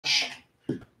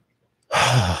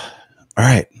All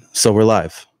right, so we're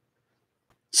live.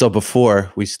 So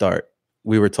before we start,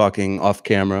 we were talking off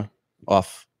camera,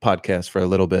 off podcast for a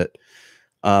little bit.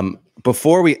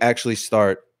 Before we actually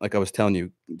start, like I was telling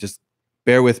you, just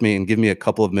bear with me and give me a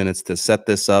couple of minutes to set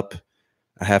this up.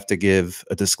 I have to give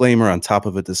a disclaimer on top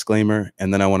of a disclaimer,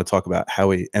 and then I want to talk about how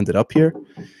we ended up here.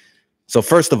 So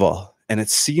first of all, and it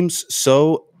seems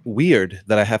so weird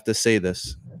that I have to say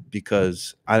this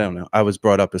because I don't know, I was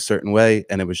brought up a certain way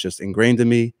and it was just ingrained in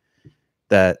me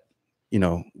that, you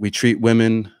know, we treat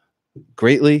women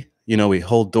greatly. You know, we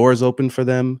hold doors open for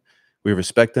them. We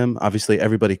respect them. Obviously,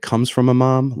 everybody comes from a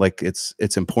mom. Like it's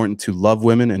important to love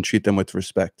women and treat them with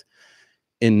respect.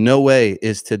 In no way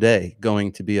is today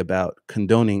going to be about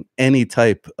condoning any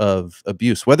type of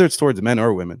abuse, whether it's towards men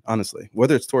or women, honestly,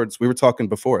 whether it's towards, we were talking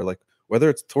before, like whether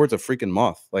it's towards a freaking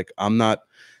moth, like I'm not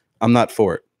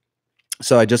for it.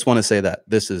 So I just want to say that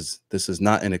this is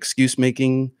not an excuse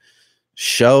making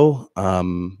show.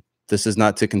 This is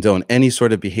not to condone any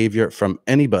sort of behavior from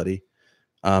anybody.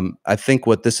 I think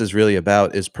what this is really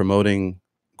about is promoting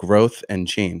growth and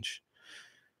change.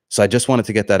 So I just wanted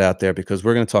to get that out there because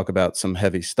we're going to talk about some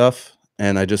heavy stuff.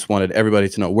 And I just wanted everybody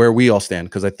to know where we all stand,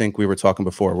 because I think we were talking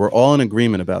before. We're all in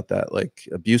agreement about that. Like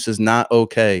abuse is not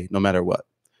okay no matter what.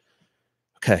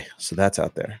 Okay, so that's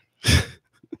out there.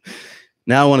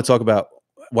 Now I want to talk about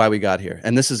why we got here.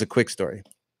 And this is a quick story.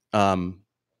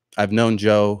 I've known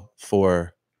Joe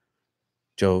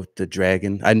the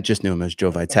Dragon. I just knew him as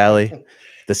Joe Vitale,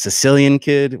 the Sicilian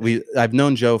kid. I've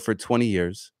known Joe for 20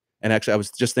 years. And actually, I was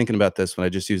just thinking about this when I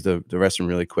just used the restroom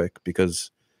really quick,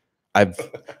 because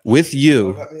with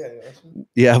you,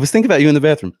 yeah, I was thinking about you in the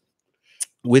bathroom.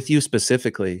 With you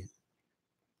specifically,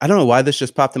 I don't know why this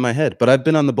just popped in my head, but I've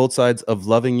been on the both sides of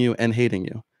loving you and hating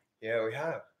you. Yeah, we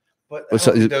have. But I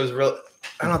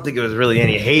don't think it was really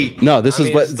any hate. No, the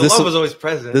love was always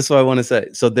present. This is what I want to say.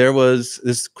 So there was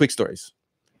this quick stories.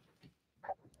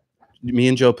 Me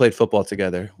and Joe played football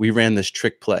together. We ran this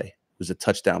trick play. It was a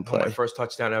touchdown play. My first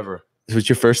touchdown ever. It was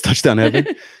your first touchdown ever?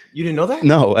 You didn't know that?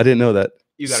 No, I didn't know that.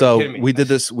 You gotta be kidding me. We did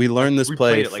this. We learned this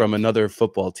play from another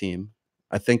football team.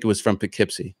 I think it was from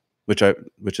Poughkeepsie, which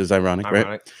is ironic,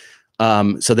 right?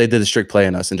 So they did a strict play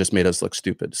on us and just made us look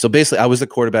stupid. So basically, I was the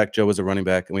quarterback, Joe was a running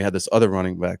back, and we had this other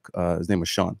running back. His name was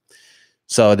Sean.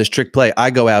 So this trick play,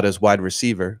 I go out as wide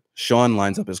receiver. Sean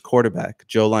lines up as quarterback.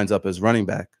 Joe lines up as running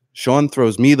back. Sean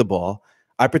throws me the ball.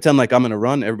 I pretend like I'm going to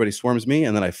run. Everybody swarms me,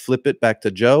 and then I flip it back to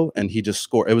Joe, and he just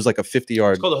scored. It was like a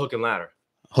 50-yard. It's called a hook and ladder.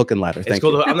 Hook and ladder. Thank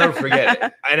you. I'll never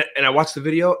forget it. And I watched the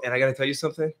video, and I got to tell you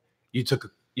something. You took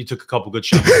a couple good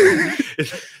shots.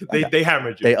 they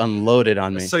hammered you. They unloaded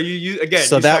on me. So you again.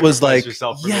 So you that was like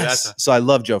yes. So I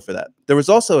love Joe for that. There was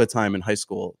also a time in high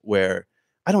school where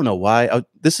I don't know why.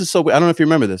 This is so. I don't know if you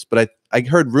remember this, but I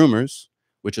heard rumors,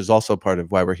 which is also part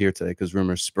of why we're here today, because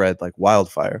rumors spread like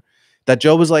wildfire, that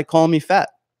Joe was like calling me fat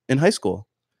in high school.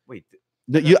 Wait,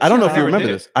 I don't know if you remember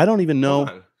this. I don't even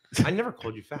know. I never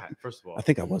called you fat. First of all, I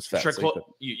think I was fat. Sure,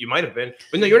 you might have been,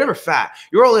 but no, you were never fat.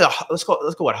 You were only let's go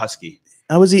what husky.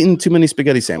 I was eating too many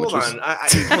spaghetti sandwiches. Hold on,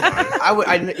 hold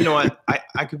on. You know what?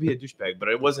 I could be a douchebag, but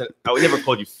it wasn't. I would never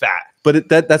called you fat. But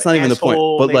that's not even the point.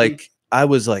 But maybe. Like I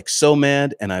was like so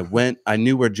mad, and I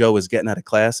knew where Joe was getting out of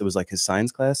class. It was like his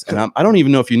science class, and I don't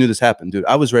even know if you knew this happened, dude.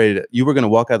 I was ready to. You were gonna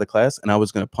walk out of the class, and I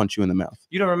was gonna punch you in the mouth.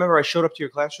 You don't remember? I showed up to your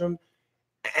classroom,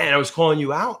 and I was calling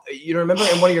you out. You don't remember?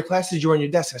 In one of your classes, you were on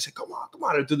your desk, and I said, "Come on!"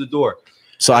 I through the door.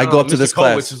 So I go up to this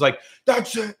class, which was like,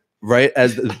 "That's it." Right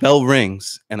as the bell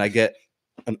rings, and I get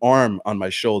an arm on my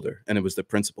shoulder, and it was the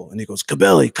principal, and he goes,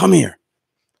 "Cobelli, come here."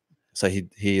 So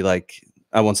he like,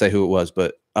 I won't say who it was,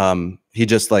 but he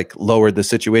just like lowered the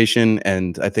situation,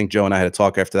 and I think Joe and I had a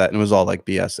talk after that, and it was all like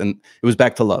BS, and it was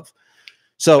back to love.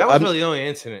 So that was really the only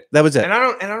incident. That was it. And I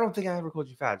don't think I ever called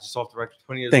you fat. Just off the record,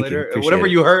 20 years Thank later, you. whatever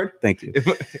you heard. Thank you.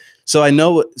 So I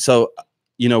know. So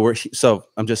you know So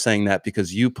I'm just saying that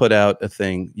because you put out a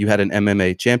thing. You had an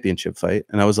MMA championship fight,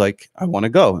 and I was like, I want to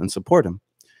go and support him.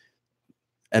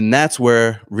 And that's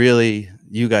where really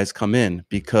you guys come in,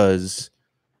 because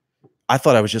I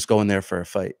thought I was just going there for a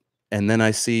fight. And then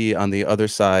I see on the other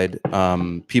side,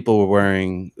 people were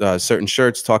wearing certain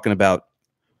shirts talking about,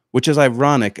 which is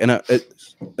ironic. And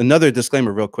another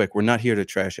disclaimer real quick, we're not here to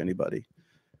trash anybody.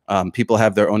 People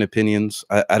have their own opinions.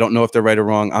 I don't know if they're right or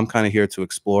wrong. I'm kind of here to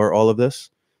explore all of this,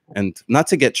 and not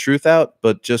to get truth out,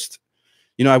 but just,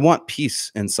 you know, I want peace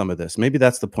in some of this. Maybe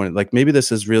that's the point. Like maybe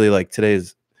this is really like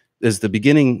today's is the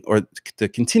beginning or the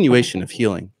continuation of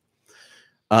healing.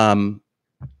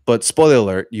 But spoiler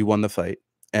alert, you won the fight.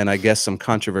 and I guess some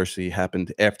controversy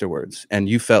happened afterwards, and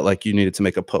you felt like you needed to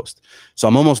make a post. So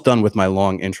I'm almost done with my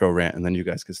long intro rant, and then you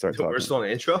guys can start talking. We're still on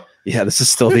the intro? Yeah, this is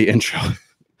still the intro.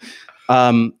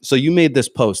 So you made this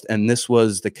post, and this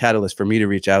was the catalyst for me to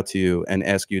reach out to you and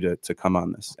ask you to come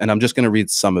on this. And I'm just going to read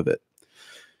some of it.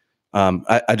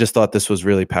 I just thought this was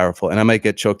really powerful, and I might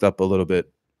get choked up a little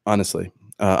bit, honestly.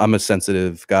 I'm a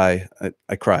sensitive guy.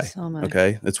 I cry. So much.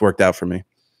 Okay, it's worked out for me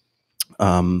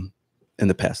in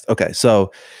the past. Okay,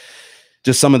 so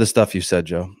just some of the stuff you said,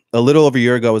 Joe. A little over a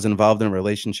year ago, I was involved in a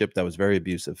relationship that was very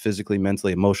abusive, physically,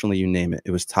 mentally, emotionally, you name it.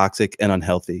 It was toxic and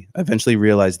unhealthy. I eventually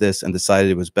realized this and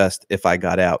decided it was best if I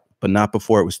got out, but not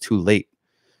before it was too late.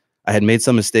 I had made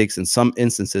some mistakes in some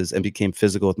instances and became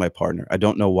physical with my partner. I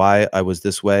don't know why I was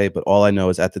this way, but all I know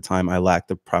is at the time I lacked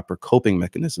the proper coping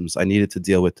mechanisms I needed to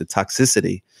deal with the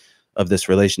toxicity of this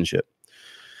relationship.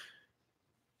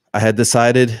 I had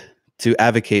decided to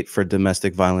advocate for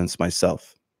domestic violence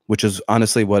myself, which is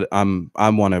honestly what I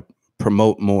want to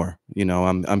promote more. You know,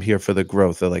 I'm here for the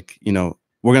growth of, like, you know,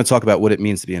 we're going to talk about what it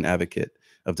means to be an advocate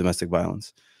of domestic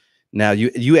violence. Now,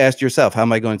 you asked yourself, how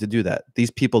am I going to do that?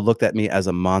 These people looked at me as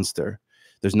a monster.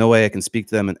 There's no way I can speak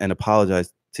to them and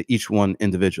apologize to each one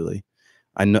individually.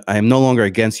 I am no longer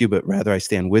against you, but rather I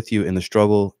stand with you in the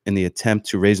struggle, in the attempt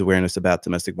to raise awareness about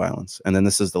domestic violence. And then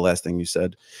this is the last thing you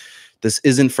said. This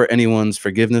isn't for anyone's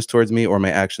forgiveness towards me or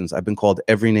my actions. I've been called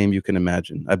every name you can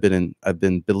imagine. I've been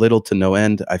belittled to no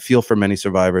end. I feel for many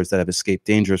survivors that have escaped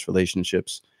dangerous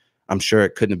relationships. I'm sure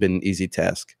it couldn't have been an easy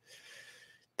task.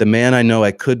 The man I know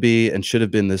I could be and should have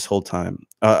been this whole time.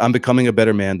 I'm becoming a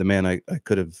better man, the man I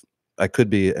could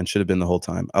be and should have been the whole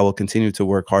time. I will continue to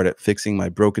work hard at fixing my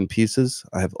broken pieces.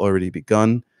 I have already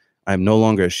begun. I am no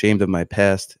longer ashamed of my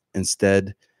past.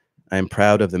 Instead, I am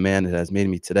proud of the man that has made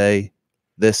me today.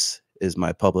 This is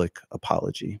my public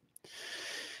apology.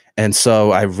 And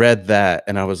so I read that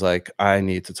and I was like, I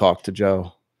need to talk to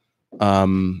Joe.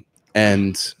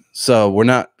 And so we're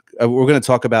going to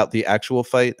talk about the actual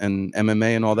fight and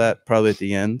MMA and all that probably at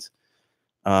the end.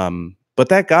 But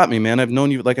that got me, man. I've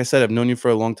known you, like I said, I've known you for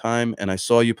a long time, and I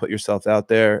saw you put yourself out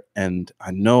there, and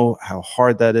I know how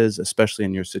hard that is, especially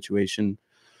in your situation.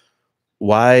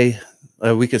 Why?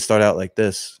 We could start out like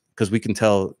this, because we can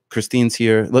tell Christine's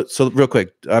here. So real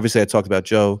quick, obviously I talked about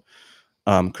Joe.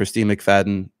 Christine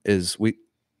McFadden is,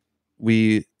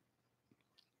 we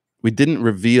didn't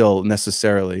reveal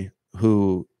necessarily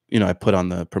who, you know, I put on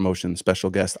the promotion special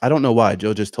guest. I don't know why.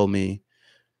 Joe just told me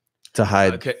to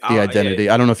hide the identity.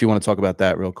 Yeah. I don't know if you want to talk about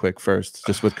that real quick first,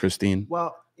 just with Christine.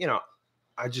 Well, you know,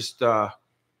 I just,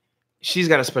 she's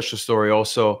got a special story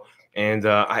also. And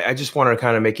I just wanted to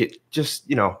kind of make it just,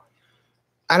 you know,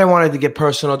 I didn't want it to get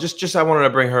personal. Just I wanted to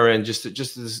bring her in just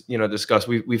to you know, discuss.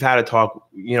 We've had a talk,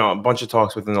 you know, a bunch of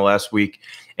talks within the last week,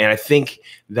 and I think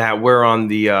that we're on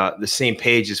the same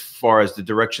page as far as the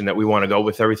direction that we want to go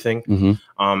with everything.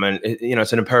 Mm-hmm. And you know,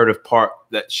 it's an imperative part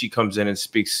that she comes in and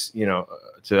speaks, you know,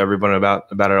 to everyone about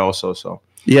it also. So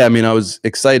yeah, I mean, I was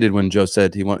excited when Joe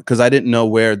said he wanted, because I didn't know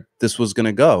where this was going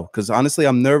to go. Because honestly,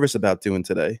 I'm nervous about doing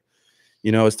today.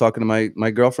 You know, I was talking to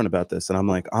my girlfriend about this, and I'm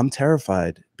like, I'm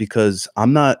terrified because I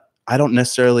don't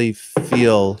necessarily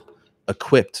feel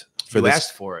equipped for this. You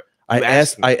asked for it.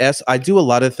 I do a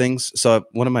lot of things. So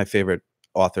one of my favorite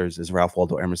authors is Ralph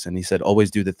Waldo Emerson. He said, always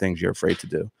do the things you're afraid to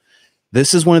do.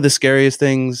 This is one of the scariest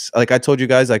things. Like I told you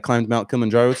guys, I climbed Mount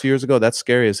Kilimanjaro 2 years ago. That's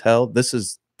scary as hell. This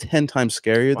is 10 times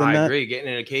scarier than that. I agree.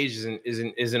 Getting in a cage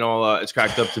isn't all it's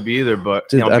cracked up to be either, but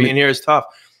dude, you know, being here is tough.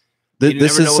 You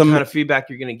never know what kind of feedback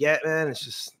you're going to get, man. It's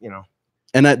just, you know.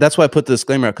 And that's why I put the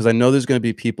disclaimer out, because I know there's going to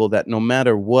be people that no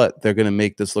matter what, they're going to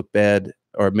make this look bad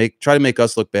or try to make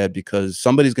us look bad because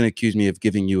somebody's going to accuse me of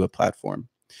giving you a platform.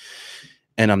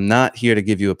 And I'm not here to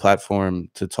give you a platform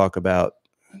to talk about,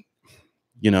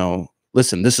 you know,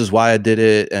 listen, this is why I did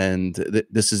it and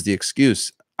this is the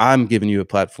excuse. I'm giving you a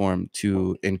platform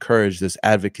to encourage this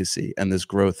advocacy and this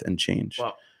growth and change.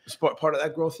 Well, part of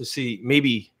that growth is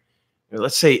maybe,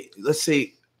 let's say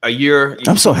a year.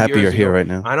 I'm so happy you're here right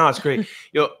now. I know, it's great.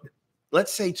 You know,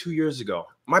 let's say 2 years ago,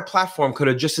 my platform could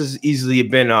have just as easily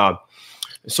been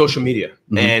social media.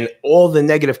 Mm-hmm. And all the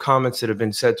negative comments that have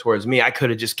been said towards me, I could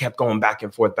have just kept going back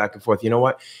and forth, back and forth. You know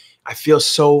what? I feel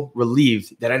so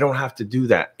relieved that I don't have to do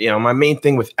that. You know, my main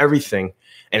thing with everything,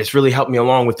 and it's really helped me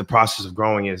along with the process of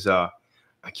growing, is I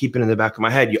keep it in the back of my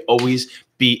head. You always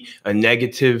beat a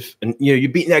negative, and you know, you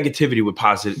beat negativity with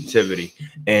positivity.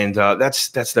 And that's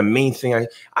the main thing.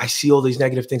 I see all these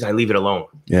negative things. I leave it alone.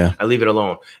 Yeah. I leave it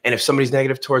alone. And if somebody's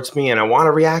negative towards me and I want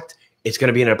to react, it's going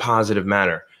to be in a positive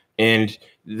manner. And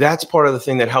that's part of the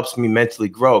thing that helps me mentally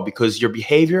grow, because your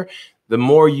behavior, the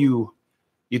more you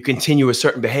you continue a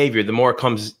certain behavior, the more it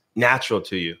comes natural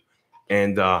to you.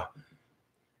 And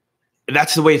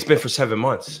that's the way it's been for 7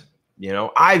 months. You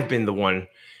know, I've been the one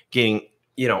getting,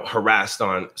 you know, harassed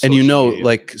on social and you know, media.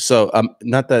 like, so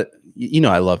not that, you know,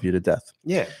 I love you to death.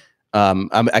 Yeah.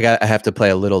 I have to play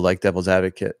a little like devil's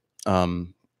advocate. No,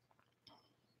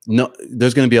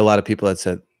 there's going to be a lot of people that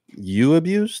said you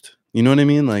abused. You know what I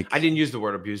mean? Like, I didn't use the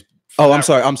word abuse. Oh, I'm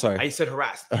sorry. I'm sorry. I said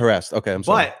harassed. Harassed. Okay, I'm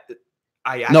sorry. But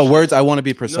I actually, no words. I want to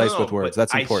be precise with words. but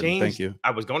That's important. Thank you.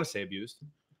 I was going to say abused.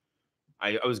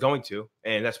 I was going to,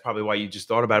 and that's probably why you just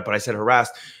thought about it. But I said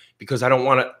harassed because I don't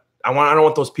want to. I don't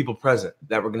want those people present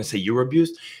that were going to say you were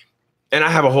abused. And I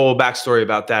have a whole backstory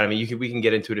about that. I mean, we can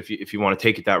get into it if you want to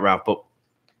take it that route. But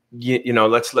you know,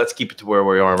 let's keep it to where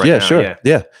we are right now. Sure.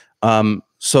 Yeah.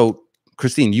 So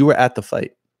Christine, you were at the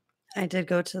fight. I did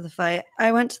go to the fight.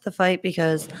 I went to the fight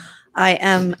because I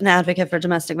am an advocate for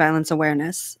domestic violence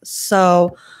awareness.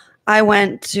 So I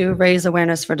went to raise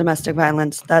awareness for domestic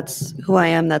violence. That's who I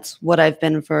am. That's what I've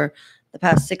been for the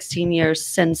past 16 years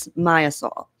since my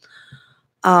assault.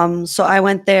 So I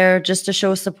went there just to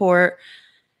show support.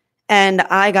 And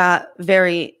I got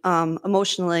very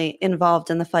emotionally involved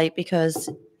in the fight because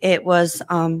it was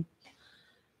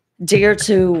dear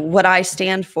to what I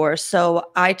stand for.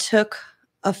 So I took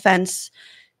offense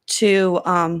to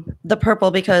the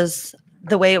purple because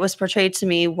the way it was portrayed to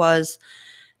me was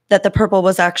that the purple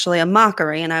was actually a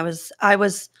mockery, and I was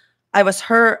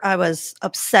hurt, I was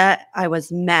upset, I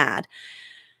was mad,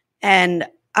 and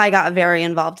I got very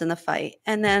involved in the fight.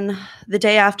 And then the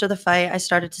day after the fight, I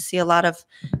started to see a lot of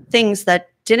things that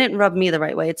didn't rub me the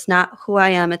right way. It's not who I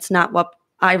am. It's not what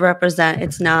I represent.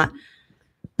 It's not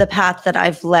the path that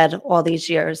I've led all these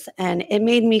years. And it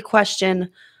made me question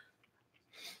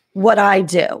what I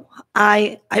do.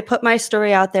 I put my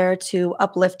story out there to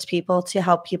uplift people, to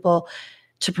help people,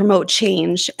 to promote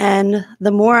change. And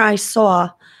the more I saw,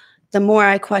 the more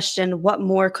I questioned what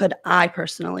more could I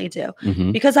personally do?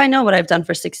 Mm-hmm. Because I know what I've done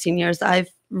for 16 years. I've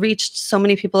reached so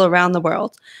many people around the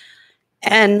world.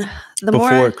 And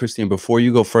Christine, before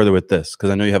you go further with this, because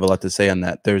I know you have a lot to say on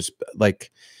that, there's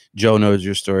like, Joe knows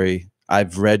your story.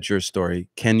 I've read your story.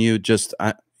 Can you just,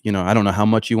 I don't know how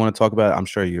much you want to talk about it. I'm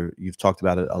sure you've talked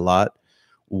about it a lot.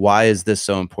 Why is this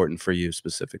so important for you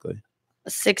specifically?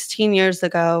 16 years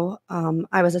ago,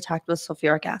 I was attacked with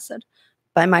sulfuric acid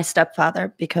by my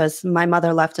stepfather because my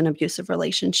mother left an abusive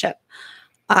relationship.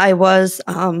 I was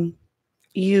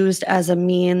used as a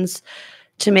means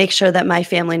to make sure that my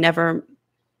family never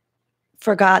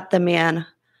forgot the man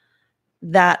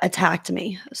that attacked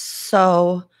me.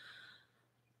 So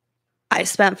I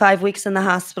spent 5 weeks in the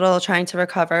hospital trying to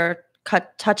recover,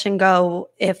 touch and go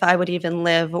if I would even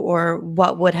live or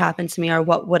what would happen to me or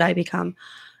what would I become.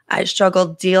 I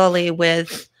struggled daily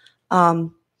with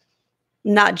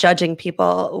not judging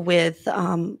people, with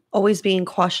always being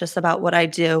cautious about what I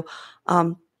do.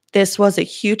 This was a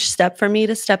huge step for me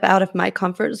to step out of my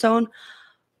comfort zone.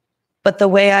 But the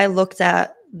way I looked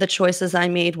at the choices I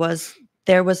made was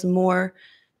there was more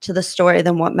to the story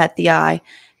than what met the eye.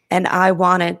 And I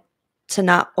wanted to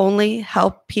not only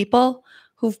help people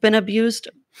who've been abused,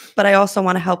 but I also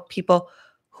want to help people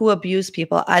who abuse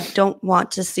people. I don't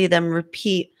want to see them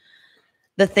repeat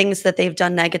the things that they've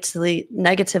done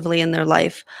negatively in their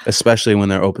life. Especially when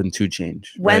they're open to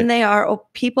change. When they are,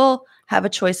 people have a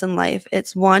choice in life.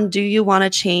 It's one, do you want to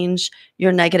change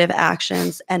your negative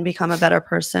actions and become a better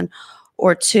person?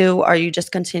 Or two, are you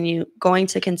just going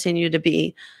to continue to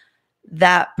be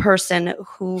that person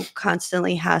who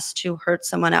constantly has to hurt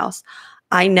someone else?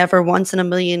 I never once in a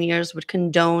million years would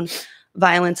condone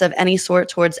violence of any sort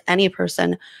towards any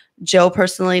person. Joe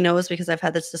personally knows because I've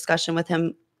had this discussion with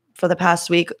him for the past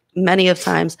week many of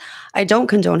times. I don't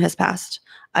condone his past.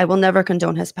 I will never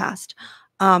condone his past.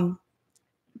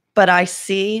 But I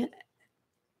see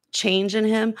change in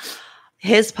him.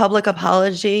 His public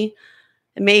apology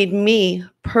made me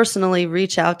personally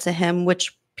reach out to him,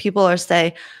 which people are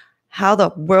saying, how the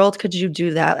world could you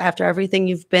do that after everything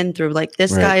you've been through? Like,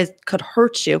 this guy could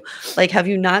hurt you. Like, have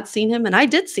you not seen him? And I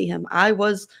did see him. I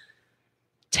was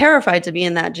terrified to be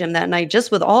in that gym that night,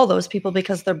 just with all those people,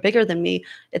 because they're bigger than me.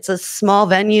 It's a small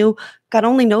venue. God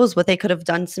only knows what they could have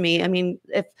done to me. I mean,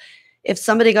 if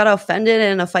somebody got offended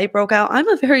and a fight broke out, I'm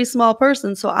a very small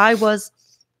person. So I was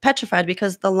petrified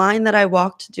because the line that I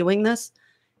walked doing this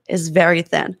is very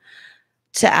thin.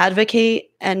 To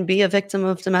advocate and be a victim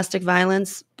of domestic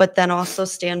violence, but then also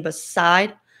stand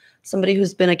beside somebody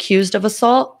who's been accused of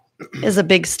assault is a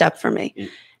big step for me.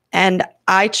 And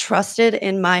I trusted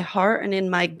in my heart and in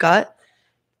my gut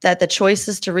that the choice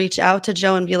is to reach out to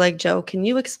Joe and be like, Joe, can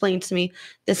you explain to me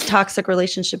this toxic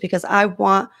relationship? Because I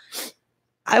want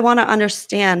I want to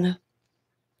understand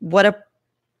what a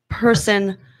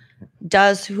person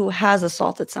does who has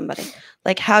assaulted somebody.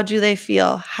 Like, how do they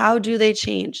feel? How do they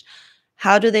change?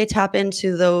 How do they tap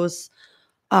into those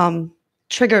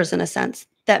triggers, in a sense,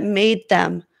 that made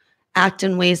them act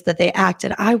in ways that they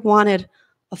acted? I wanted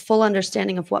a full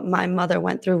understanding of what my mother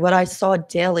went through, what I saw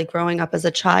daily growing up as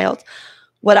a child,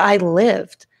 what I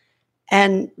lived.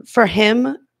 And for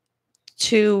him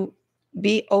to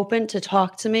be open to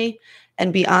talk to me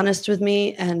and be honest with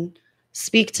me and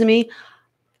speak to me,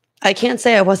 I can't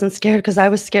say I wasn't scared, because I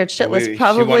was scared shitless.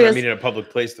 Probably she wanted to meet in a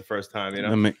public place the first time, you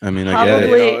know. I mean, I probably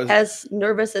get it. You know, as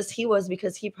nervous as he was,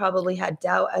 because he probably had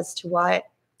doubt as to why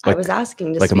I was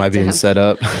asking to like, speak am I to being him. set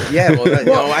up? Yeah,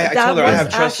 well, I that told her I was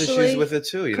have trust issues actually with it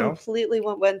too, you know. Completely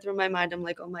what went through my mind. I'm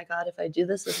like, oh my God, if I do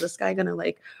this, is this guy gonna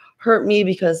like hurt me?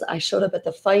 Because I showed up at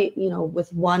the fight, you know,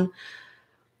 with one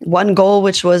goal,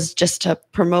 which was just to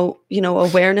promote, you know,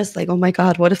 awareness. Like, oh my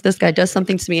God, what if this guy does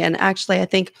something to me? And actually, I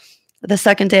think the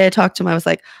second day I talked to him, I was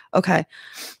like, okay,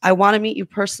 I want to meet you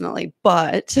personally,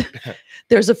 but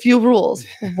there's a few rules.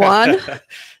 One,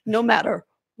 no matter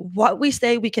what we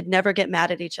say, we could never get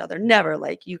mad at each other. Never.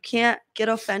 Like, you can't get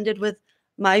offended with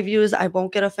my views. I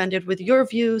won't get offended with your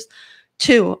views.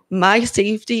 Two, my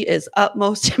safety is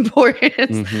utmost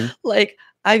importance. Like,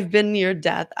 I've been near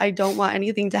death. I don't want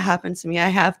anything to happen to me. I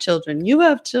have children. You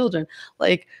have children.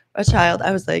 Like, a child.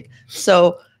 I was like,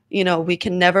 so, you know, we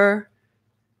can never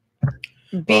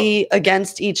be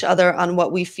against each other on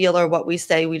what we feel or what we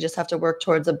say. We just have to work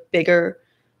towards a bigger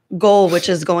goal, which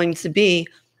is going to be,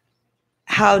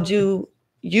 how do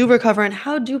you recover and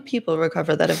how do people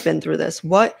recover that have been through this?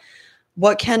 What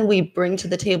can we bring to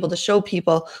the table to show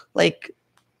people, like,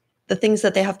 the things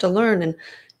that they have to learn and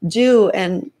do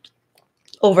and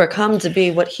overcome to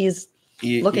be what he's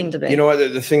looking to be? You know what,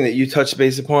 the thing that you touched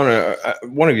base upon, or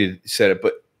one of you said it,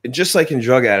 but just like in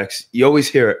drug addicts, you always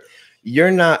hear it.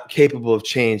 You're not capable of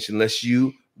change unless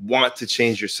you want to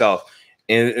change yourself.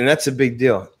 And that's a big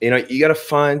deal. You know, you got to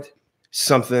find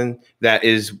something that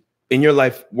is in your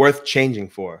life worth changing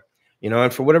for, you know,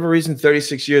 and for whatever reason,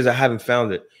 36 years, I haven't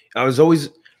found it. I was always,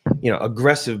 you know,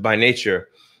 aggressive by nature,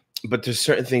 but there's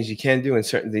certain things you can do and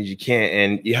certain things you can't.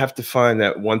 And you have to find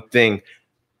that one thing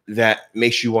that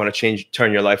makes you want to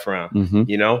turn your life around,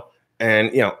 you know?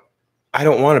 And, you know, I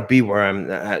don't want to be where I'm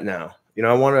at now. You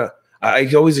know, I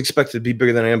always expected to be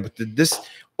bigger than I am, but this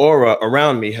aura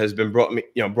around me has brought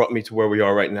me to where we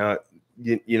are right now,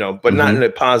 you know, but not in a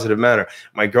positive manner.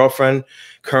 My girlfriend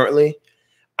currently,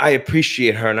 I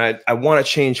appreciate her, and I want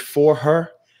to change for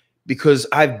her because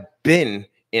I've been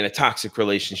in a toxic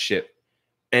relationship.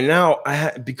 And now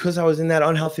because I was in that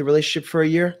unhealthy relationship for a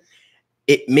year,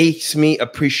 it makes me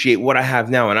appreciate what I have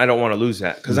now. And I don't want to lose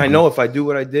that, because I know if I do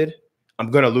what I did,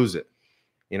 I'm going to lose it.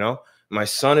 You know, my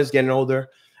son is getting older.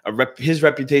 His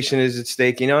reputation is at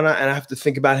stake, you know, and I have to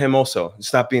think about him also.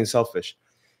 Stop being selfish.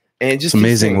 And just it's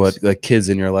amazing what the kids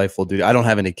in your life will do. I don't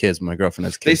have any kids. My girlfriend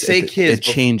has kids. They say kids. It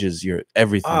changes your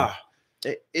everything.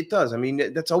 It does. I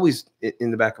mean, that's always in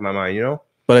the back of my mind, you know?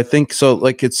 But I think so,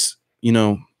 like, it's, you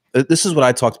know, this is what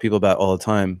I talk to people about all the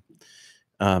time,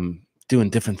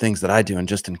 doing different things that I do, and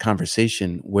just in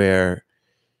conversation where,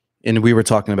 and we were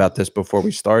talking about this before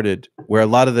we started, where a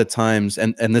lot of the times,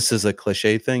 and this is a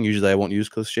cliche thing, usually I won't use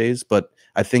cliches, but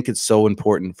I think it's so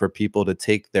important for people to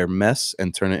take their mess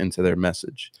and turn it into their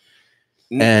message.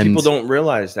 And people don't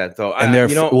realize that, though. And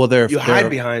you hide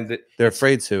behind it. They're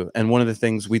afraid to. And one of the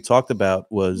things we talked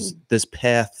about was this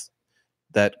path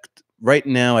that right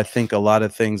now, I think a lot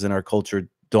of things in our culture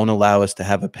don't allow us to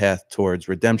have a path towards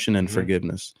redemption and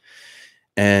forgiveness.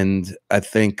 And I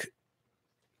think,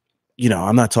 you know,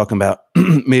 I'm not talking about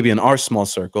maybe in our small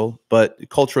circle, but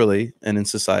culturally and in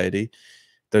society,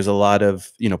 there's a lot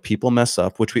of, you know, people mess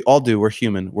up, which we all do. We're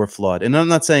human. We're flawed. And I'm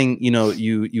not saying, you know,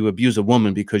 you abuse a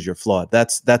woman because you're flawed.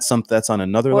 That's on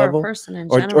another level, a person in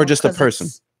general, or just a person.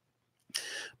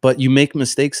 But you make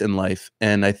mistakes in life.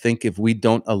 And I think if we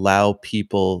don't allow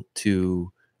people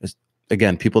to,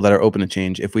 again, people that are open to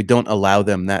change, if we don't allow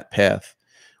them that path,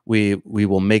 we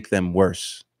will make them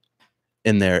worse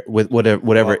in there with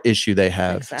whatever issue they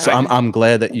have. Exactly. So I'm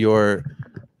glad that you're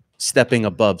stepping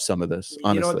above some of this,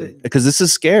 honestly, because this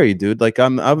is scary, dude. Like,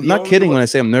 I'm not kidding when I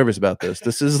say I'm nervous about this.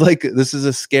 This is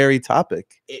a scary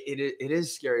topic. It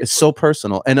is scary. It's so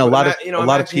personal, and a lot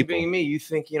of people. Being me, you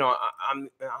think, you know, I'm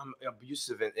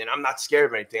abusive and I'm not scared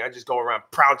of anything. I just go around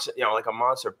prancing, you know, like a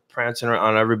monster prancing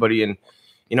on everybody, and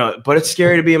you know. But it's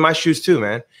scary to be in my shoes too,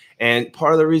 man. And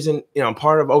part of the reason, you know,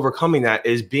 part of overcoming that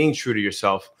is being true to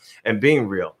yourself and being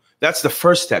real. That's the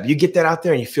first step. You get that out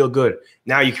there and you feel good.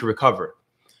 Now you can recover.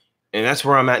 And that's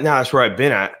where I'm at now. That's where I've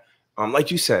been at.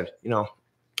 Like you said, you know,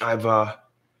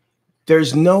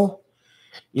 there's no,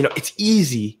 it's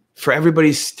easy for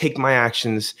everybody to take my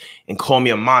actions and call me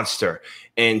a monster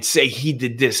and say he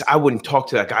did this. I wouldn't talk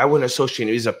to that guy. I wouldn't associate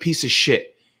him. He's a piece of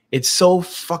shit. It's so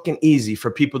fucking easy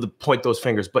for people to point those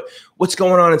fingers. But what's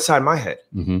going on inside my head?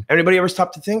 Anybody ever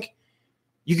stop to think?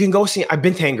 You can go see, I've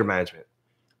been to anger management.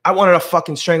 I wanted to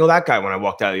fucking strangle that guy when I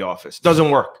walked out of the office.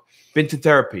 Doesn't work. Been to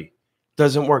therapy.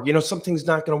 Doesn't work. Something's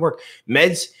not going to work.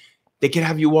 Meds, they can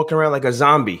have you walking around like a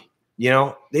zombie.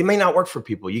 They may not work for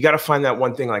people. You got to find that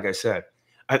one thing, like I said.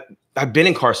 I've been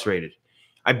incarcerated.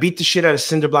 I beat the shit out of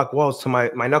cinder block walls till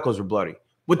my knuckles were bloody.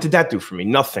 What did that do for me?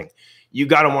 Nothing. You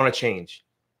got to want to change.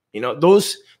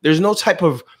 There's no type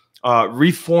of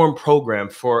reform program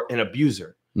for an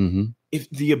abuser. If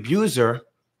the abuser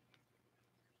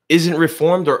isn't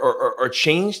reformed or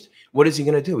changed, what is he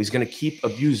going to do? He's going to keep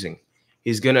abusing.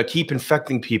 He's going to keep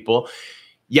infecting people.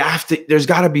 There's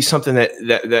got to be something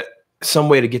that some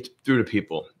way to get through to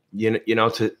people.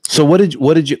 So what did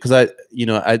you, because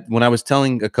when I was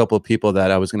telling a couple of people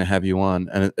that I was going to have you on,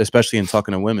 and especially in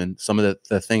talking to women, some of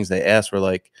the things they asked were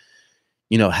like,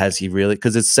 has he really,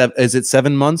 because is it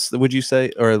 7 months, would you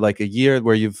say, or like a year,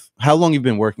 where how long you've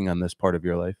been working on this part of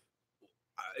your life?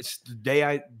 It's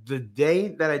the day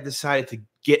that I decided to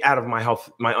get out of my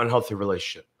unhealthy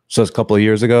relationship. So it's a couple of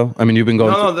years ago. I mean, you've been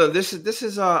going. No, this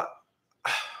is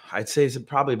I'd say it's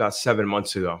probably about 7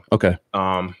 months ago. Okay.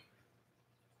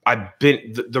 I've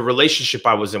been the relationship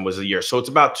I was in was a year, so it's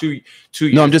about two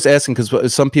years. No, I'm just asking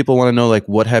because some people want to know, like,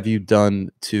 what have you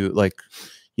done to, like,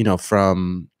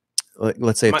 from, like,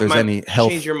 let's say if there's any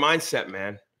health. Change your mindset,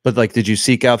 man. But like, did you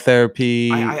seek out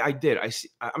therapy? I did.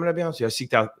 I'm gonna be honest with you. I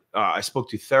seeked out. I spoke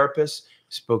to therapists.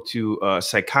 Spoke to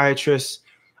psychiatrists.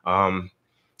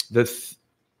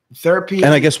 Therapy.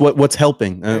 And I guess what's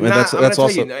helping. That's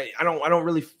also. I don't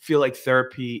really feel like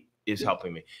therapy is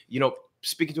helping me.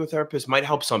 Speaking to a therapist might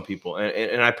help some people,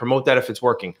 and I promote that if it's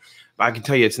working. But I can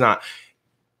tell you it's not.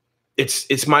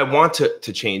 It's my want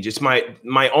to change. It's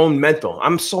my own mental.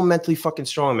 I'm so mentally fucking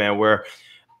strong, man, where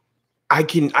I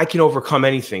can overcome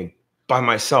anything by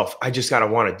myself. I just gotta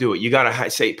want to do it. You gotta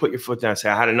say, put your foot down and say,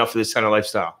 I had enough of this kind of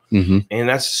lifestyle. And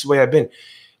that's just the way I've been.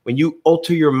 When you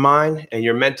alter your mind and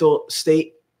your mental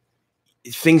state,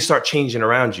 things start changing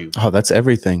around you. Oh, that's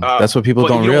everything. That's what people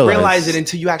don't realize. You don't realize it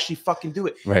until you actually fucking do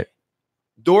it. Right.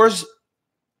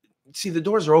 The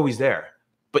doors are always there,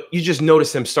 but you just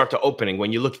notice them start to opening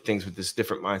when you look at things with this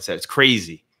different mindset. It's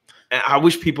crazy. And I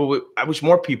wish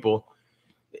more people,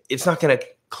 it's not going to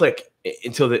click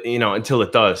until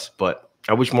it does, but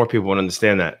I wish more people would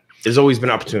understand that. There's always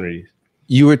been opportunities.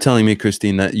 You were telling me,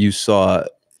 Christine, that you saw,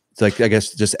 like, I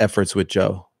guess just efforts with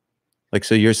Joe. Like,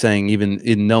 so you're saying even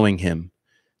in knowing him.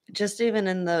 Just even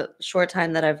in the short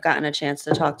time that I've gotten a chance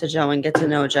to talk to Joe and get to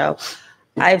know Joe,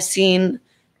 I've seen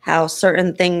how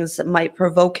certain things might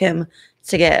provoke him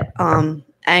to get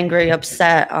angry,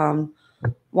 upset,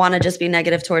 want to just be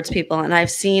negative towards people. And I've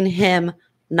seen him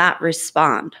not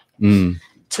respond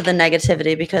to the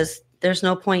negativity, because there's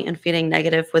no point in feeding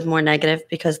negative with more negative,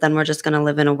 because then we're just going to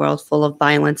live in a world full of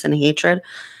violence and hatred.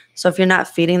 So if you're not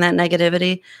feeding that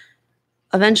negativity,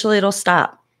 eventually it'll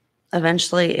stop.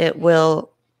 Eventually it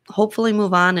will hopefully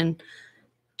move on and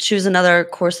choose another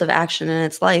course of action in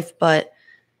its life. But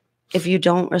if you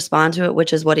don't respond to it,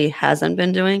 which is what he hasn't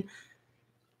been doing,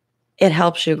 it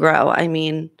helps you grow. I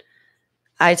mean,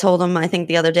 I told him, I think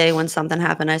the other day when something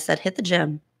happened, I said, hit the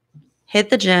gym,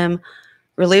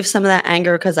 relieve some of that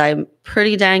anger, because I'm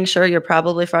pretty dang sure you're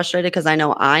probably frustrated, because I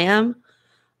know I am,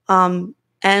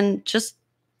 and just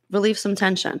relieve some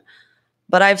tension.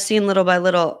 But I've seen little by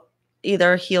little,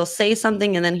 either he'll say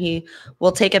something and then he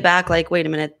will take it back, like, wait a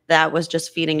minute, that was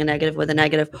just feeding a negative with a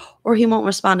negative, or he won't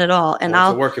respond at all. And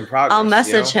I'll work in progress, I'll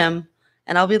message him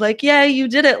and I'll be like, yeah, you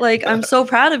did it. Like, I'm so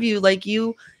proud of you. Like,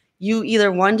 you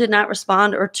either, one, did not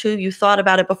respond, or two, you thought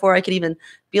about it before I could even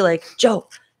be like, Joe,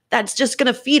 that's just going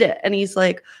to feed it. And he's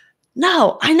like,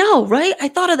 no, I know, right? I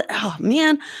thought of that. Oh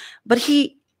man. But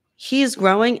he's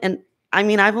growing. And I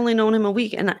mean, I've only known him a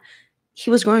week, and he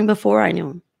was growing before I knew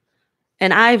him.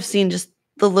 And I've seen just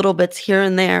the little bits here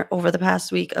and there over the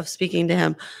past week of speaking to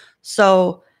him.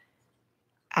 So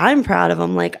I'm proud of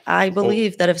him. Like, I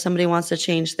believe that if somebody wants to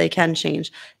change, they can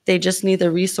change. They just need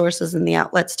the resources and the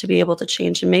outlets to be able to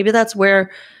change. And maybe that's where,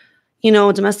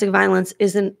 domestic violence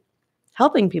isn't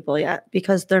helping people yet,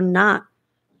 because they're not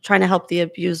trying to help the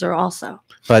abuser also.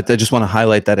 But I just want to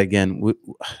highlight that again.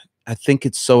 I think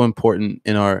it's so important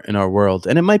in our world,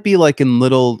 and it might be like in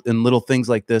little things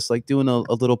like this, like doing a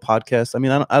little podcast. I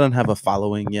mean, I don't have a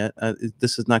following yet.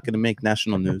 This is not going to make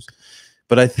national news,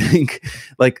 but I think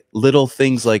like little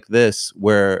things like this,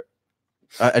 where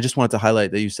I just wanted to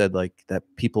highlight that you said like that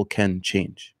people can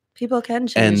change. People can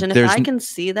change. And if I can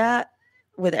see that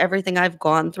with everything I've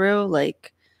gone through,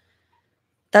 like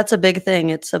that's a big thing.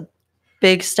 It's a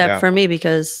big step for me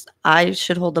because I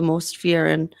should hold the most fear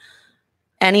in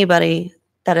anybody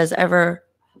that has ever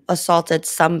assaulted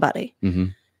somebody.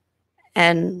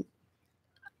 And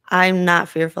I'm not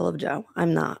fearful of Joe.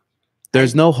 I'm not.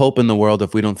 There's no hope in the world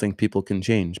if we don't think people can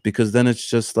change, because then it's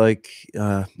just like,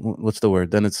 what's the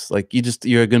word? Then it's like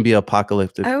you're going to be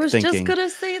apocalyptic. I was just going to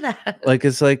say that. Like,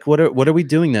 it's like, what are we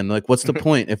doing then? Like, what's the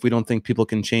point if we don't think people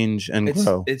can change and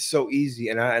grow? It's so easy.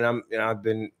 And I've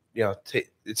been,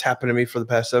 it's happened to me for the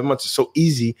past 7 months. It's so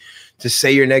easy to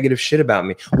say your negative shit about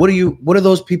me. What are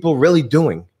those people really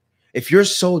doing? If you're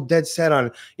so dead set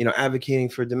on, advocating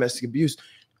for domestic abuse,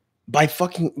 by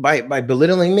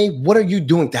belittling me, what are you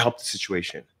doing to help the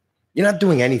situation? You're not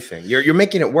doing anything. You're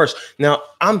making it worse. Now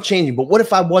I'm changing, but what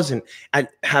if I wasn't? I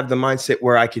have the mindset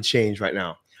where I could change right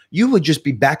now. You would just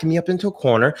be backing me up into a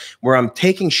corner where I'm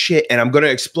taking shit and I'm going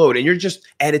to explode, and you're just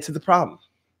added to the problem.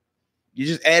 You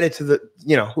just added to the,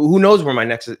 who knows where my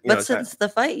next. But since the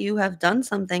fight, you have done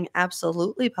something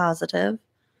absolutely positive.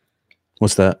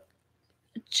 What's that?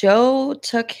 Joe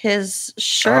took his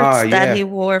shirts that he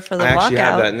wore for the walkout. I actually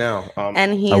have that now.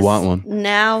 And he's I want one.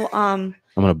 Now I'm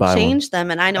gonna buy change one.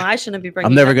 them. And I know I shouldn't be bringing.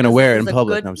 I'm never gonna wear it in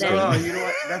public. I'm sorry. No, you know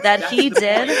what? That he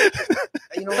did.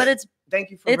 But it's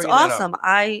thank you for it's awesome.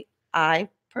 I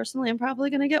personally am probably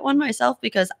gonna get one myself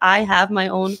because I have my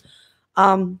own.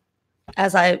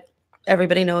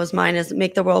 Everybody knows mine is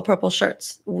Make the World Purple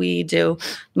shirts. We do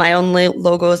my own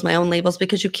logos, my own labels,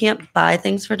 because you can't buy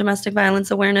things for domestic violence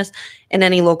awareness in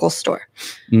any local store.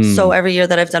 So every year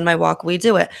that I've done my walk, we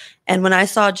do it. And when I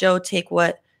saw Joe take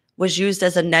what was used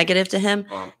as a negative to him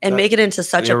and make it into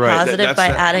such a positive by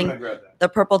adding the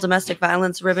purple domestic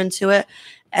violence ribbon to it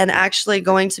and actually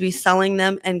going to be selling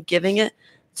them and giving it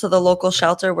to the local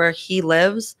shelter where he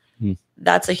lives,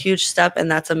 that's a huge step,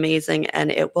 and that's amazing, and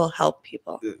it will help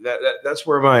people. That's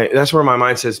where my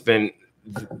mindset's been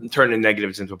turning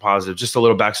negatives into a positive. Just a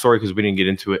little backstory because we didn't get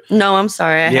into it. No, I'm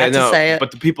sorry. I had to say it.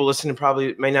 But the people listening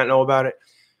probably may not know about it.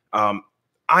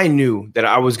 I knew that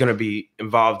I was going to be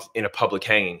involved in a public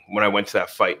hanging when I went to that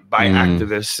fight by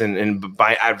activists and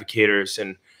by advocators,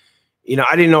 and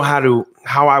I didn't know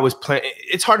how I was planning.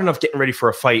 It's hard enough getting ready for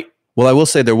a fight. Well, I will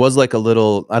say there was like a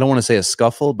little, I don't want to say a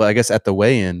scuffle, but I guess at the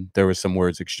weigh-in, there was some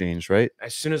words exchanged, right?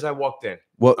 As soon as I walked in.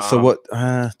 What? So what,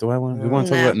 we want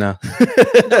to talk about now?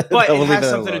 But it has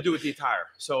something to do with the attire.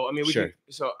 So, I mean,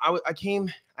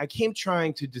 I came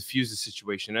trying to diffuse the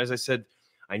situation. As I said,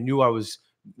 I knew I was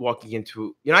walking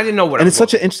into, I didn't know what. And it's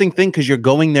such an interesting thing because you're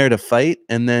going there to fight,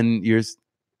 and then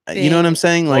you know what I'm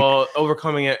saying? Like, well,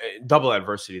 overcoming double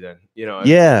adversity then,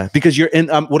 Yeah, because you're in,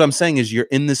 what I'm saying is you're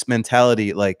in this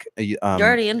mentality, like, you're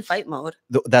already in fight mode.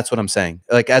 That's what I'm saying.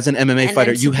 Like, as an MMA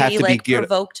fighter, you have to be geared.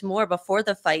 Provoked more before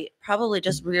the fight probably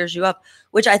just rears you up,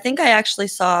 which I think I actually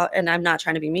saw, and I'm not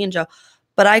trying to be mean, Joe,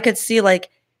 but I could see like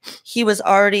he was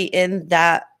already in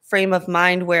that frame of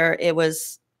mind where it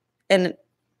was, and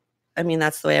I mean,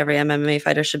 that's the way every MMA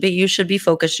fighter should be. You should be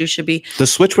focused. You should be. The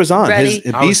switch was on. Ready. His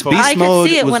beast mode I could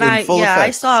see it was when in full effect.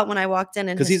 I saw it when I walked in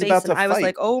his face, and I was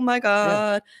like, "Oh my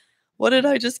god, what did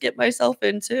I just get myself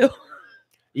into?"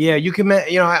 Yeah, you can.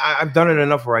 I've done it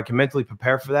enough where I can mentally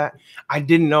prepare for that. I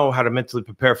didn't know how to mentally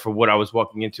prepare for what I was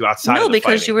walking into outside. No, of the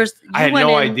because fighting. I had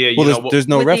no idea. Well, there's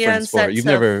no reference for it. You've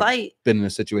never been in a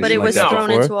situation, but it was like that thrown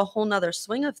before. into a whole nother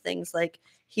swing of things. Like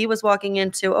he was walking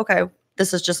into, okay,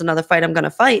 this is just another fight I'm going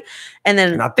to fight. And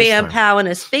then bam, pow in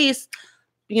his face,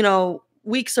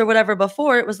 weeks or whatever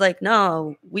before, it was like,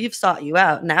 no, we've sought you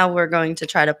out. Now we're going to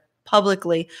try to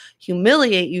publicly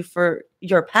humiliate you for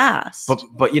your past.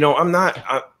 But I'm not,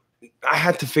 I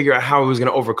had to figure out how I was going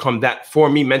to overcome that for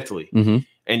me mentally.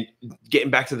 And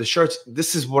getting back to the shirts,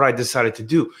 this is what I decided to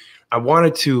do. I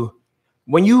wanted to,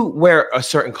 when you wear a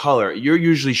certain color, you're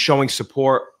usually showing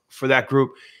support for that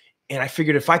group. And I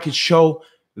figured if I could show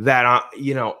that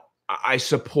I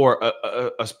support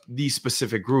the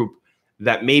specific group,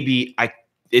 that maybe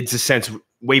it's a sense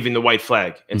waving the white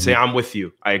flag and say I'm with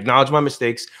you. I acknowledge my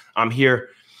mistakes. I'm here.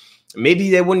 Maybe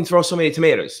they wouldn't throw so many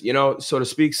tomatoes, so to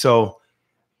speak. So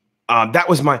that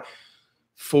was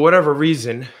for whatever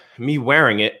reason, me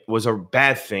wearing it was a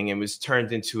bad thing and was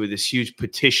turned into this huge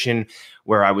petition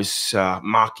where I was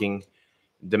mocking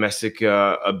domestic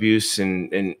abuse,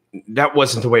 and that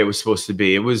wasn't the way it was supposed to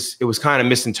be. It was kind of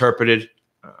misinterpreted,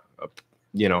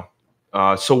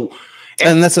 so.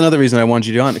 And that's another reason I wanted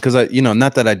you to on, because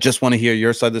not that I just want to hear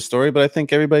your side of the story, but I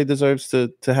think everybody deserves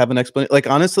to have an explanation. Like,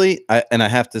 honestly, I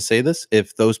have to say this: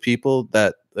 if those people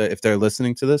if they're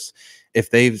listening to this if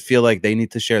they feel like they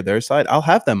need to share their side, I'll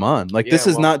have them on. Like, this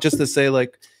is not just to say,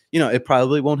 like, you know, it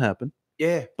probably won't happen.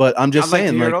 Yeah. But I'm just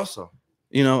saying, like, like, also.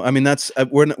 you know, I mean, that's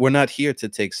we're not here to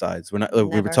take sides. We're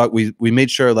not. We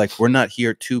made sure, like, we're not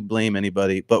here to blame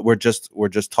anybody, but we're just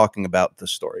talking about the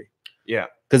story. Yeah,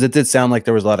 because it did sound like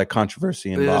there was a lot of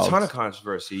controversy involved. There's a ton of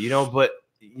controversy, you know. But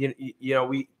you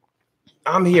know,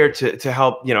 I'm here to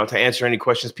help, you know, to answer any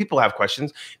questions. People have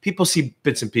questions. People see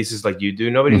bits and pieces like you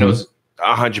do. Nobody knows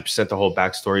 100% the whole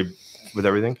backstory with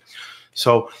everything.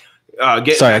 So,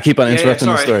 sorry, I keep on interrupting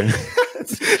the story.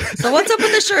 So what's up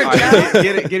with the shirt,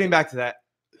 Joe? Getting back to that,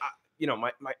 you know,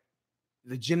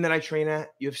 the gym that I train at,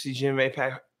 UFC Gym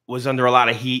APAC, was under a lot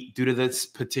of heat due to this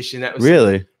petition that was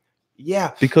really.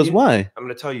 Yeah. Because why? I'm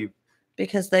going to tell you.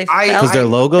 Because their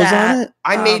logos on it.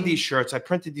 I made these shirts. I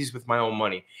printed these with my own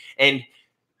money, and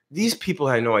these people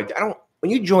had no idea.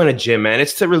 When you join a gym, man,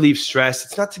 it's to relieve stress.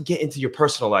 It's not to get into your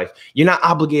personal life. You're not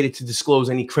obligated to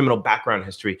disclose any criminal background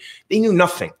history. They knew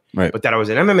nothing, right? But that I was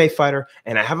an MMA fighter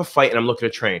and I have a fight and I'm looking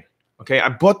to train. Okay, I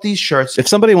bought these shirts. If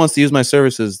somebody wants to use my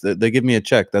services, they give me a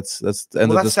check. That's the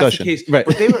end of the discussion. That's the case. Right?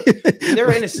 But they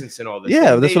were innocents in all this.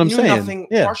 Yeah, that's what I'm saying. Nothing,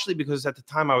 partially because at the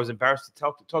time I was embarrassed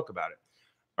to talk about it.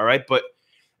 All right, but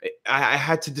I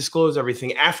had to disclose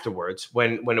everything afterwards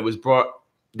when it was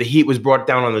the heat was brought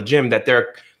down on the gym that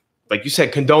they're, like you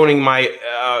said, condoning my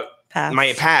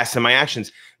past and my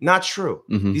actions. Not true.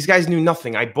 These guys knew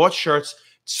nothing. I bought shirts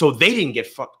so they didn't get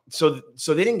so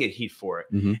they didn't get heat for it.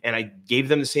 And I gave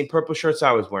them the same purple shirts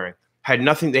I was wearing. Had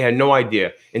nothing. They had no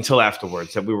idea until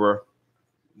afterwards that we were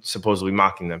supposedly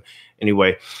mocking them.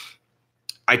 Anyway,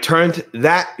 I turned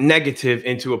that negative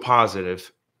into a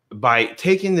positive by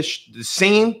taking the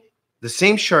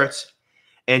same shirts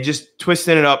and just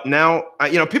twisting it up. Now,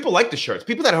 you know, people like the shirts.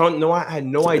 People that don't know, I had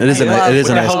no idea it is what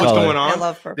the nice hell was color. going on. I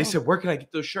love purple. They said, "Where can I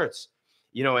get those shirts?"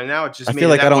 You know, and now it just I feel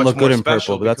like I don't look good in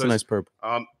purple, but that's because, a nice purple.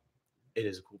 It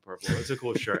is a cool purple. It's a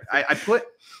cool shirt. I put,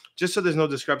 just so there's no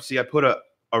discrepancy, I put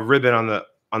a ribbon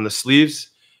on the sleeves.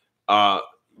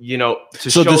 You know,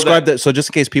 so describe that. So just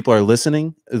in case people are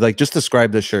listening, like, just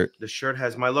describe the shirt. The shirt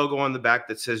has my logo on the back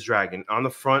that says Dragon. On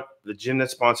the front, the gym that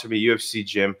sponsored me, UFC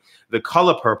Gym. The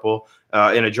color purple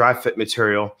in a dry fit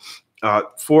material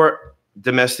for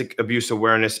domestic abuse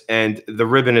awareness, and the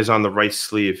ribbon is on the right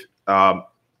sleeve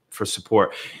for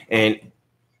support. And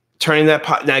turning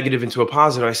that negative into a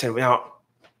positive, I said, "Now,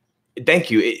 thank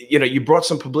you. You know, you brought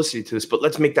some publicity to this, but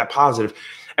let's make that positive."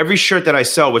 Every shirt that I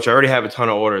sell, which I already have a ton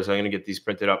of orders, I'm going to get these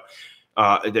printed up.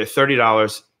 They're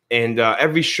 $30. And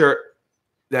every shirt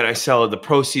that I sell, the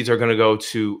proceeds are going to go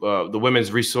to the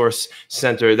Women's Resource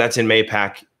Center. That's in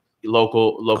Maypac,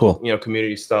 local, cool. You know,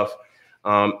 community stuff.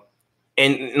 And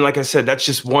like I said, that's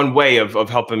just one way of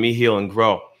helping me heal and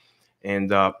grow.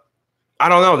 And I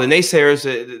don't know, the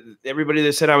naysayers, everybody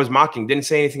that said I was mocking, didn't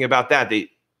say anything about that.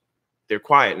 They're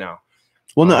quiet now.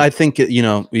 Well, no, I think, you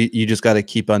know, you just got to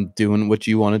keep on doing what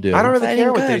you want to do. I don't really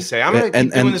care what they say. I'm going to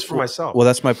keep doing this for myself. Well,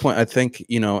 that's my point. I think,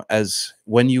 you know, as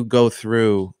when you go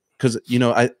through, because, you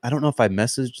know, I don't know if I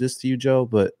messaged this to you, Joe,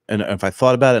 but, and if I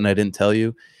thought about it and I didn't tell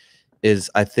you, is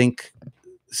I think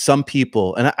some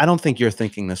people, and I don't think you're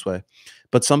thinking this way,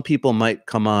 but some people might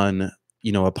come on,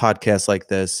 you know, a podcast like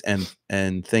this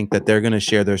and think that they're going to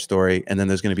share their story, and then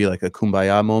there's going to be like a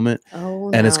kumbaya moment,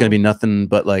 and it's going to be nothing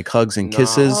but like hugs and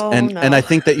kisses, and I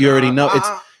think that you already know. It's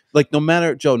like, no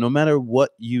matter, Joe, no matter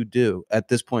what you do at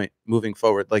this point moving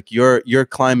forward, like you're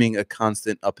climbing a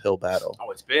constant uphill battle.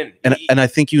 Oh, it's been, and I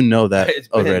think you know that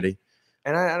already.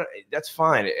 And I that's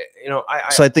fine. You know,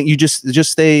 so I think you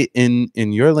just stay in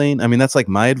your lane. I mean, that's like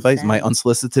my advice, my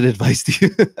unsolicited advice to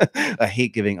you. I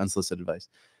hate giving unsolicited advice.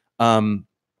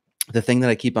 The thing that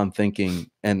I keep on thinking,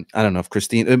 and I don't know if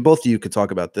Christine and both of you could talk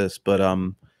about this, but I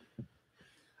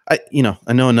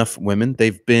know enough women,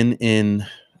 they've been in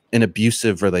an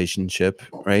abusive relationship,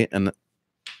 right? And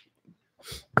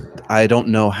I don't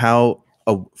know how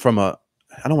I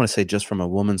don't want to say just from a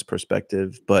woman's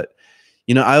perspective, but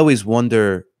you know, I always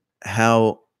wonder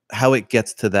how it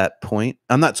gets to that point.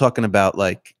 I'm not talking about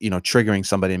like, you know, triggering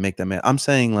somebody and make them mad. I'm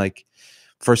saying like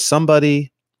for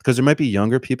somebody, because there might be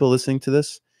younger people listening to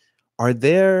this, are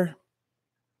there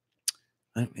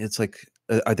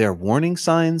warning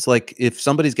signs? Like if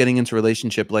somebody's getting into a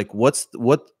relationship, like what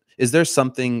is there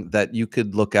something that you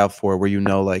could look out for where, you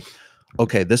know, like,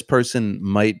 okay, this person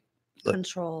might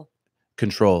control,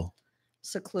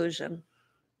 seclusion,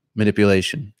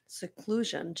 manipulation,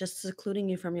 just secluding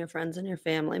you from your friends and your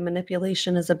family.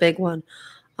 Manipulation is a big one.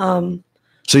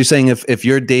 So you're saying if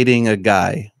you're dating a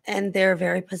guy and they're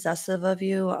very possessive of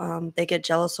you, they get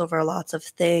jealous over lots of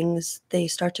things. They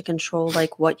start to control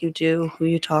like what you do, who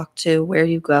you talk to, where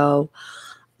you go.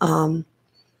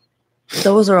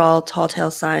 Those are all tall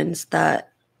tale signs that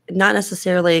not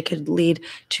necessarily it could lead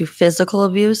to physical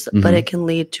abuse, but it can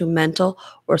lead to mental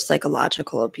or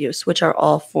psychological abuse, which are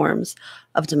all forms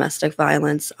of domestic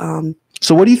violence.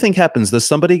 So what do you think happens? Does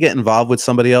somebody get involved with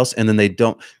somebody else and then they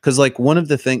don't? Because like one of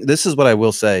the things, this is what I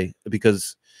will say,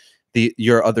 because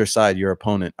your other side, your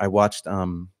opponent, I watched,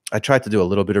 I tried to do a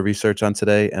little bit of research on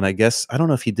today, and I guess, I don't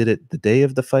know if he did it the day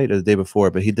of the fight or the day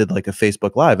before, but he did like a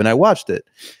Facebook Live, and I watched it.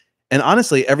 And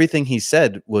honestly, everything he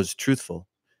said was truthful.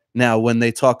 Now, when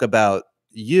they talk about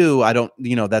you, I don't,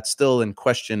 that's still in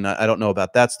question. I don't know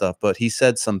about that stuff, but he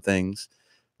said some things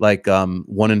like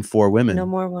 1 in 4 women. No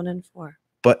more 1 in 4.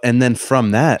 And then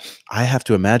from that, I have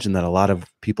to imagine that a lot of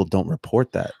people don't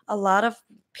report that. A lot of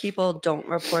people don't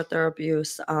report their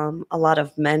abuse. A lot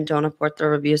of men don't report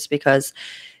their abuse because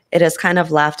it is kind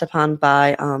of laughed upon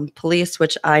by police,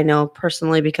 which I know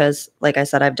personally because, like I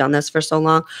said, I've done this for so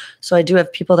long. So I do have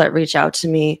people that reach out to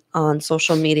me on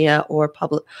social media or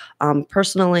public,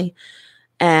 personally,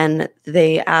 and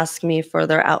they ask me for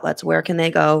their outlets. Where can they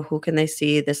go? Who can they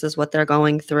see? This is what they're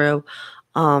going through.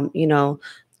 Are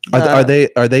they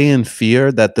in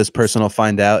fear that this person will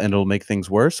find out and it'll make things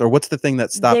worse? Or what's the thing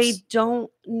that stops? They don't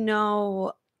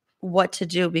know what to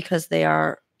do because they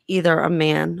are either a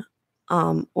man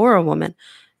or a woman.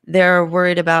 They're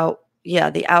worried about,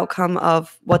 the outcome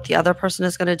of what the other person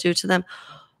is going to do to them.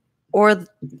 Or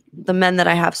the men that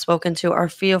I have spoken to are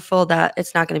fearful that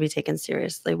it's not going to be taken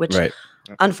seriously, which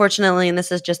unfortunately, and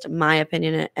this is just my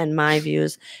opinion and my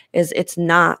views, is it's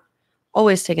not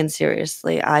always taken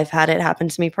seriously. I've had it happen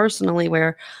to me personally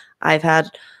where I've had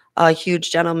a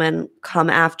huge gentleman come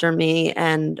after me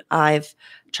and I've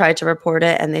tried to report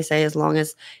it, and they say as long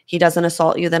as he doesn't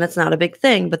assault you, then it's not a big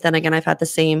thing. But then again, I've had the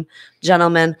same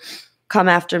gentleman come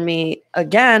after me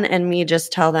again and me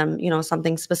just tell them,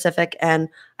 something specific. And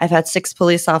I've had 6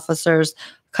 police officers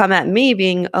come at me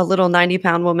being a little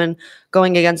 90-pound woman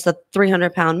going against a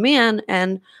 300-pound man.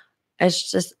 And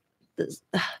it's just,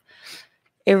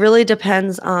 it really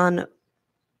depends on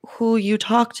who you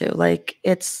talk to. Like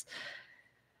it's,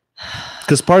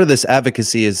 because part of this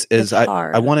advocacy is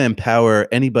hard. I want to empower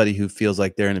anybody who feels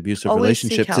like they're in an abusive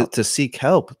relationship to seek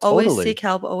help. Always seek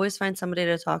help. Always find somebody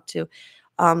to talk to.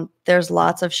 There's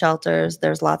lots of shelters.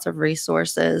 There's lots of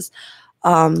resources.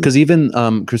 Because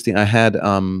even Christine, I had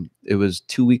it was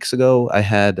 2 weeks ago. I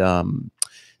had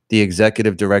the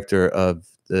executive director of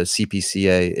the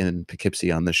CPCA in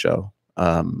Poughkeepsie on the show.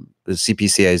 The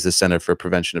CPCA is the Center for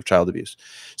Prevention of Child Abuse.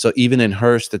 So even in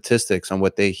her statistics on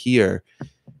what they hear,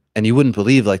 and you wouldn't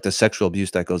believe like the sexual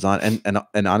abuse that goes on,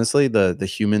 and honestly, the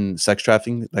human sex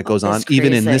trafficking that goes on,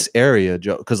 even in this area,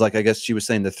 Joe. Because like I guess she was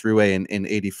saying the throughway in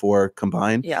 84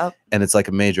 combined, and it's like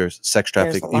a major sex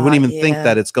trafficking. You wouldn't even think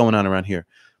that it's going on around here,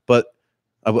 but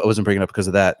I wasn't bringing it up because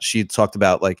of that. She talked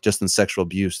about like just in sexual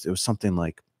abuse, it was something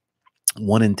like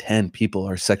 1 in 10 people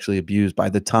are sexually abused by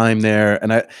the time they're,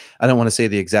 and I don't want to say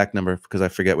the exact number because I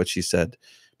forget what she said,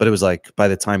 but it was like by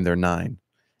the time they're 9,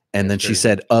 and then she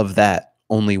said of that,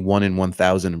 only 1 in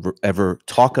 1,000 ever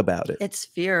talk about it. It's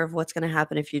fear of what's going to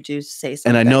happen if you do say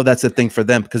something. And I know that's the thing for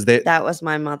them because that was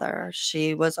my mother.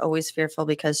 She was always fearful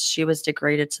because she was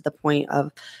degraded to the point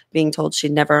of being told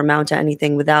she'd never amount to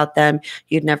anything without them.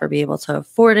 You'd never be able to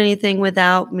afford anything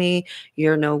without me.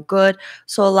 You're no good.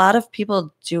 So a lot of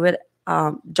people do it,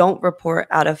 don't report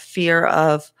out of fear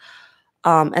of,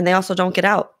 and they also don't get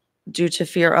out due to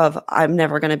fear of, I'm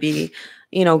never going to be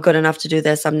good enough to do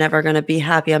this. I'm never going to be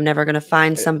happy. I'm never going to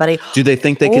find somebody. Do they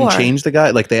think they can change the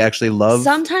guy? Like they actually love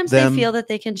sometimes them? They feel that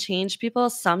they can change people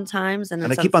sometimes. And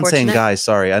I keep on saying guys,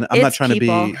 sorry. I'm not trying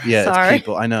people. To be, it's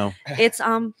people. I know.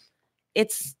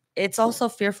 It's also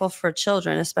fearful for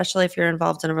children, especially if you're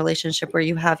involved in a relationship where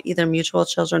you have either mutual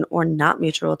children or not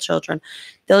mutual children.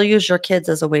 They'll use your kids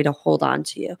as a way to hold on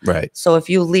to you. Right. So if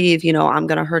you leave, I'm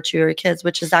going to hurt you or your kids,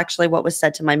 which is actually what was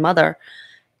said to my mother.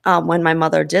 When my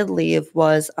mother did leave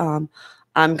was, I'm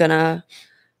going to,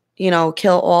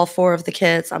 kill all 4 of the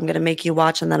kids. I'm going to make you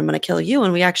watch and then I'm going to kill you.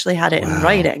 And we actually had it in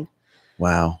writing.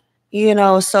 Wow.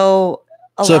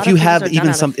 So if you have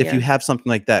if you have something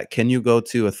like that, can you go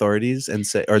to authorities and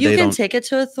say, or you can take it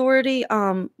to authority?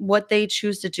 What they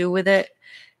choose to do with it,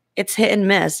 it's hit and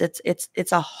miss.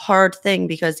 It's a hard thing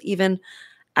because even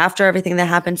after everything that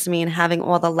happened to me and having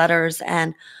all the letters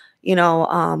and,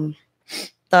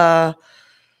 the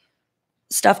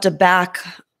stuff to back,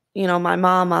 my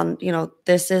mom on,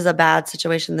 this is a bad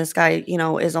situation. This guy,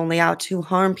 is only out to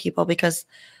harm people because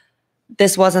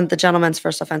this wasn't the gentleman's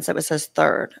first offense. It was his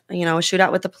third, a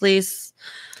shootout with the police.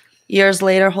 years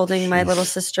later holding my little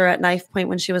sister at knife point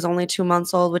when she was only 2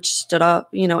 months old, which stood up,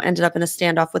 ended up in a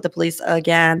standoff with the police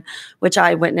again, which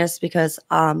I witnessed because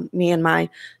me and my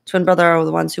twin brother are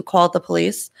the ones who called the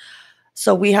police.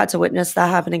 So we had to witness that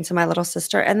happening to my little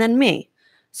sister and then me.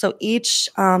 So each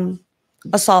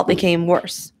assault became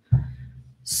worse.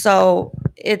 So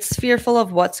it's fearful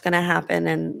of what's going to happen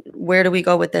and where do we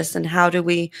go with this and how do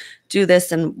we do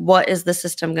this and what is the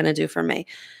system going to do for me?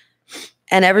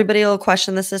 And everybody will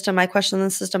question the system. I question the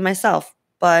system myself.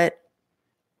 But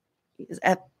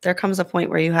there comes a point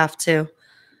where you have to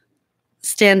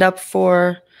stand up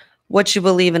for what you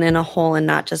believe in a whole and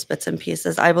not just bits and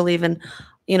pieces. I believe in,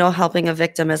 helping a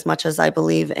victim as much as I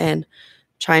believe in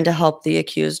trying to help the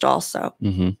accused also.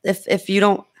 Mm-hmm. If you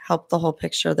don't help the whole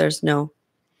picture, there's no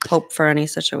hope for any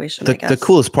situation. I guess. The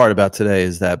coolest part about today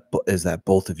is that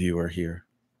both of you are here.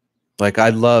 Like, I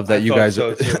love that you guys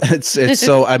are. It's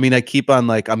so. I mean, I keep on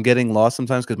I'm getting lost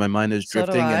sometimes because my mind is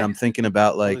drifting and I'm thinking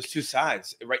about there's two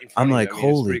sides right in front. I'm of like, you. I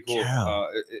mean, holy cool. cow!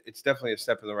 It's definitely a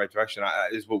step in the right direction.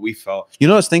 Is what we felt. You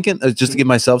know, what I was thinking just to give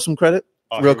myself some credit,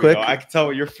 real quick. I can tell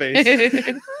with your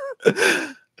face.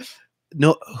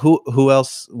 No, who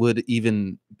else would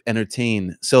even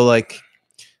entertain? So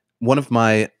one of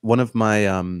my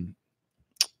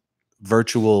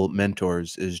virtual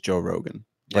mentors is Joe Rogan.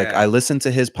 I listened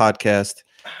to his podcast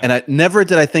and I never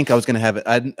did I think I was going to have it.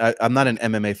 I'm not an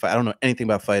MMA fighter. I don't know anything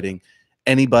about fighting.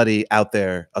 Anybody out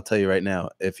there, I'll tell you right now,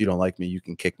 if you don't like me, you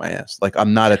can kick my ass.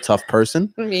 I'm not a tough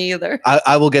person. Me either.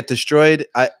 I will get destroyed.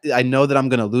 I know that I'm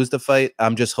going to lose the fight.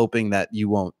 I'm just hoping that you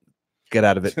won't get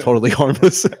out of it totally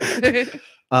harmless.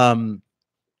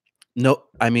 No,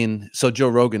 I mean, so Joe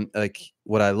Rogan,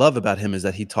 what I love about him is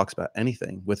that he talks about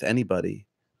anything with anybody.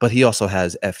 But he also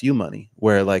has FU money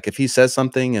where if he says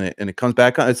something and it comes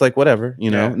back on, it's whatever,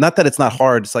 not that it's not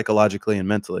hard psychologically and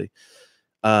mentally.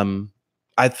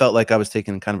 I felt like I was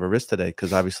taking kind of a risk today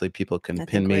because obviously people can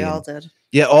pin me. We all did.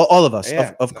 Yeah, all of us,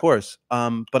 of course.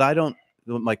 But I don't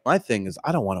my thing is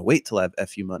I don't want to wait till I have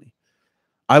FU money.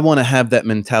 I want to have that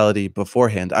mentality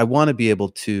beforehand. I want to be able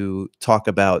to talk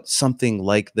about something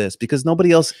like this because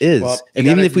nobody else is. Well, and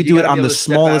even if we do it on the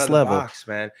smallest level, box,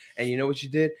 man. And you know what you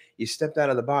did? You stepped out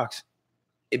of the box.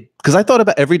 Because I thought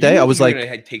about every day. I was like, "You're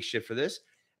gonna take shit for this,"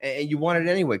 and you wanted it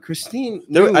anyway. Christine,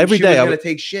 every day I was gonna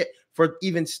take shit for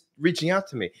even reaching out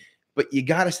to me. But you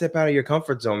got to step out of your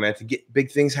comfort zone, man, to get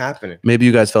big things happening. Maybe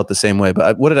you guys felt the same way.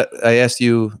 But what did I asked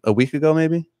you a week ago?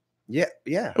 Maybe.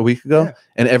 Yeah. A week ago. Yeah.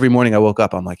 And every morning I woke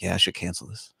up, I'm like, I should cancel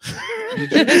this.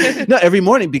 No, every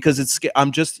morning because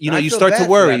I'm just, you start to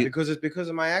worry. Because it's because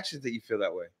of my actions that you feel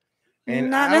that way. And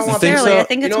not necessarily. I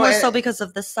think it's more so because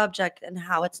of the subject and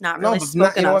how it's not really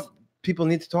spoken of. People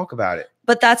need to talk about it.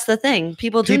 But that's the thing.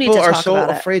 People need to talk about it. People are so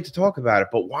afraid to talk about it.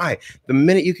 But why? The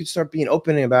minute you can start being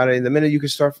open about it, the minute you can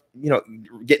start,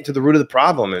 getting to the root of the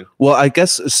problem. Well, I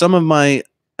guess some of my,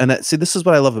 and see, this is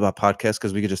what I love about podcasts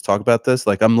because we could just talk about this.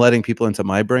 I'm letting people into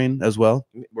my brain as well.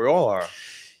 We all are.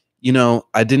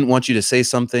 I didn't want you to say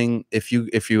something if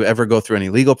you ever go through any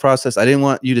legal process. I didn't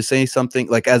want you to say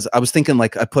something as I was thinking, I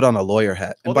put on a lawyer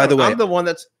hat. And by the way, I'm the one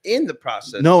that's in the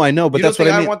process. No, I know, but that's what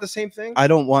I mean. I want the same thing. I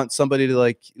don't want somebody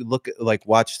to look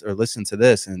watch or listen to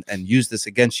this and use this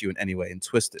against you in any way and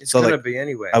twist it. It's gonna be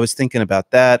anyway. I was thinking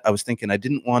about that. I was thinking I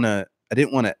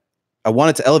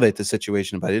wanted to elevate the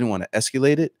situation, but I didn't want to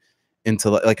escalate it into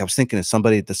I was thinking, does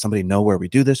somebody know where we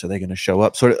do this? Are they going to show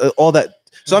up? Sort of all that.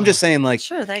 So I'm just saying,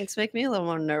 sure, thanks. Make me a little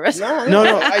more nervous.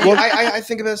 No. I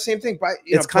think about the same thing. But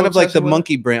it's kind of like the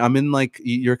monkey brain. I'm in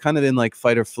you're kind of in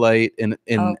fight or flight and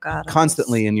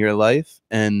constantly in your life.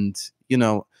 And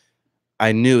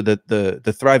I knew that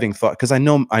the thriving thought, because I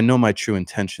know my true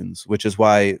intentions, which is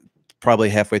why probably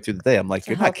halfway through the day I'm like,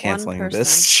 you're not canceling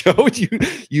this show.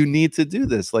 You need to do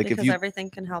this. Because everything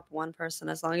can help one person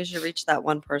as long as you reach that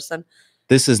one person.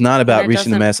 This is not about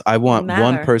reaching the mass. I want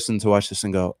one person to watch this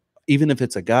and go, even if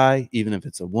it's a guy, even if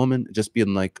it's a woman, just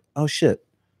being like, oh shit,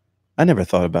 I never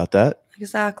thought about that.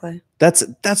 Exactly. That's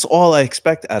all I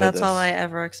expect out of this. That's all I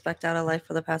ever expect out of life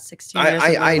for the past 16 years.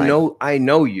 I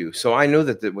know you, so I know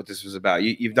that what this was about.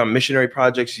 You've done missionary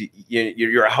projects.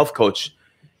 You're a health coach.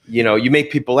 You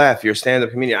make people laugh. You're a stand-up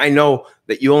comedian. I know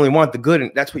that you only want the good,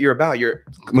 and that's what you're about.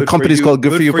 My company's called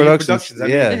Good For You Productions. I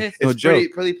mean,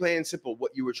 it's pretty plain and simple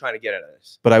what you were trying to get out of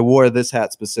this. But I wore this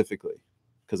hat specifically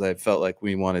because I felt like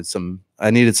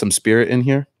I needed some spirit in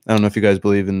here. I don't know if you guys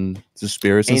believe in the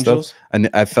spirits and stuff. And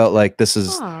I felt like this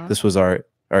was our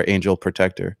angel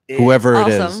protector, whoever it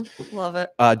is. Love it.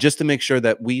 Just to make sure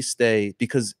that we stay,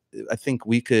 because I think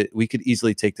we could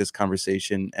easily take this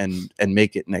conversation and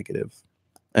make it negative.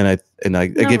 And I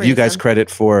give you guys credit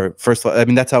for, first of all, I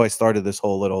mean, that's how I started this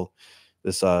whole little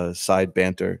side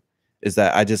banter, is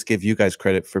that I just give you guys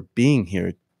credit for being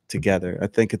here together. I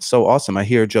think it's so awesome. I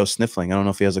hear Joe sniffling. I don't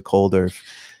know if he has a cold or if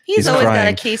He's always got a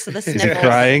crying. case of the Is he sniffles.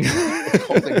 crying? It's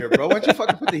cold in here, bro. Why don't you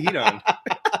fucking put the heat on?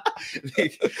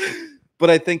 But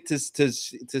I think to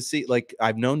see, like,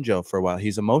 I've known Joe for a while.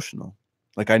 He's emotional.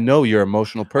 Like, I know you're an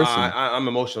emotional person. I'm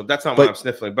emotional. That's not why I'm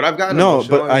sniffling. But I've gotten no,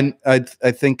 emotional. but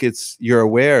I think it's, you're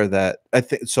aware that,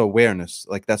 so awareness,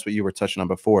 like that's what you were touching on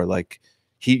before. Like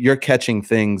you're catching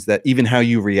things that even how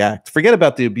you react. Forget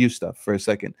about the abuse stuff for a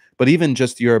second, but even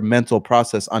just your mental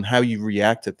process on how you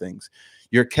react to things.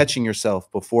 You're catching yourself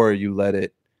before you let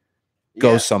it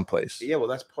go someplace. Yeah, well,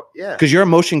 that's because your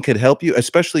emotion could help you,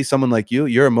 especially someone like you.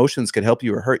 Your emotions could help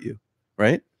you or hurt you,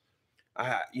 right?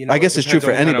 I guess it's true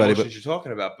for anybody. But you're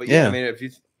talking about, but yeah, I mean, if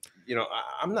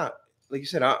I'm not, like you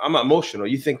said, I'm not emotional.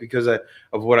 You think because of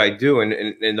what I do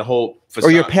and the whole facade.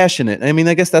 Or you're passionate. I mean,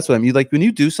 I guess that's what I mean. Like when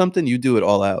you do something, you do it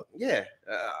all out. Yeah,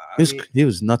 he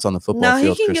was nuts on the football field. No, he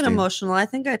can Christine. get emotional. I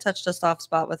think I touched a soft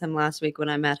spot with him last week when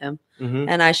I met him,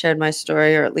 and I shared my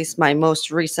story, or at least my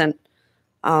most recent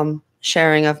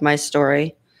sharing of my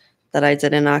story that I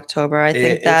did in October. I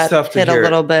think that hit a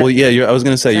little bit. Well, yeah, I was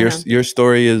going to say your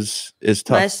story is tough.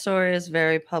 My story is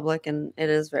very public and it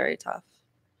is very tough.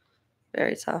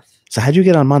 Very tough. So how'd you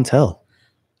get on Montel?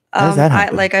 How does that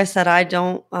happen? Like I said, I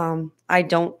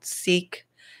don't seek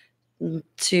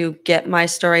to get my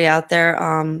story out there.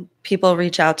 People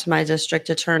reach out to my district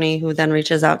attorney, who then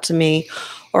reaches out to me,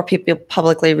 or people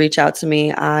publicly reach out to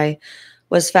me. I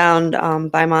was found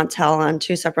by Montel on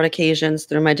 2 separate occasions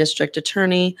through my district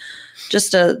attorney.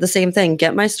 Just the same thing,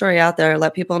 get my story out there,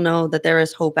 let people know that there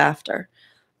is hope after.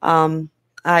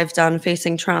 I've done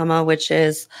Facing Trauma, which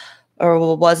is,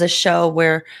 or was a show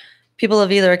where people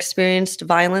have either experienced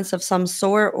violence of some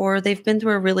sort or they've been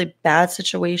through a really bad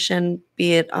situation,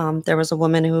 be it there was a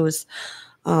woman whose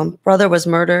brother was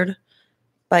murdered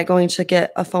by going to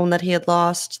get a phone that he had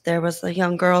lost. There was a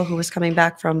young girl who was coming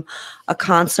back from a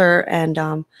concert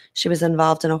and she was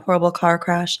involved in a horrible car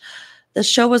crash. The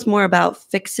show was more about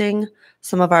fixing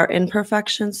some of our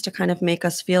imperfections to kind of make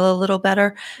us feel a little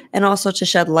better and also to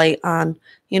shed light on,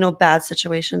 bad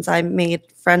situations. I made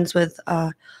friends with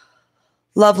a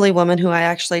lovely woman who I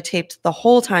actually taped the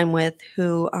whole time with,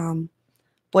 who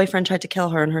boyfriend tried to kill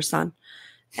her and her son.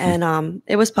 And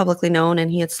it was publicly known, and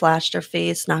he had slashed her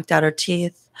face, knocked out her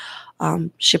teeth.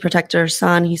 She protected her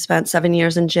son. He spent 7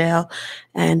 years in jail.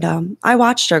 And I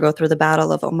watched her go through the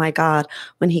battle of, oh my God,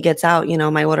 when he gets out,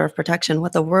 my order of protection,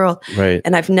 what the world. Right.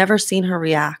 And I've never seen her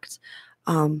react.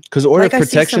 Because order of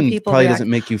protection probably doesn't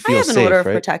make you feel safe, I have an order of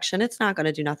right? protection. It's not going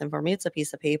to do nothing for me. It's a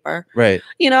piece of paper. Right.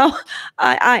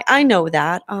 I know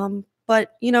that.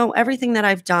 But, everything that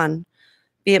I've done,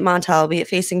 be it Montel, be it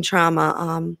Facing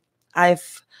Trauma,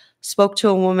 I've spoke to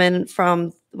a woman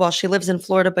she lives in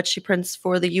Florida, but she prints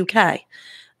for the UK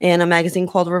in a magazine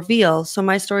called Reveal. So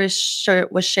my story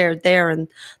was shared there, and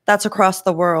that's across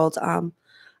the world.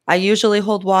 I usually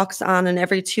hold walks on an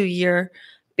every 2-year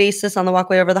basis on the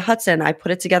walkway over the Hudson. I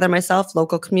put it together myself,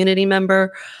 local community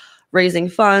member, raising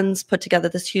funds, put together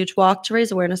this huge walk to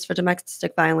raise awareness for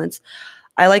domestic violence.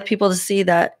 I like people to see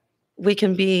that we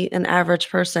can be an average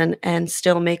person and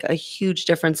still make a huge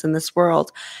difference in this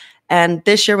world. And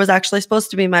this year was actually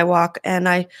supposed to be my walk.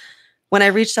 And when I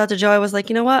reached out to Joe, I was like,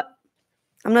 you know what?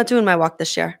 I'm not doing my walk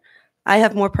this year. I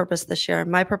have more purpose this year.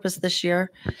 My purpose this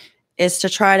year is to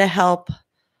try to help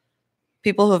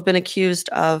people who have been accused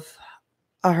of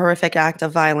a horrific act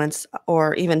of violence,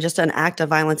 or even just an act of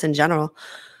violence in general,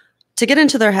 to get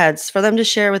into their heads, for them to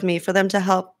share with me, for them to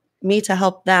help me to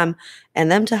help them, and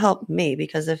them to help me.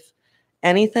 Because if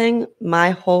anything,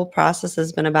 my whole process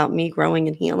has been about me growing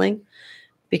and healing,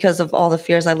 because of all the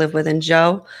fears I live with. And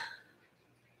Joe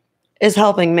is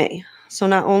helping me. So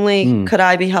not only could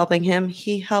I be helping him,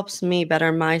 he helps me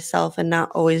better myself and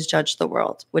not always judge the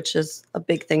world, which is a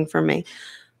big thing for me.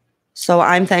 So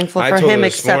I'm thankful for him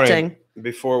accepting.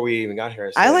 Before we even got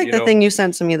here, I like the thing you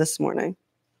sent to me this morning.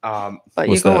 But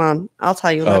you go on. I'll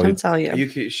tell you. Let him tell you.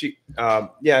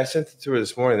 I sent it to her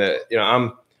this morning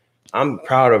that, I'm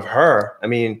proud of her. I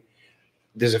mean,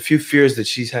 there's a few fears that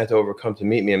she's had to overcome to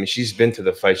meet me. I mean, she's been to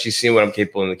the fight. She's seen what I'm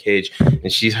capable in the cage,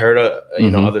 and she's heard,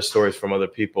 other stories from other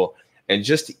people. And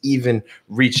just to even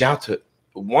reach out to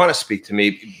want to speak to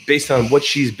me based on what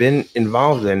she's been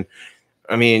involved in.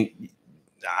 I mean,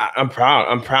 I'm proud.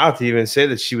 I'm proud to even say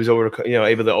that she was able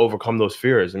to overcome those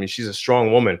fears. I mean, she's a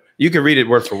strong woman. You can read it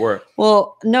word for word.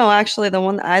 Well, no, actually, the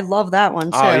one I love that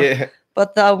one too. Oh yeah.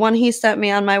 But the one he sent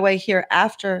me on my way here,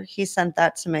 after he sent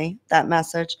that to me, that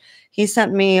message, he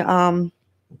sent me a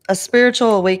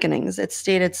spiritual awakenings. It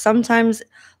stated, sometimes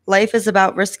Life is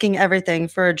about risking everything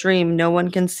for a dream no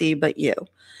one can see but you.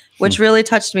 Which really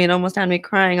touched me and almost had me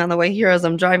crying on the way here as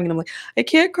I'm driving. And I'm like, I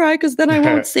can't cry because then I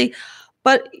won't see.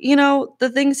 But, you know, the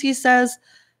things he says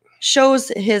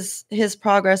shows his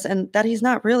progress and that he's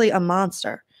not really a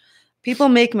monster. People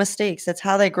make mistakes. It's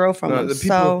how they grow from them.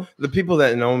 The people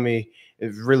that know me,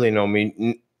 really know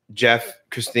me, Jeff,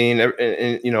 Christine,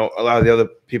 and you know, a lot of the other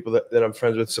people that I'm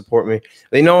friends with support me.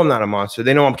 They know I'm not a monster.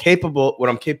 They know I'm capable, what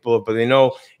I'm capable of, but they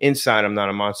know inside I'm not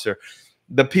a monster.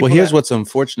 The people. Well, here's what's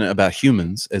unfortunate about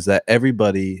humans is that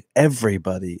everybody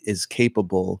is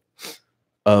capable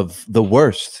of the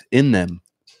worst in them.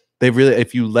 They really,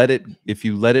 if you let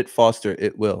it foster,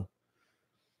 it will.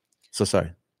 So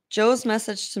sorry. Joe's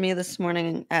message to me this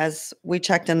morning, as we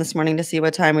checked in this morning to see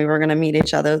what time we were going to meet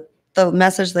each other, the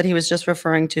message that he was just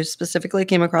referring to specifically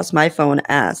came across my phone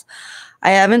as,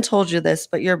 I haven't told you this,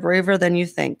 but you're braver than you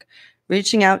think.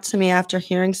 Reaching out to me after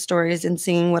hearing stories and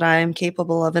seeing what I am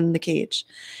capable of in the cage.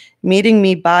 Meeting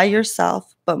me by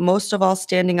yourself, but most of all,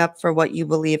 standing up for what you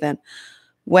believe in.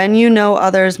 When you know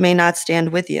others may not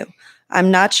stand with you. I'm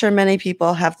not sure many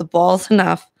people have the balls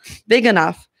big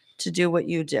enough to do what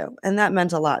you do. And that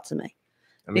meant a lot to me.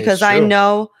 Because I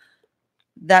know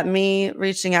that me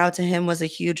reaching out to him was a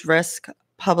huge risk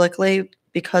publicly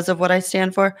because of what I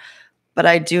stand for. But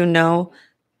I do know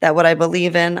that what I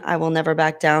believe in, I will never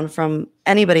back down from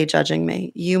anybody judging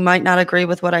me. You might not agree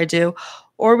with what I do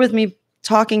or with me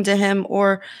talking to him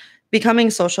or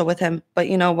becoming social with him. But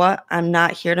you know what? I'm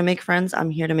not here to make friends. I'm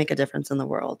here to make a difference in the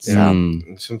world. So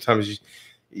sometimes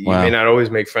you may not always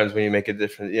make friends when you make a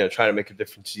difference, you know, try to make a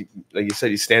difference. Like you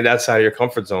said, you stand outside of your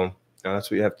comfort zone. You know,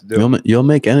 that's what you have to do. You'll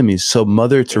make enemies. So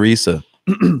Mother Teresa,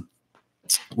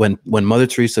 when Mother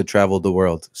Teresa traveled the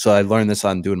world, so I learned this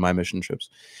on doing my mission trips.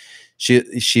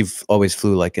 She always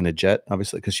flew like in a jet,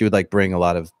 obviously, because she would like bring a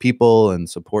lot of people and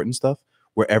support and stuff.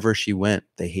 Wherever she went,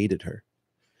 they hated her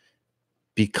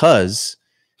because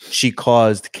she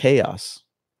caused chaos.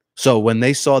 So when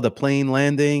they saw the plane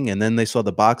landing and then they saw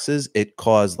the boxes, it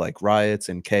caused like riots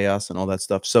and chaos and all that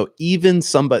stuff. So even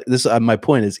somebody, my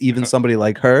point is, even somebody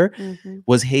like her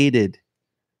was hated.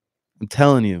 I'm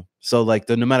telling you. So like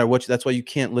no matter what, that's why you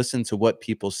can't listen to what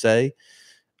people say.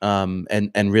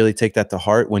 And really take that to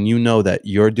heart. When you know that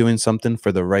you're doing something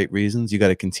for the right reasons, you got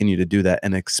to continue to do that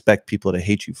and expect people to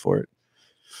hate you for it.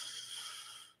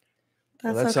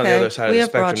 That's on the other side of the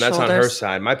spectrum. That's on her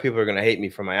side. My people are going to hate me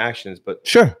for my actions, but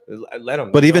sure, let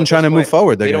them. But even trying to move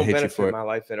forward, they're going to hate you for it. They don't benefit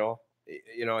my life at all.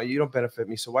 You know, you don't benefit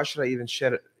me, so why should I even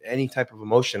shed any type of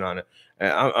emotion on it?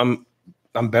 I'm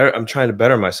better. I'm trying to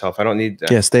better myself. I don't need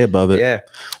that. Yeah, stay above it. Yeah.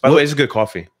 By the way, it's a good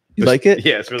coffee. You like it?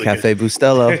 Yeah, it's really Cafe good.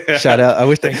 Bustelo. Shout out. I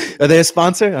wish are they a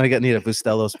sponsor? I need a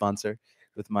Bustelo sponsor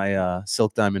with my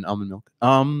Silk Diamond almond milk.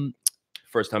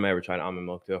 First time I ever tried almond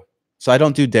milk too. So I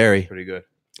don't do dairy. Pretty good.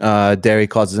 Dairy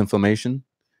causes inflammation.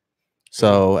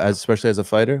 So especially as a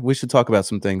fighter, we should talk about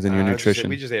some things in your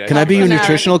nutrition. Can I be your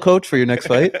nutritional coach for your next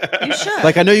fight? You should.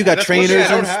 Like I know you got trainers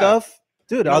and stuff.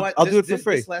 Dude, I'll do it for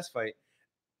free. This last fight,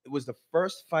 it was the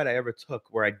first fight I ever took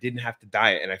where I didn't have to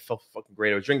diet and I felt fucking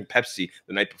great. I was drinking Pepsi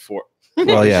the night before.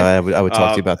 Well, yeah, I would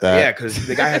talk to you about that. Yeah, because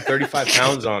the guy had 35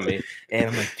 pounds on me, and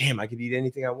I'm like, damn, I could eat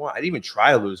anything I want. I didn't even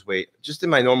try to lose weight. Just in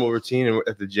my normal routine and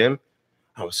at the gym,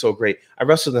 I was so great. I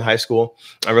wrestled in high school.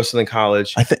 I wrestled in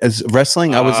college. I think as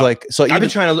wrestling, I was like, so I've been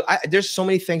trying to. There's so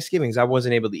many Thanksgivings I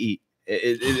wasn't able to eat.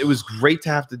 It was great to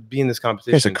have to be in this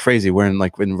competition. You guys are crazy. Wearing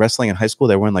like in wrestling in high school,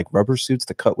 they're wearing like rubber suits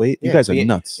to cut weight. You guys are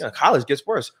nuts. Yeah, college gets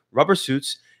worse. Rubber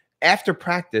suits. After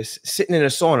practice, sitting in a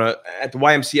sauna at the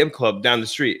YMCM club down the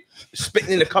street, spitting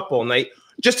in a cup all night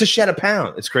just to shed a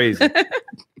pound. It's crazy.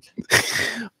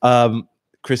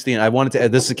 Christine, I wanted to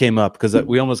add, this came up because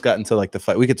we almost got into like the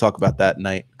fight. We could talk about that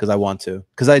night because I want to.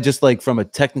 Because I just like from a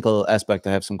technical aspect,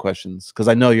 I have some questions because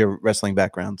I know your wrestling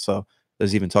background. So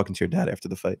there's even talking to your dad after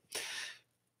the fight.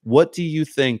 What do you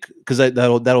think? Because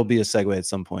that'll be a segue at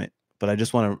some point. But I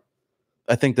just want to.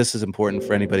 I think this is important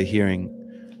for anybody hearing.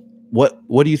 What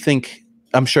do you think?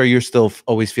 I'm sure you're still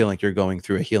always feeling like you're going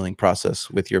through a healing process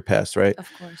with your past, right? Of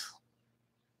course.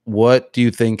 What do you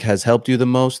think has helped you the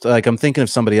most? Like, I'm thinking of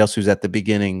somebody else who's at the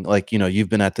beginning, like, you know, you've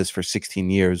been at this for 16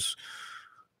 years.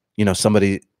 You know,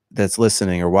 somebody that's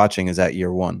listening or watching is at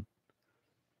year 1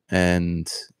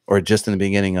 or just in the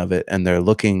beginning of it. And they're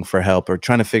looking for help or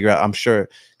trying to figure out, I'm sure,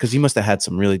 because you must have had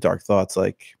some really dark thoughts.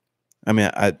 Like, I mean,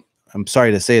 I'm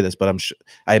sorry to say this, but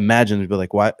I imagine it'd be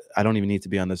like, why? I don't even need to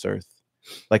be on this earth.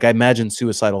 Like, I imagine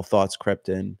suicidal thoughts crept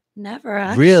in. Never,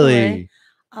 actually. Really?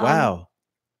 Wow.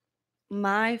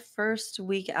 My first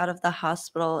week out of the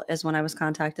hospital is when I was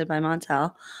contacted by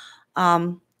Montel.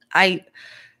 My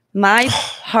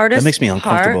hardest that makes me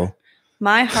uncomfortable.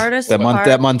 My hardest that part.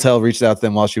 that Montel reached out to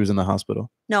them while she was in the hospital.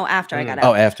 No, after I got out.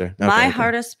 Oh, after. Okay, my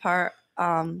hardest part.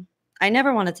 I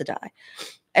never wanted to die,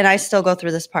 and I still go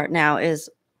through this part now. Is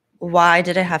why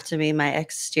did it have to be my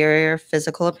exterior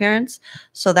physical appearance?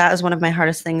 So that is one of my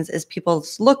hardest things. Is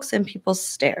people's looks and people's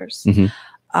stares.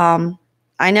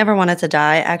 I never wanted to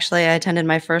die. Actually, I attended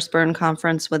my first burn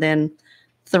conference within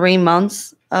 3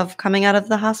 months of coming out of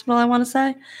the hospital, I want to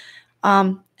say.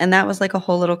 And that was like a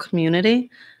whole little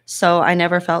community. So I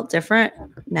never felt different.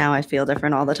 Now I feel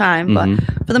different all the time. But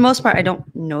for the most part, I don't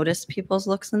notice people's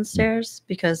looks and stares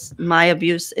because my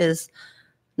abuse is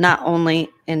not only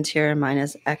interior, mine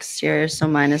is exterior. So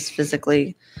mine is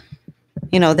physically,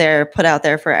 they're put out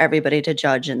there for everybody to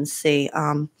judge and see.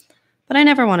 But I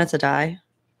never wanted to die.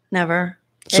 Never.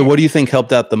 So what do you think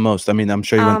helped out the most? I mean, I'm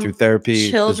sure you went through therapy.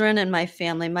 Children and my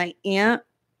family. My aunt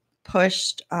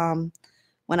pushed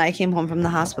when I came home from the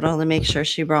hospital to make sure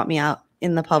she brought me out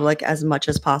in the public as much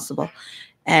as possible,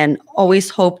 and always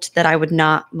hoped that I would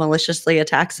not maliciously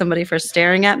attack somebody for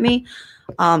staring at me.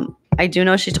 I do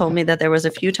know she told me that there was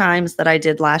a few times that I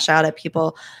did lash out at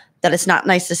people, that it's not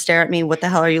nice to stare at me. What the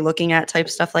hell are you looking at? Type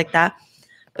stuff like that.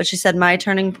 But she said my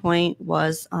turning point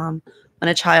was when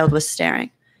a child was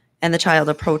staring. And the child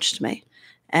approached me,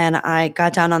 and I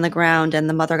got down on the ground, and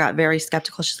the mother got very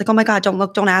skeptical. She's like, "Oh my God, don't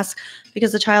look, don't ask,"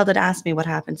 because the child had asked me what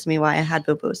happened to me, why I had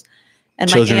boo-boos. And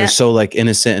children are so like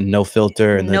innocent and no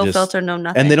filter, and no filter, no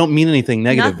nothing, and they don't mean anything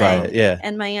negative by it. Yeah.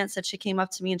 And my aunt said she came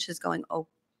up to me and she's going, "Oh,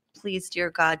 please,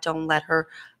 dear God, don't let her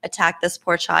attack this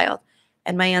poor child."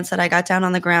 And my aunt said I got down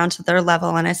on the ground to their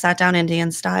level, and I sat down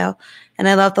Indian style, and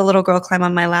I let the little girl climb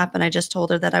on my lap, and I just told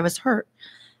her that I was hurt,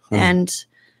 and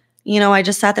I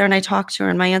just sat there and I talked to her,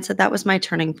 and my aunt said that was my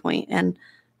turning point. And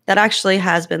that actually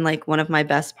has been like one of my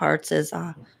best parts is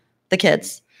the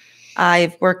kids.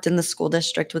 I've worked in the school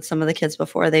district with some of the kids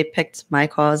before. They picked my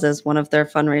cause as one of their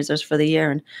fundraisers for the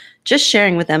year, and just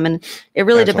sharing with them. And it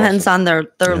really depends on their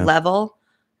level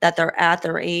that they're at,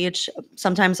 their age.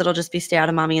 Sometimes it'll just be stay out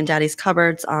of mommy and daddy's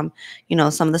cupboards. Some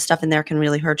of the stuff in there can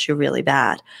really hurt you really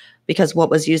bad because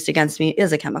what was used against me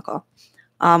is a chemical.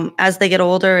 As they get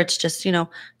older, it's just, to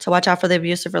watch out for the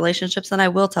abusive relationships. And I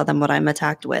will tell them what I'm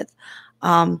attacked with.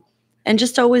 And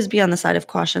just to always be on the side of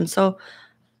caution. So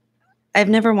I've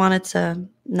never wanted to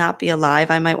not be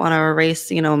alive. I might want to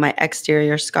erase, my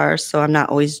exterior scars so I'm not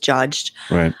always judged.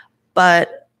 Right.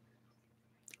 But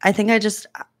I think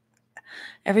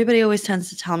everybody always tends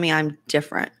to tell me I'm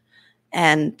different.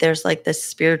 And there's like this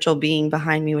spiritual being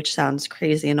behind me, which sounds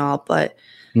crazy and all, but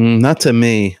not to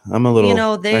me. I'm a little.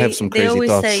 I have some crazy they always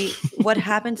thoughts. say what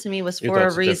happened to me was for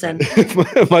a reason.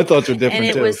 My thoughts are different, and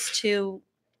it too. was to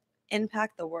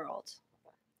impact the world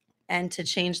and to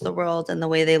change the world and the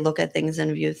way they look at things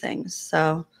and view things.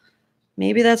 So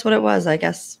maybe that's what it was. I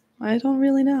guess I don't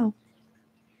really know.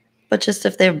 But just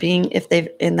if they're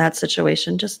in that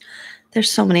situation, just there's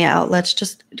so many outlets.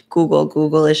 Just Google.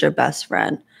 Google is your best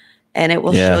friend, and it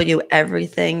will show you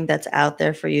everything that's out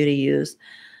there for you to use,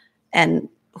 and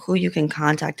who you can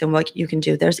contact and what you can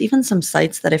do. There's even some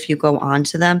sites that if you go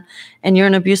onto them and you're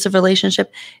in an abusive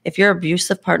relationship, if your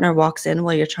abusive partner walks in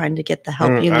while you're trying to get the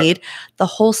help you need, the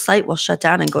whole site will shut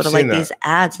down and go to like these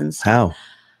ads and stuff. How?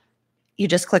 You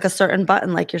just click a certain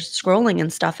button, like you're scrolling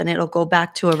and stuff, and it'll go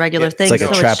back to a regular thing. It's like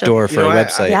a trapdoor for a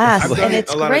website. Yes, and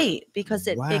it's great because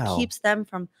it keeps them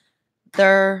from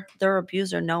their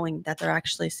abuser knowing that they're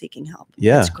actually seeking help.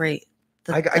 Yeah. It's great.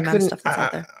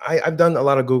 I've done a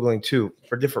lot of Googling too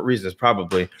for different reasons,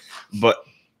 probably, but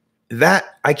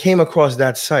that I came across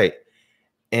that site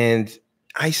and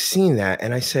I seen that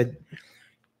and I said,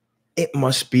 it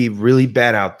must be really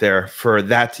bad out there for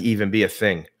that to even be a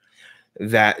thing,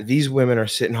 that these women are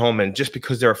sitting home and just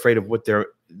because they're afraid of what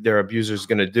their abuser is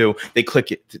going to do, they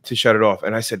click it to shut it off.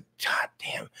 And I said, God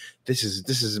damn, this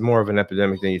is more of an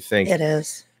epidemic than you think. It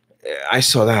is. I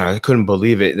saw that. I couldn't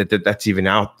believe it that's even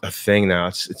out a thing now.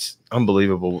 It's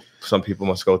unbelievable. Some people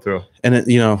must go through.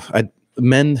 And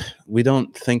men, we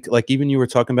don't think like even you were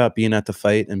talking about being at the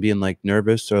fight and being like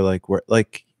nervous or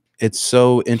like it's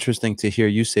so interesting to hear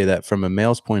you say that from a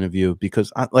male's point of view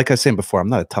because like I was saying before, I'm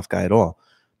not a tough guy at all,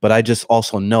 but I just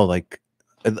also know like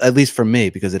at least for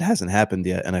me because it hasn't happened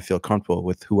yet and I feel comfortable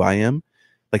with who I am.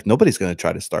 Like nobody's going to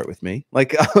try to start with me.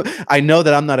 Like I know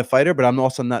that I'm not a fighter, but I'm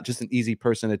also not just an easy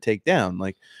person to take down.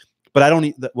 Like, but I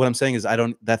don't, what I'm saying is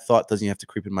that thought doesn't have to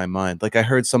creep in my mind. Like I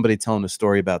heard somebody telling a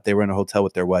story about they were in a hotel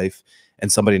with their wife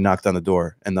and somebody knocked on the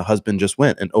door and the husband just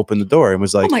went and opened the door and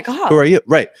was like, oh my God, who are you?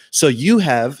 Right. So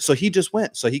he just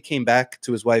went. So he came back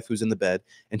to his wife who's in the bed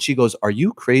and she goes, are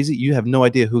you crazy? You have no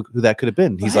idea who that could have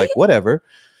been. He's like, whatever.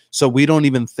 So we don't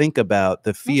even think about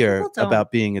the fear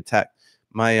about being attacked.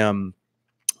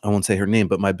 I won't say her name,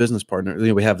 but my business partner, you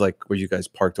know, we have like where you guys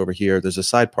parked over here. There's a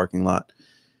side parking lot.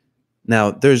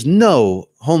 Now, there's no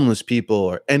homeless people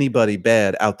or anybody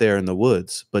bad out there in the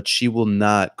woods, but she will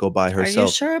not go by herself. Are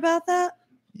you sure about that?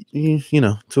 You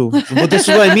know, well, this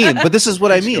is what I mean. But this is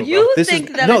what I mean. You this think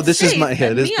is, that no, it's this safe, is my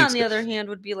and this me speaks, on the other hand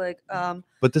would be like,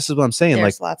 but this is what I'm saying. Like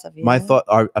there's lots of you. my thought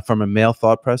are from a male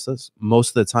thought process. Most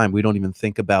of the time, we don't even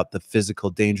think about the physical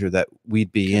danger that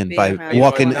we'd be in by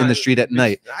walking in the street at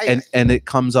night, and it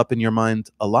comes up in your mind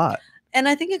a lot. And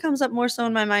I think it comes up more so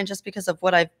in my mind just because of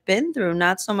what I've been through,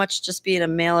 not so much just being a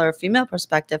male or a female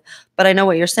perspective. But I know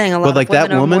what you're saying. A lot like of women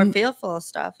that woman, are more fearful of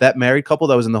stuff. That married couple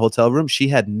that was in the hotel room, she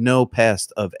had no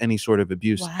past of any sort of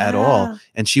abuse at all.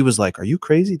 And she was like, "Are you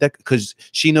crazy?" That because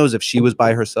she knows if she was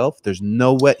by herself, there's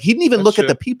no way. He didn't even look at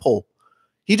the peephole.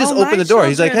 He just opened the door.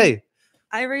 He's like, "Hey."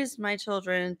 I raised my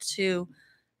children to,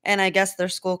 and I guess their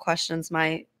school questions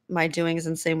my doings,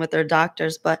 and same with their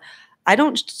doctors, but I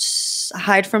don't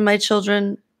hide from my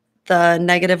children the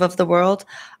negative of the world.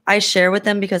 I share with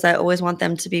them because I always want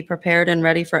them to be prepared and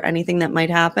ready for anything that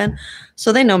might happen.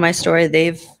 So they know my story.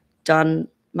 They've done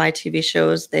my TV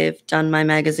shows. They've done my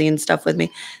magazine stuff with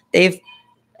me. They've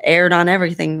aired on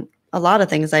everything, a lot of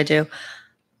things I do.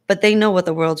 But they know what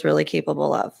the world's really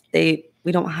capable of.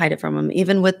 We don't hide it from them.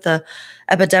 Even with the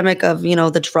epidemic of, you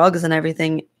know, the drugs and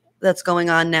everything that's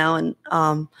going on now, and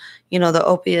you know, the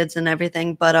opiates and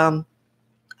everything. But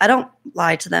I don't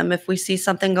lie to them. If we see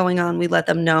something going on, we let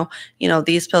them know, you know,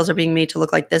 these pills are being made to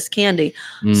look like this candy.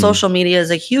 Social media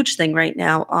is a huge thing right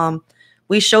now.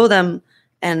 We show them,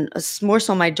 and more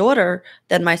so my daughter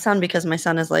than my son, because my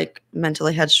son is like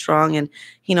mentally headstrong and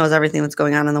he knows everything that's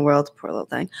going on in the world. Poor little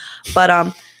thing.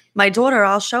 But my daughter,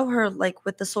 I'll show her, like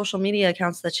with the social media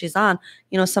accounts that she's on,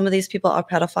 you know, some of these people are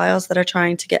pedophiles that are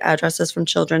trying to get addresses from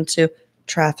children to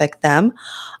traffic them.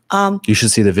 You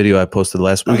should see the video I posted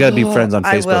last week. We got to be friends on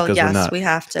Facebook because we're not. We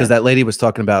have to. Because that lady was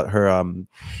talking about her.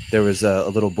 There was a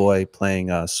little boy playing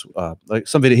like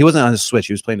some video. He wasn't on his Switch.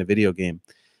 He was playing a video game,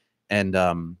 and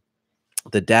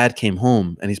the dad came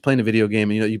home and he's playing a video game.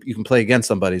 And you know, you can play against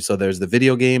somebody. So there's the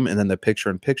video game and then the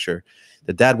picture-in-picture.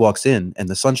 The dad walks in and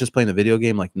the son's just playing a video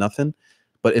game like nothing,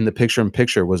 but in the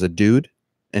picture-in-picture was a dude.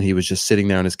 And he was just sitting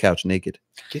there on his couch naked.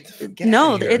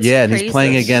 No, it's yeah, and crazy. he's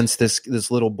playing against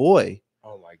this little boy.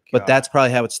 Oh my God! But that's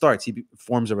probably how it starts. He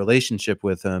forms a relationship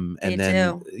with him, and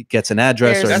then gets an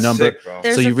address or a number.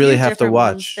 Sick, so you really have to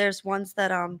watch. There's ones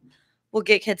that will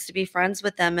get kids to be friends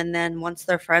with them, and then once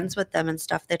they're friends with them and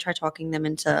stuff, they try talking them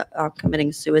into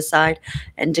committing suicide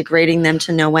and degrading them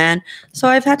to no end. So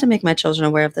I've had to make my children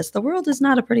aware of this. The world is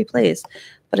not a pretty place,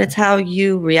 but it's how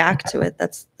you react to it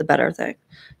that's the better thing.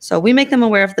 So we make them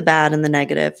aware of the bad and the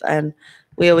negative, and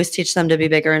we always teach them to be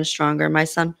bigger and stronger. My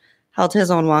son held his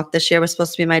own walk. This year was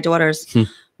supposed to be my daughter's.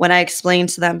 When I explained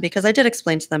to them, because I did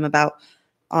explain to them about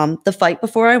the fight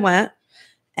before I went,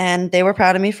 and they were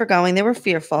proud of me for going. They were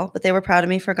fearful, but they were proud of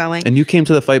me for going. And you came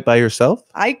to the fight by yourself?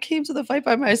 I came to the fight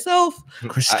by myself.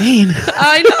 Christine.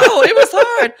 I know. It was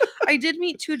hard. I did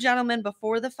meet two gentlemen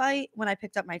before the fight when I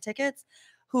picked up my tickets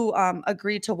who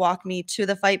agreed to walk me to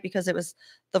the fight because it was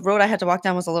the road I had to walk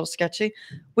down was a little sketchy,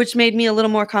 which made me a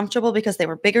little more comfortable because they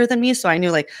were bigger than me. So I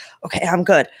knew like, okay, I'm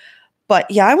good. But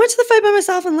yeah, I went to the fight by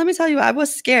myself, and let me tell you, I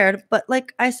was scared. But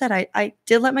like I said, I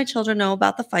did let my children know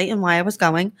about the fight and why I was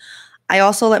going. I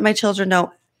also let my children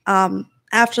know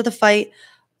after the fight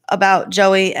about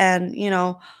Joey and, you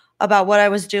know, about what I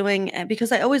was doing, and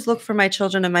because I always look for my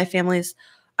children and my family's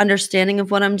understanding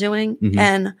of what I'm doing.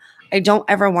 And I don't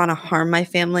ever want to harm my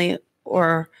family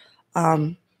or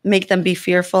make them be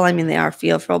fearful. I mean, they are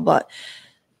fearful, but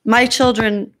my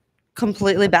children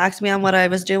completely backed me on what I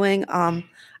was doing.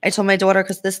 I told my daughter,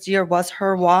 because this year was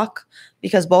her walk,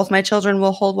 because both my children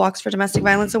will hold walks for domestic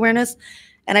violence awareness.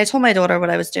 And I told my daughter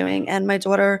what I was doing. And my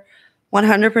daughter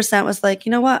 100% was like,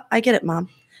 you know what? I get it, Mom.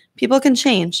 People can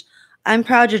change. I'm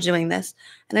proud you're doing this.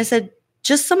 And I said,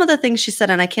 just some of the things she said,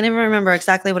 and I can't even remember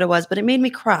exactly what it was, but it made me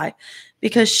cry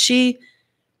because she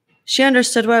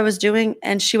understood what I was doing,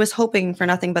 and she was hoping for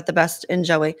nothing but the best in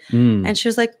Joey. And she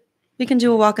was like, we can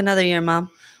do a walk another year, Mom.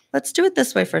 Let's do it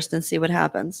this way first and see what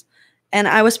happens. And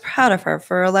I was proud of her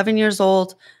for 11 years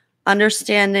old,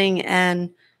 understanding and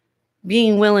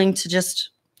being willing to just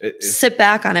sit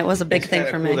back on it was a big thing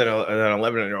for me. That an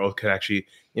 11-year-old could actually,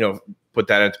 you know, put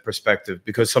that into perspective,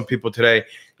 because some people today,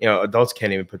 you know, adults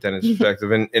can't even put that into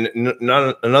perspective. And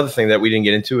another thing that we didn't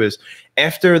get into is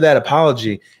after that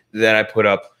apology that I put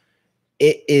up,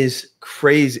 it is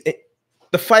crazy.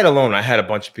 The fight alone, I had a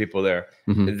bunch of people there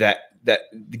that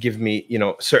give me, you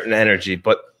know, certain energy.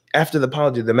 But after the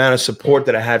apology, the amount of support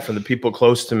that I had from the people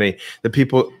close to me, the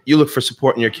people, you look for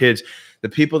support in your kids, the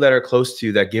people that are close to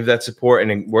you that give that support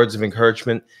and words of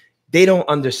encouragement, they don't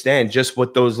understand just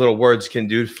what those little words can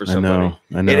do for somebody.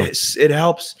 I know. It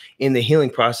helps in the healing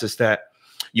process that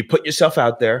you put yourself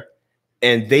out there,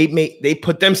 and they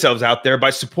put themselves out there by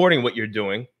supporting what you're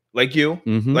doing, like you.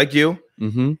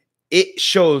 It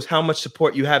shows how much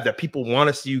support you have, that people want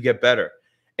to see you get better,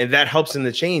 and that helps in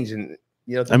the change. And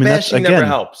the bashing never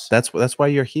helps. That's why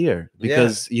you're here,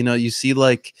 because you see,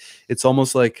 like, it's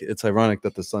almost like, it's ironic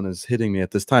that the sun is hitting me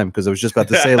at this time, because I was just about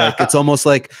to say, like, it's almost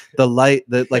like the light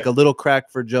that, like, a little crack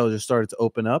for Joe just started to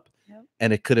open up.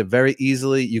 And it could have very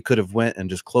easily, you could have went and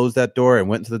just closed that door and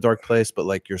went to the dark place, but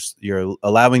like you're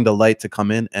allowing the light to come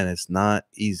in, and it's not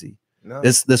easy. No.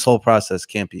 This whole process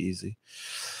can't be easy.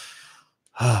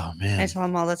 Oh man. I tell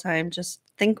him all the time, just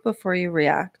think before you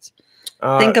react.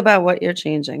 Think about what you're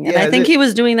changing. And I think he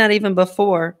was doing that even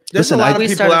before. There's a lot of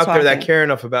people out there that care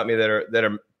enough about me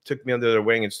that took me under their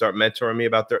wing and start mentoring me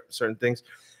about certain things.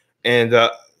 And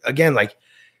again, like,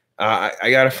 I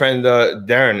got a friend,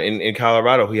 Darren, in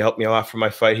Colorado. He helped me a lot for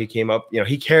my fight. He came up,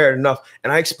 he cared enough.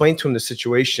 And I explained to him the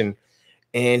situation.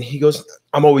 And he goes,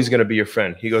 I'm always going to be your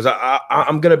friend. He goes,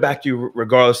 I'm going to back you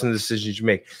regardless of the decisions you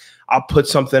make. I'll put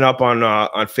something up on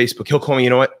Facebook. He'll call me,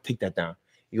 you know what? Take that down.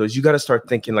 He goes, you got to start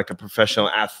thinking like a professional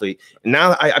athlete. And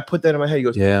now I put that in my head. He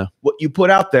goes, yeah, what you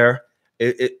put out there,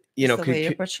 the way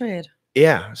you're portrayed.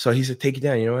 Yeah. So he said, take it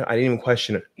down. You know what? I didn't even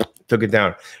question it. Took it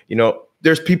down.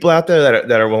 There's people out there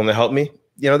that are willing to help me.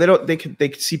 They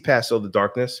can see past all the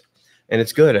darkness, and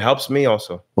it's good. It helps me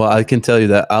also. Well, I can tell you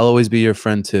that I'll always be your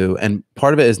friend too. And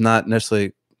part of it is not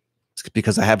necessarily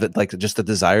because I have it, like, just a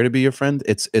desire to be your friend.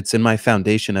 It's in my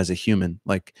foundation as a human.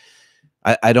 Like,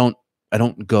 I don't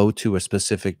go to a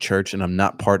specific church, and I'm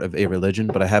not part of a religion,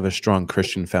 but I have a strong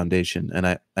Christian foundation.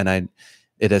 And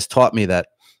it has taught me that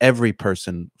every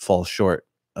person falls short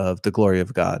of the glory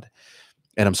of God.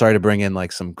 And I'm sorry to bring in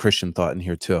like some Christian thought in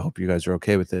here too. I hope you guys are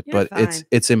okay with it. You're fine.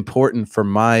 It's important for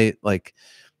my like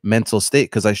mental state,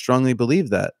 because I strongly believe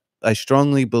that. I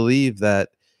strongly believe that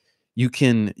you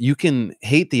can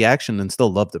hate the action and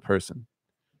still love the person.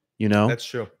 That's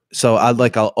true. So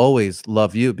I'll always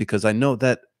love you, because I know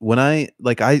that when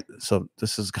so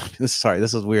this is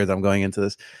weird that I'm going into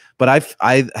this, but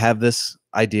I have this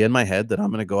idea in my head that I'm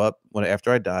going to go up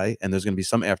after I die, and there's going to be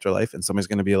some afterlife, and somebody's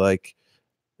going to be like,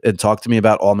 and talk to me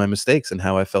about all my mistakes and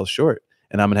how I fell short,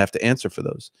 and I'm going to have to answer for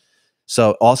those.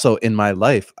 So also in my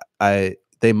life,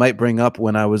 they might bring up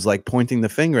when I was like pointing the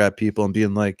finger at people and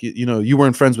being like, you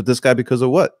weren't friends with this guy because of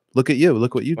what? Look at you.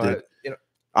 Look what you did.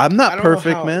 I'm not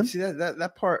perfect, man. See,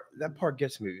 that part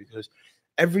gets me, because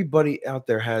everybody out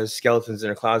there has skeletons in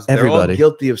their closet. They're all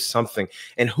guilty of something.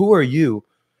 And who are you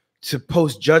to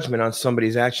post judgment on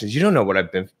somebody's actions? You don't know what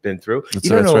I've been through. You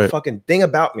don't know a fucking thing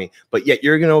about me, but yet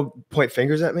you're going to point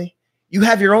fingers at me? You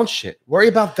have your own shit. Worry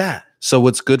about that. So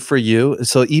what's good for you?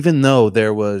 So even though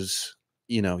there was,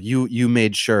 you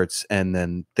made shirts, and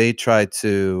then they tried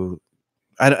to,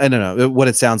 I don't know what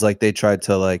it sounds like. They tried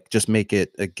to like just make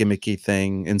it a gimmicky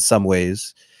thing in some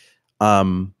ways.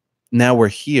 Now we're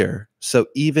here. So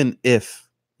even if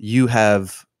you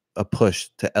have a push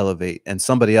to elevate and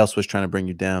somebody else was trying to bring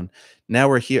you down, now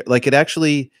we're here. Like, it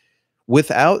actually,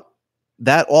 without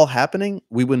that all happening,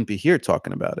 we wouldn't be here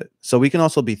talking about it. So we can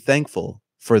also be thankful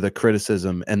for the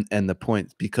criticism and the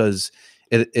point, because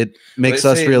it makes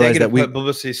us realize that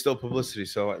publicity is still publicity.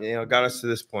 So, got us to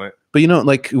this point. But,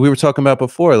 like we were talking about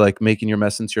before, like making your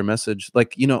message your message.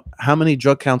 Like, how many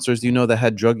drug counselors do you know that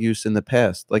had drug use in the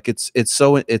past? Like, it's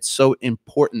so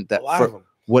important that for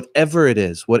whatever it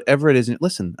is. And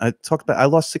listen, I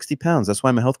lost 60 pounds. That's why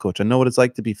I'm a health coach. I know what it's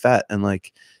like to be fat and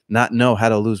like not know how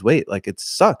to lose weight. Like, it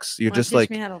sucks. You're just like,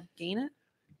 teach me how to gain it?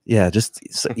 Yeah, just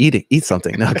eat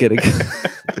something. No kidding.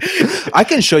 I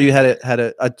can show you how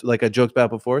to like I joked about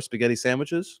before, spaghetti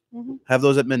sandwiches. Have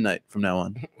those at midnight from now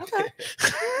on. Okay.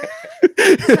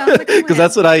 Because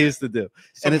that's what I used to do.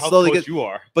 And it's slowly gets, you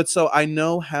are. But so I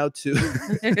know how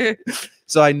to.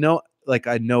 So I know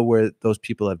where those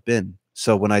people have been.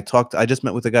 So when I just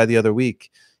met with a guy the other week.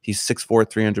 He's 6'4",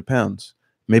 300 pounds.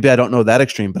 Maybe I don't know that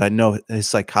extreme, but I know his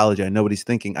psychology. I know what he's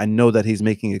thinking. I know that he's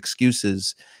making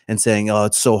excuses and saying, "Oh,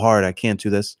 it's so hard. I can't do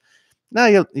this." No,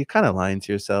 you're kind of lying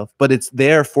to yourself, but it's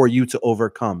there for you to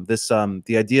overcome this.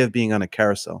 The idea of being on a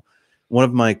carousel. One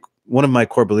of my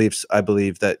core beliefs, I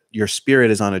believe that your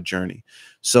spirit is on a journey.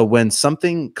 So when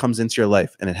something comes into your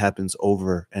life and it happens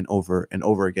over and over and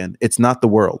over again, it's not the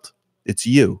world. It's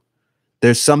you.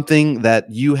 There's something that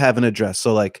you haven't addressed.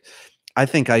 So like, I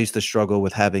think I used to struggle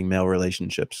with having male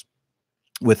relationships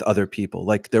with other people.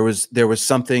 Like there was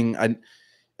something,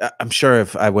 I'm sure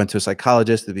if I went to a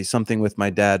psychologist, it'd be something with my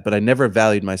dad, but I never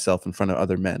valued myself in front of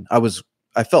other men. I was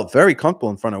I felt very comfortable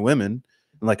in front of women.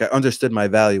 And like I understood my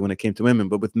value when it came to women,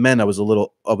 but with men, I was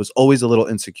always a little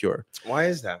insecure. Why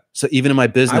is that? So even in my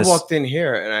business, I walked in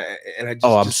here and I just,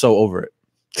 I'm so over it.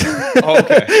 Oh,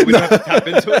 okay. So we don't have to tap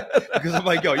into it because I'm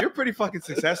like, yo, you're pretty fucking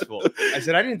successful. I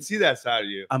said, I didn't see that side of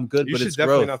you. I'm good, You but should it's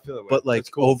definitely growth. not feel that way. But like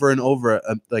cool. over and over,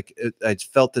 I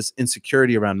felt this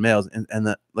insecurity around males, and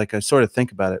that like I sort of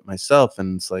think about it myself,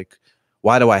 and it's like,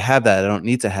 why do I have that? I don't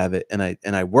need to have it, and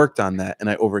I worked on that, and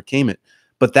I overcame it.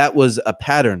 But that was a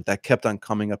pattern that kept on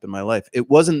coming up in my life. It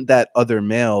wasn't that other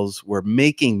males were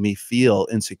making me feel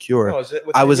insecure. No,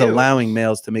 I was allowing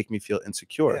males to make me feel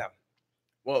insecure. Yeah.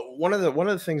 Well, one of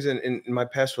the things in my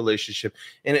past relationship,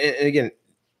 and again,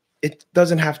 it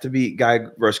doesn't have to be guy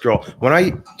versus girl. When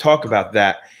I talk about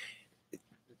that,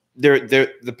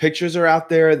 the pictures are out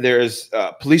there. There's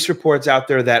police reports out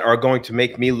there that are going to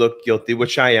make me look guilty,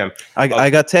 which I am. I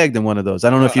got tagged in one of those. I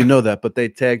don't know if you know that, but they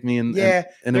tagged me in. Yeah,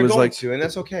 and it was like, and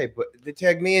that's okay. But they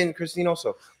tagged me and Christine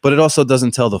also. But it also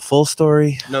doesn't tell the full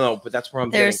story. No, but that's where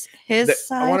I'm. There's his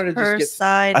side, her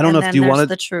side. I don't know if you wanted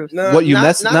the truth. No, what you not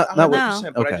messed. Not 100%,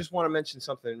 what. but Okay. I just want to mention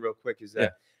something real quick. Is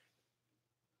that?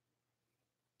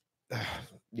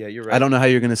 Yeah, you're right. I don't know how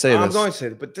you're going to say this. I'm going to say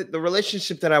it, but the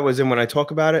relationship that I was in, when I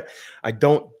talk about it,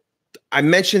 I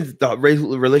mentioned the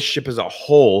relationship as a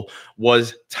whole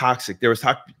was toxic. There was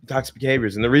toxic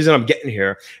behaviors. And the reason I'm getting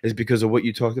here is because of what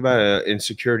you talked about,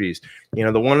 insecurities. You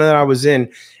know, the one that I was in,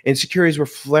 insecurities were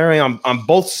flaring on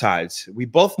both sides. We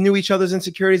both knew each other's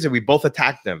insecurities and we both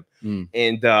attacked them.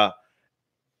 And,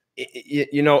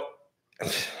 you know,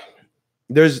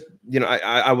 there's, you know,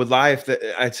 I would lie if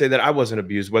I'd say that I wasn't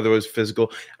abused, whether it was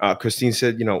physical. Christine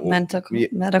said, you know, mentally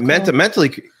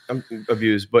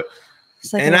abused, but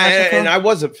and I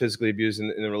wasn't physically abused in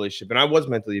the relationship, and I was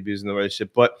mentally abused in the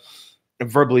relationship, but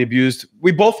verbally abused.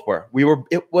 We both were.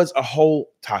 It was a whole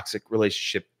toxic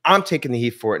relationship. I'm taking the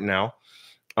heat for it now.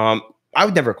 I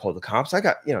would never call the cops. I've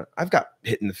got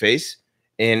hit in the face,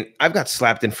 and I've got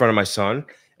slapped in front of my son,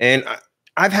 and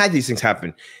I've had these things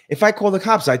happen. If I call the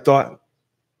cops, I thought,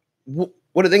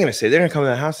 what are they going to say? They're going to come to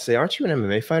the house and say, "Aren't you an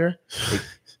MMA fighter? Like,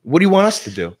 what do you want us to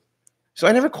do?" So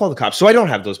I never called the cops. So I don't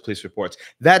have those police reports.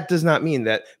 That does not mean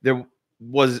that it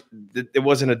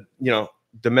wasn't a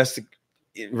domestic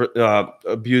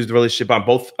abused relationship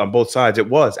on both sides. It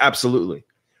was absolutely,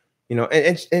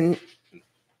 and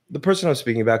the person I'm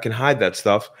speaking about can hide that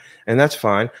stuff, and that's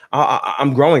fine.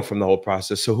 I'm growing from the whole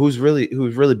process. So who's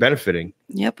really benefiting?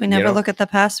 Yep. We never look at the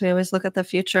past. We always look at the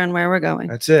future and where we're going.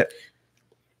 That's it.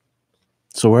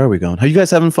 So where are we going? Are you guys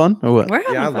having fun or what?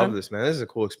 I love this, man. This is a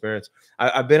cool experience.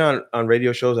 I've been on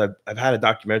radio shows. I've had a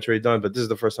documentary done, but this is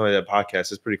the first time I did a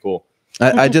podcast. It's pretty cool.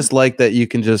 I just like that you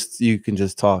can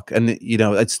just talk, and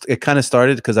it kind of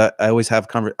started because I always have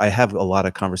I have a lot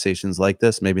of conversations like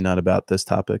this, maybe not about this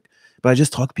topic, but I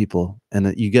just talk to people,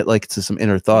 and you get like to some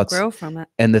inner thoughts. You grow from it.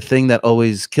 And the thing that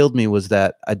always killed me was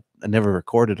that I never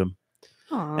recorded them.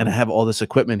 Aww. And I have all this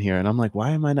equipment here, and I'm like, why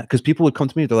am I not? Because people would come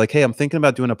to me, they're like, "Hey, I'm thinking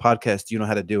about doing a podcast. Do you know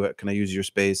how to do it? Can I use your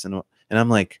space?" And I'm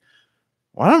like,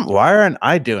 why aren't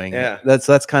I doing it?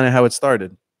 That's kind of how it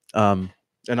started. And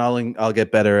I'll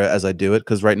get better as I do it,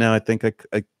 because right now I think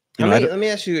let me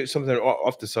ask you something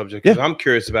off the subject, because I'm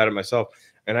curious about it myself,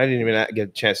 and I didn't even get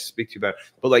a chance to speak to you about it.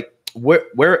 But like,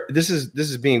 where this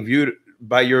is being viewed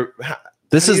by your.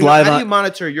 This is live. How do you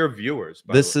monitor your viewers?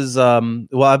 This is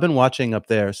well, I've been watching up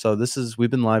there. So we've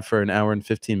been live for an hour and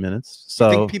 15 minutes.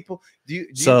 So you think people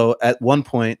so at one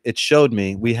point it showed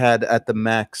me we had at the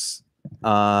max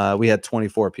we had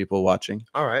 24 people watching.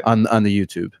 All right. On the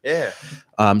YouTube. Yeah.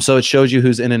 So it shows you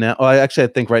who's in and out. Oh, I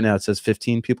think right now it says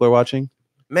 15 people are watching.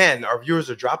 Man, our viewers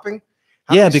are dropping.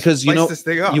 Yeah, because you want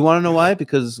to know why?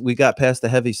 Because we got past the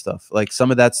heavy stuff. Like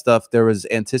some of that stuff, there was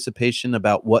anticipation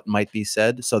about what might be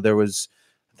said. So there was,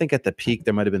 I think at the peak,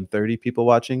 there might have been 30 people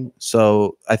watching.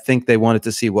 So I think they wanted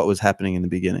to see what was happening in the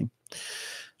beginning.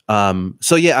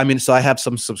 So yeah, I mean, so I have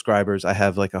some subscribers. I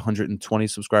have like 120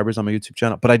 subscribers on my YouTube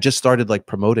channel, but I just started like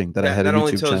promoting that I had a YouTube channel.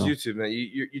 That only tells YouTube, man.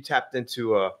 You tapped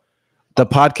into the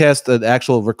podcast, the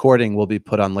actual recording will be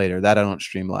put on later. That I don't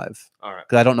stream live. All right.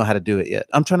 Because I don't know how to do it yet.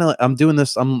 I'm doing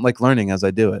this. I'm like learning as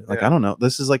I do it. Like, I don't know.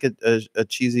 This is like a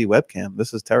cheesy webcam.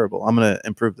 This is terrible. I'm going to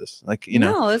improve this. Like,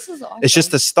 no, this is awesome. It's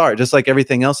just a start. Just like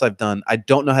everything else I've done. I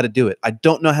don't know how to do it. I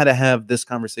don't know how to have this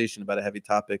conversation about a heavy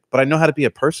topic, but I know how to be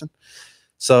a person.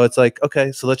 So it's like,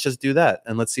 okay, so let's just do that.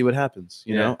 And let's see what happens.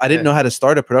 You know, I didn't know how to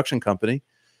start a production company.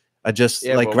 I just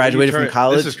graduated from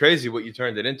college. This is crazy what you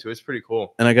turned it into. It's pretty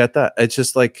cool. And I got that. It's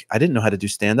just like, I didn't know how to do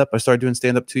stand-up. I started doing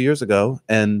stand-up 2 years ago,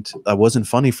 and I wasn't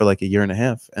funny for like a year and a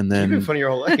half. And then you've been funny your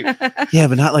whole life. Yeah,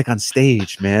 but not like on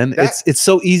stage, man. It's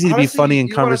so easy to be funny in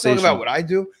conversation. Talk about what I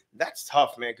do. that's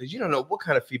tough, man, because you don't know what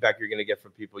kind of feedback you're gonna get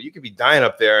from people. You could be dying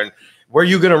up there, and where are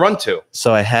you gonna run to?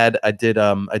 So I did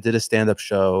a stand-up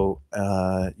show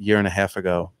a year and a half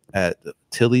ago at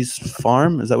Tilly's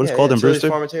Farm. Is that what it's called in Tilly's Brewster?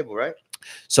 Farm and Table, right?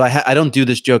 So I don't do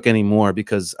this joke anymore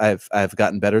because I've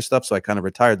gotten better stuff. So I kind of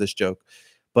retired this joke,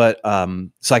 but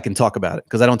so I can talk about it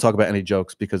because I don't talk about any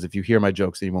jokes, because if you hear my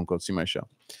jokes, then you won't go see my show.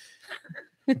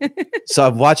 So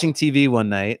I'm watching TV one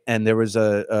night, and there was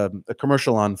a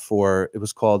commercial on for, it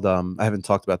was called I haven't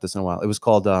talked about this in a while. It was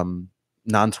called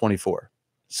Non-24.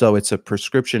 So it's a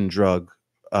prescription drug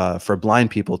for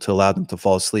blind people to allow them to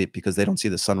fall asleep because they don't see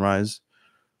the sunrise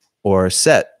or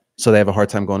set, so they have a hard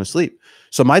time going to sleep.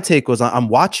 So my take was, I'm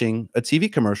watching a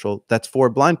TV commercial that's for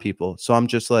blind people. So I'm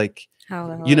just like,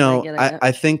 you know,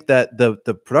 I think that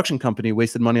the production company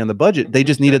wasted money on the budget. They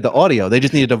just needed the audio. They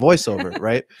just needed a voiceover,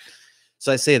 right?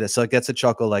 So I say this, so it gets a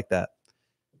chuckle like that.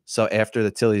 So after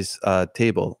the Tilly's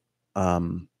table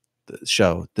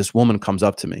show, this woman comes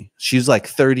up to me. She's like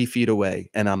 30 feet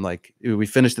away. And I'm like, we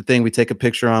finish the thing. We take a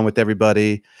picture on with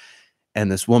everybody. And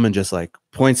this woman just like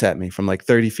points at me from like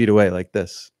 30 feet away like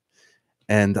this.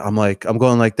 And I'm like, I'm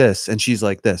going like this. And she's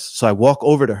like this. So I walk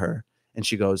over to her and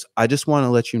she goes, I just want to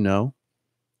let you know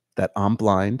that I'm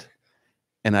blind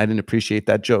and I didn't appreciate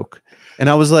that joke. And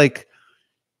I was like,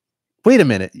 wait a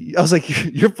minute. I was like,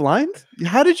 you're blind?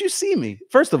 How did you see me?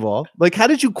 First of all, like, how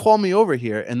did you call me over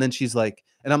here? And then she's like,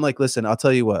 and I'm like, listen, I'll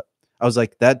tell you what. I was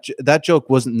like, that joke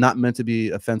wasn't not meant to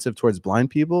be offensive towards blind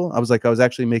people. I was like, I was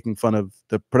actually making fun of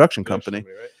the production company.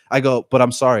 Right? I go, but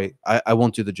I'm sorry. I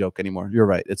won't do the joke anymore. You're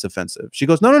right. It's offensive. She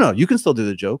goes, no. You can still do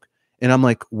the joke. And I'm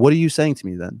like, what are you saying to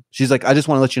me then? She's like, I just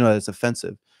want to let you know that it's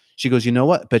offensive. She goes, you know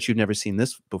what? Bet you've never seen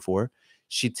this before.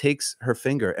 She takes her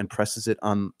finger and presses it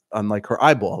on like her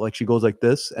eyeball. Like she goes like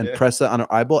this and presses it on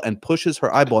her eyeball and pushes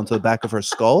her eyeball into the back of her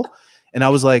skull. And I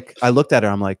was like, I looked at her.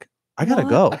 I'm like, I gotta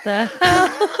go. What the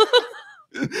hell?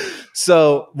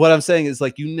 So what I'm saying is,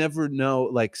 like, you never know.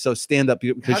 Like, so stand up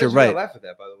because you're right. Laugh at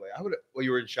that, by the way. Well,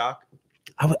 you were in shock.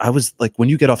 I was like, when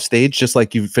you get off stage, just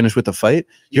like you finish with the fight,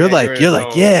 you're like,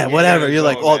 whatever. You're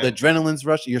like, oh, the adrenaline's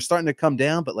rushing. You're starting to come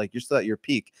down, but like you're still at your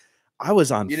peak. I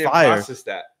was on fire. Process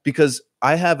that. Because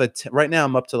I have right now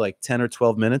I'm up to like 10 or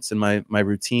 12 minutes in my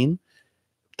routine.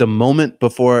 The moment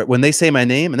before, when they say my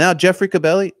name, and now Jeffrey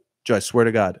Cobelli, Joe, I swear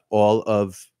to God, all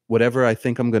of whatever I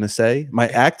think I'm going to say, my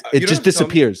act, it just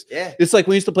disappears. Yeah. It's like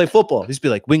we used to play football. It used to be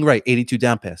like wing right, 82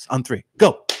 down pass on 3,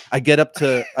 go. I get up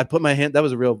to, I put my hand, that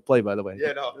was a real play, by the way.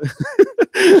 Yeah,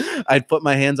 no. I'd put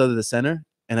my hands under the center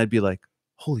and I'd be like,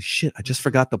 holy shit, I just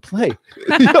forgot the play.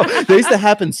 You know, they used to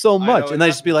happen so much. And I'd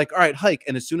just be like, all right, hike.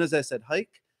 And as soon as I said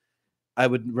hike, I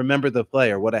would remember the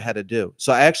play or what I had to do.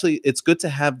 So it's good to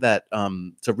have that,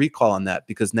 to recall on that,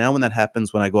 because now when that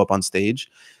happens, when I go up on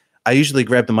stage, I usually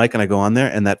grab the mic and I go on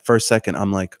there, and that first second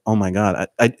I'm like, oh my God.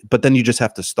 But then you just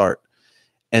have to start.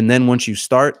 And then once you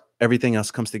start, everything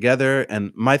else comes together.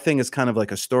 And my thing is kind of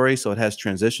like a story, so it has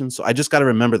transitions. So I just got to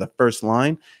remember the first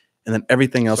line, and then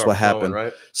everything else will happen.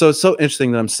 Right? So it's so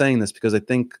interesting that I'm saying this, because I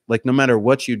think, like, no matter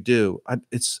what you do,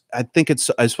 that's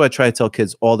what I try to tell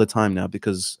kids all the time now,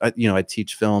 because I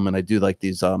teach film and I do like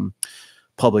these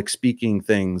public speaking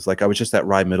things. Like I was just at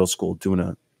Rye Middle School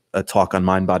doing a talk on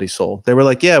mind, body, soul. They were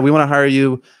like, yeah, we want to hire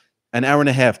you an hour and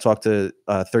a half, talk to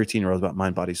 13-year-olds about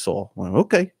mind, body, soul. I'm like,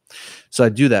 okay. So I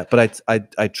do that. But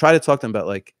I try to talk to them about,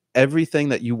 like, everything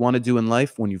that you want to do in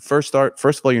life. When you first start,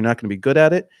 first of all, you're not going to be good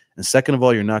at it. And second of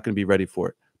all, you're not going to be ready for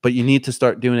it, but you need to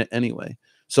start doing it anyway.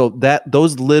 So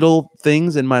those little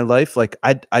things in my life, like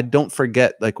I don't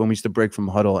forget, like when we used to break from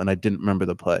huddle and I didn't remember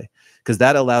the play, because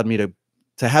that allowed me to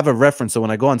have a reference. So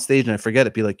when I go on stage and I forget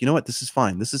it, be like, you know what, this is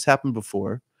fine. This has happened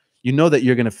before. You know that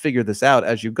you're going to figure this out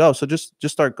as you go. So just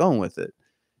start going with it.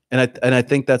 And I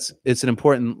think it's an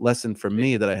important lesson for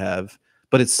me that I have,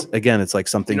 but it's like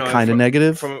something kind of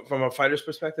negative. From a fighter's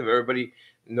perspective, everybody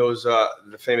knows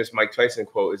the famous Mike Tyson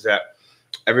quote is that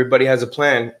everybody has a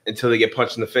plan until they get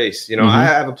punched in the face. You know, I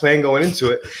have a plan going into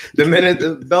it. The minute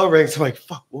the bell rings, I'm like,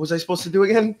 fuck, what was I supposed to do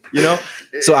again? You know?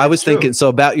 So I was thinking, so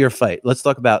about your fight, let's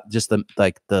talk about just the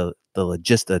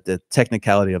logistic, the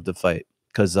technicality of the fight.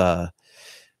 Because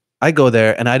I go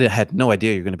there and I had no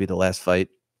idea you're going to be the last fight.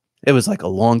 It was like a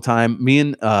long time. Me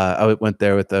and I went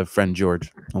there with a friend,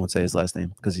 George. I won't say his last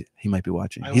name because he might be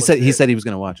watching. He said he was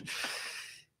going to watch.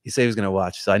 He said he was going to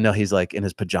watch. So I know he's like in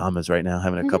his pajamas right now,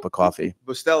 having a cup of coffee.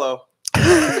 Bustelo.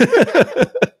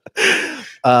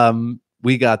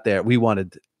 We got there.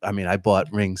 I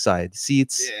bought ringside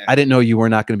seats. Yeah. I didn't know you were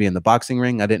not going to be in the boxing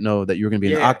ring. I didn't know that you were going to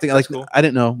be in the octagon. Like, cool. I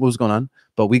didn't know what was going on,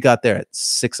 but we got there at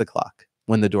 6 o'clock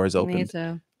when the doors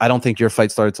opened. I don't think your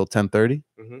fight started till 10:30.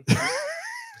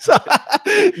 So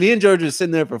me and George were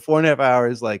sitting there for 4.5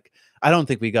 hours. Like, I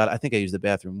think I used the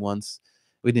bathroom once.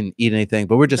 We didn't eat anything,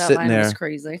 but we're just sitting there. Was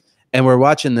crazy. And we're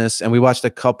watching this, and we watched a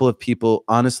couple of people.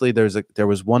 Honestly, there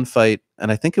was one fight,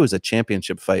 and I think it was a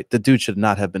championship fight. The dude should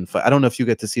not have been fight. I don't know if you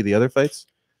get to see the other fights.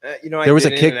 There was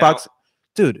a kickbox.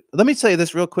 Dude, let me tell you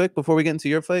this real quick before we get into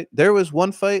your fight. There was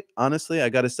one fight. Honestly, I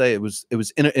got to say it was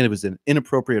an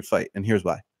inappropriate fight, and here's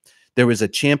why. There was a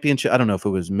championship. I don't know if it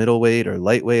was middleweight or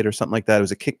lightweight or something like that. It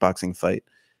was a kickboxing fight,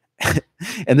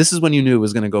 and this is when you knew it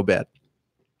was going to go bad.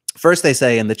 First, they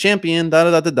say, and the champion, da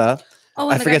da da da da. Oh,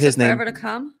 I forget his name. To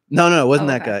come? No, it wasn't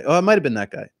that guy. Oh, it might have been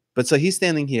that guy. But so he's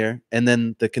standing here, and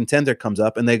then the contender comes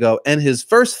up, and they go, and his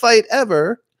first fight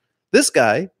ever, this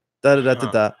guy, da da da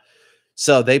da da.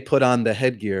 So they put on the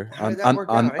headgear on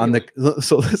the.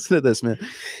 So listen to this, man.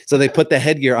 So they put the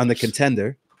headgear on the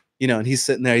contender, and he's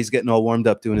sitting there, he's getting all warmed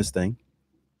up doing his thing,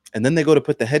 and then they go to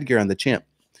put the headgear on the champ,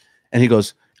 and he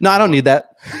goes, "No, I don't need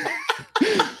that."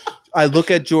 I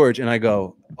look at George and I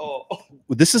go, "Oh,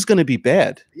 this is going to be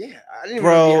bad." Yeah, I didn't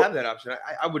really have that option.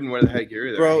 I wouldn't wear the headgear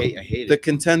either. Bro, I hate the it.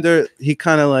 contender, he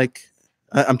kind of like,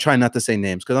 I'm trying not to say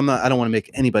names because I don't want to make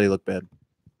anybody look bad.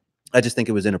 I just think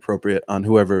it was inappropriate on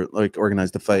whoever like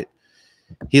organized the fight.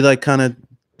 He like kind of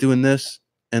doing this,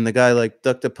 and the guy like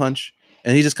ducked a punch,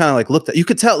 and he just kind of like looked at. You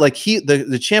could tell like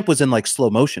the champ was in like slow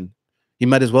motion. He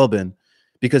might as well been,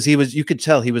 because you could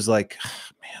tell he was like, oh,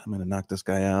 man, I'm gonna knock this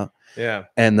guy out. Yeah.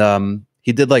 And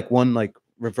he did like one like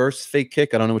reverse fake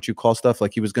kick. I don't know what you call stuff.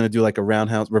 Like he was gonna do like a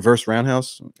reverse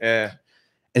roundhouse. Yeah.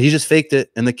 And he just faked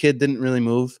it, and the kid didn't really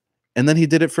move. And then he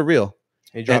did it for real.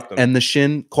 He dropped him. And the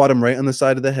shin caught him right on the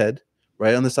side of the head,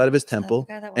 right on the side of his temple,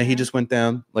 and he just went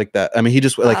down like that. I mean, he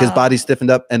just like his body stiffened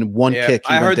up, and one kick.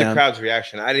 I heard the crowd's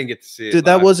reaction. I didn't get to see it. Dude,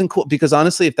 that wasn't cool, because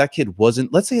honestly, if that kid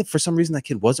wasn't, let's say if for some reason that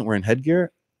kid wasn't wearing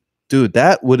headgear, dude,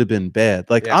 that would have been bad.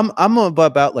 Like I'm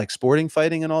about like sporting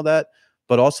fighting and all that,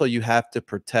 but also you have to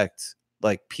protect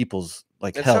like people's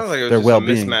like health, like their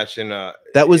well-being. Mismatch in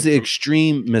that was the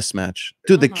extreme mismatch,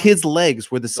 dude. The kid's legs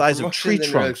were the size of tree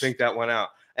trunks. Really think that went out.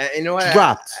 And you know what?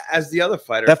 Dropped. As the other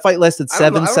fighter, that fight lasted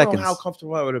 7 seconds. I don't know how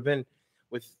comfortable I would have been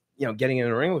with getting in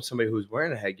the ring with somebody who's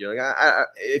wearing a headgear. Like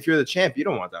if you're the champ, you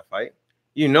don't want that fight.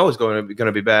 It's going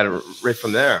to be bad right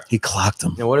from there. He clocked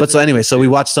him. But so anyway, so we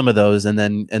watched some of those, and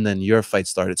then your fight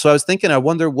started. So I was thinking, I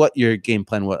wonder what your game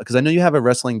plan was, because I know you have a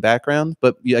wrestling background,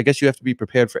 but I guess you have to be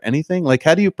prepared for anything. Like,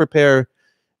 how do you prepare?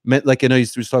 Like, I know you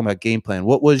were talking about game plan.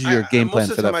 What was your game plan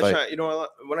for that fight?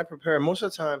 When I prepare, most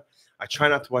of the time I try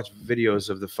not to watch videos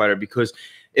of the fighter, because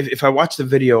if I watch the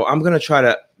video, I'm going to try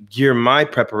to gear my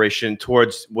preparation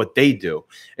towards what they do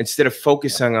instead of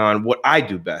focusing on what I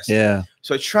do best. Yeah.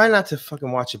 So I try not to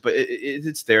fucking watch it, but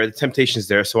it's there. The temptation's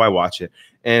there, so I watch it.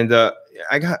 And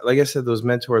I got, like I said, those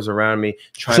mentors around me.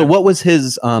 So what was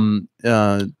his? I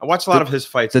watched a lot of his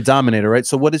fights. The Dominator, right?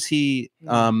 So what is he?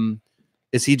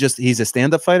 Is he he's a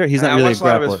stand-up fighter? He's not really a grappler. A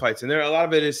lot of his fights, and a lot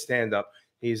of it is stand-up.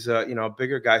 He's a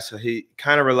bigger guy, so he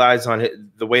kind of relies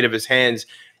on the weight of his hands.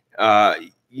 Does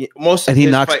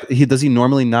he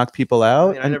normally knock people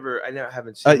out? I never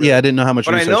haven't seen. Yeah, I didn't know how much.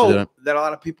 But I know that a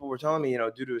lot of people were telling me,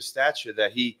 due to his stature,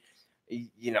 that he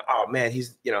oh man,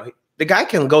 he's the guy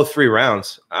can go 3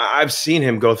 rounds. I've seen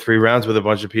him go 3 rounds with a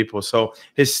bunch of people, so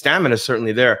his stamina is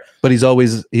certainly there. But he's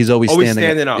always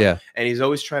standing up, yeah, and he's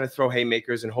always trying to throw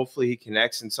haymakers, and hopefully he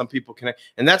connects. And some people connect,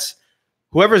 and that's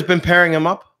whoever's been pairing him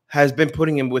up has been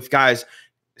putting him with guys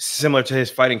similar to his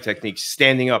fighting techniques,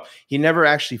 standing up. He never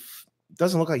actually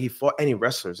doesn't look like he fought any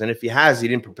wrestlers, and if he has, he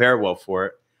didn't prepare well for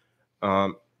it.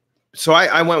 So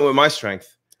I went with my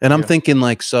strength. And I'm thinking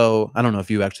like, so I don't know if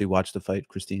you actually watched the fight,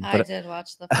 Christine. I did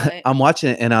watch the fight. I'm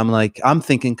watching it, and I'm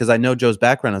thinking, because I know Joe's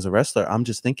background as a wrestler. I'm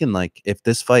just thinking like, if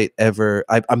this fight ever,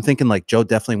 I'm thinking like Joe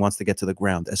definitely wants to get to the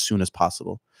ground as soon as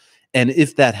possible. And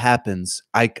if that happens,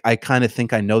 I kind of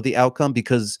think I know the outcome,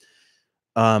 because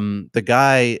the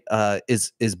guy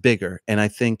is bigger, and I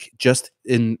think just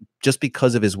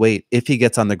because of his weight, if he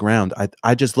gets on the ground,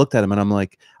 I just looked at him and I'm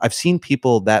like, I've seen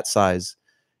people that size,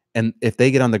 and if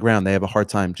they get on the ground, they have a hard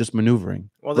time just maneuvering.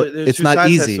 Well, it's not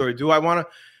easy.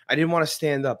 I didn't want to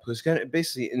stand up, because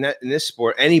basically in this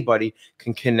sport, anybody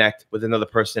can connect with another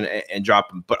person and drop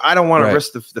him. But I don't want to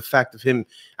risk the fact of him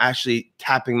actually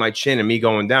tapping my chin and me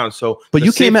going down. So, but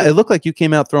you came out. It looked like you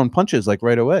came out throwing punches like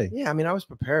right away. Yeah, I mean, I was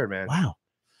prepared, man. Wow.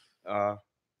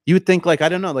 You would think, like, I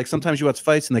don't know, like sometimes you watch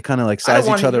fights and they kind of like size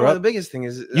each other up. The biggest thing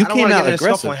is you came out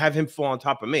aggressive and have him fall on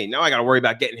top of me. Now I got to worry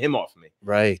about getting him off of me.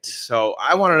 Right. So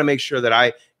I wanted to make sure that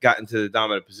I got into the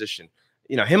dominant position.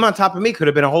 Him on top of me could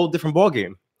have been a whole different ball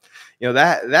game.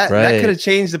 That could have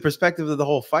changed the perspective of the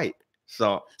whole fight.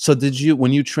 So did you,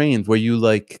 when you trained, were you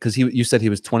like, because you said he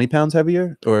was 20 pounds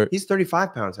heavier, or he's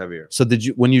 35 pounds heavier. so did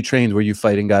you, when you trained, were you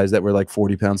fighting guys that were like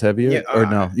 40 pounds heavier? Yeah, or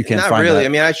no, you can't not find really. that? I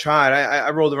mean, I tried. I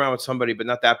rolled around with somebody, but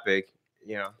not that big.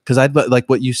 You know, Because I'd like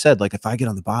what you said, like if I get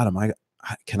on the bottom,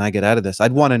 can I get out of this?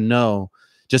 I'd want to know,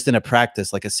 just in a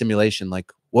practice, like a simulation,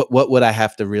 like what would I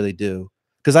have to really do?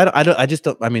 Because I just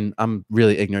don't. I mean, I'm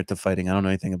really ignorant to fighting. I don't know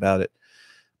anything about it.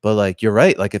 But like you're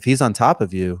right. Like if he's on top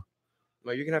of you,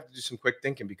 well, you're gonna have to do some quick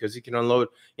thinking because he can unload,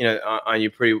 you know, on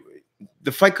you pretty.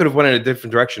 The fight could have went in a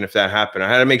different direction if that happened. I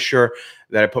had to make sure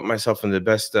that I put myself in the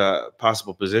best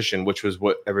possible position, which was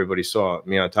what everybody saw,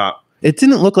 me on top. it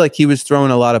didn't look like he was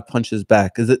throwing a lot of punches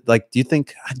back. Is it like? Do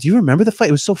you remember the fight?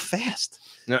 It was so fast.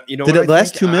 No, you know. Did it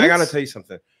last 2 minutes? I gotta tell you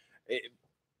something.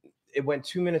 It went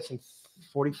 2 minutes and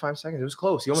 45 seconds. It was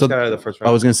close. He almost got out of the first round.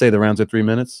 I was gonna say the rounds are 3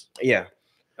 minutes. Yeah.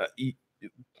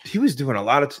 He was doing a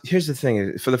lot of. Here's the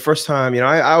thing: for the first time, you know,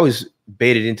 I always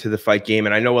baited into the fight game,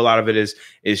 and I know a lot of it is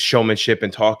showmanship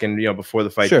and talking, you know, before the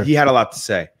fight. Sure. He had a lot to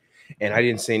say, and I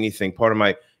didn't say anything. Part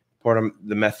of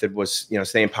the method was, you know,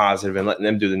 staying positive and letting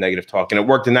them do the negative talk, and it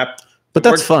worked in that. But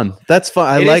that's fun. That's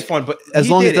fun. It is fun, but as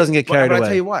long as it doesn't get carried away. But I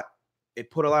tell you what, it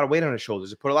put a lot of weight on his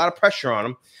shoulders. It put a lot of pressure on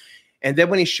him, and then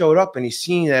when he showed up and he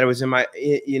seen that it was in my,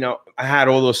 you know, I had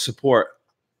all those support.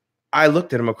 I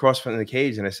looked at him across from the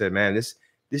cage and I said, man, this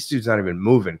dude's not even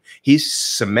moving. He's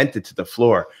cemented to the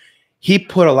floor. He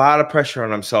put a lot of pressure on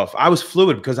himself. I was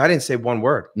fluid because I didn't say one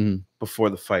word before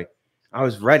the fight. I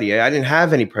was ready. I didn't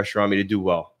have any pressure on me to do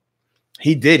well.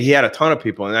 He did. He had a ton of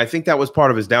people, and I think that was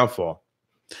part of his downfall.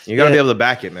 You got to be able to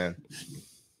back it, man.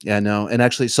 Yeah, no. And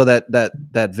actually, so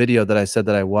that video that I said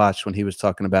that I watched when he was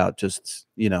talking about just,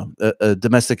 you know,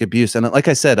 domestic abuse, and like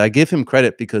I said, I give him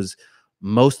credit because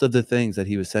most of the things that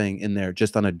he was saying in there,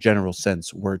 just on a general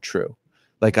sense, were true.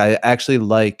 Like I actually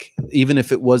like, even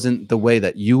if it wasn't the way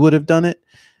that you would have done it,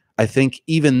 I think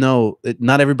even though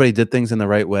not everybody did things in the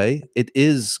right way, it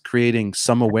is creating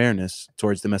some awareness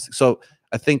towards domestic. So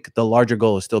I think the larger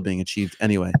goal is still being achieved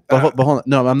anyway. But hold on.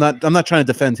 No, I'm not trying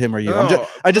to defend him or you. No,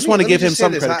 I just want to give him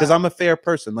some credit because I'm a fair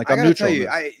person. Like I'm neutral. You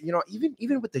know,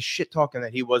 even with the shit talking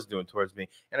that he was doing towards me,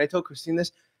 and I told Christine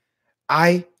this,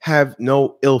 I have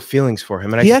no ill feelings for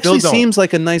him, and he actually seems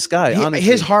like a nice guy. Honestly,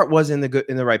 his heart was in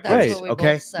the right place.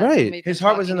 Okay, right. His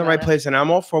heart was in the right place, and I'm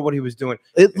all for what he was doing.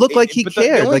 It looked like he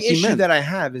cared. The only like he issue meant. that I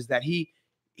have is that he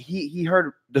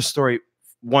heard the story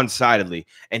one-sidedly,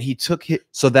 and he took it.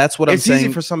 So that's what I'm saying. It's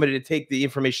easy for somebody to take the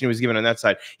information he was given on that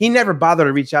side. He never bothered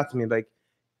to reach out to me, like,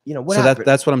 you know, what happened? So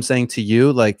that's what I'm saying to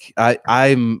you. Like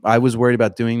I was worried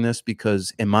about doing this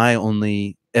because am I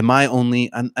only and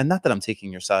not that I'm taking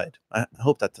your side. I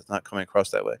hope that's not coming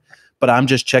across that way. But I'm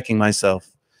just checking myself.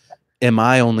 Am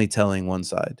I only telling one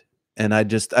side? And I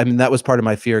mean, that was part of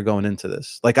my fear going into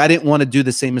this. Like I didn't want to do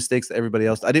the same mistakes that everybody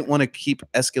else. I didn't want to keep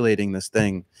escalating this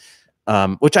thing.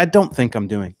 Which I don't think I'm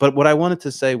doing. But what I wanted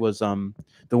to say was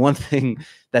the one thing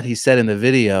that he said in the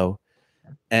video,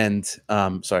 and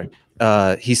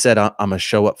he said, I'm a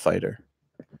show up fighter.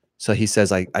 So he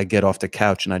says, I get off the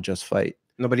couch and I just fight.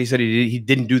 No, but he said he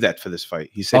didn't do that for this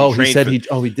fight. He said he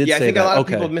did yeah, say I think that. a lot of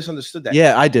people misunderstood that.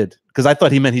 Yeah, I did. Because I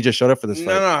thought he meant he just showed up for this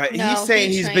fight. No, he's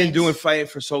saying he's been doing fighting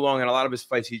for so long, and a lot of his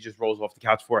fights he just rolls off the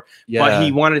couch for. Yeah. But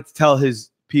he wanted to tell his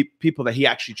people that he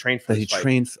actually trained for. That he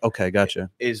trained. Okay,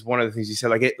 gotcha. Is one of the things he said.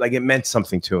 Like it meant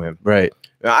something to him. Right.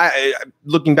 I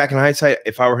looking back in hindsight,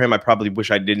 if I were him, I probably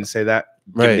wish I didn't say that.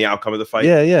 Given the outcome of the fight.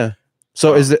 Yeah.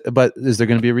 So is there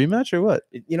going to be a rematch or what?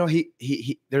 You know,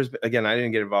 there's again, I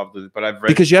didn't get involved with it, but I've read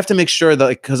because you have to make sure that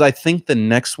because I think the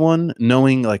next one,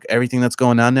 knowing like everything that's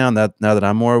going on now that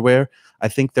I'm more aware, I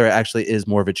think there actually is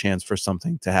more of a chance for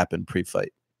something to happen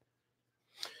pre-fight.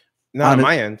 Not on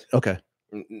my end. Okay.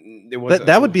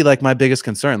 That would be like my biggest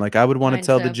concern. Like I would want to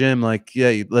tell the gym, like,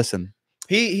 yeah, listen.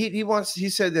 He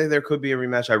said that there could be a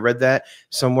rematch. I read that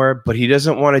somewhere, but he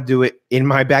doesn't want to do it in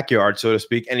my backyard, so to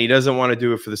speak, and he doesn't want to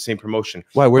do it for the same promotion.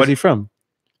 Why? Where's he from?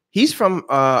 He's from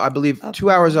I believe 2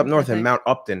 hours up north in Mount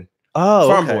Upton. Oh,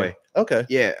 Farm boy. Okay.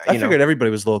 Yeah. I figured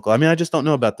everybody was local. I mean, I just don't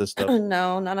know about this stuff.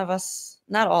 No, none of us,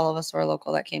 not all of us were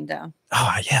local that came down.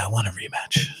 Oh yeah, I want a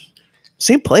rematch.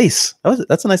 Same place.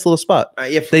 That's a nice little spot.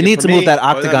 They need to move that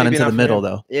octagon into the middle,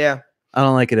 though. Yeah. I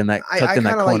don't like it in that tucked in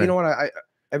that corner. Like, you know what?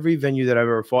 Every venue that I've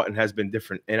ever fought in has been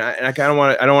different, and I kind of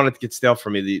want to. I don't want it to get stale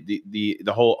for me.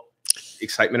 The whole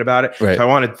excitement about it. Right. So I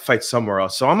want to fight somewhere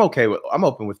else. So I'm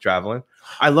open with traveling.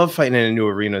 I love fighting in new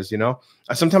arenas. You know,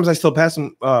 sometimes I still pass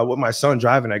them with my son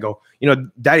driving. I go, you know,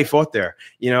 Daddy fought there.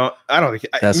 You know, I don't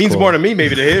think it means more to me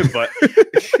maybe to him, but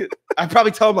I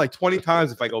probably tell him like 20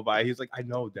 times if I go by. He's like, I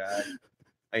know, Dad.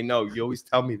 I know. You always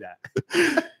tell me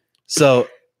that. So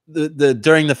the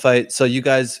during the fight, so you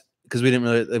guys, because we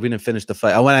didn't finish the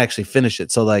fight. I want to actually finish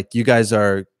it. So like you guys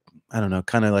are, I don't know,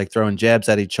 kind of like throwing jabs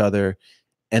at each other,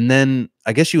 and then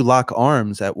I guess you lock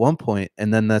arms at one point,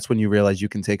 and then that's when you realize you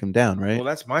can take him down, right? Well,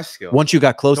 that's my skill. Once you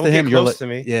got close Don't to him, get you're close like, to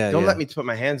me. yeah, Don't yeah. let me put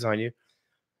my hands on you.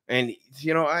 And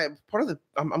you know,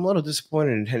 I'm a little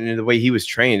disappointed in the way he was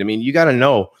trained. I mean, you got to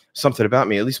know something about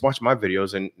me. At least watch my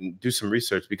videos and do some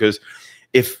research, because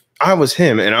if I was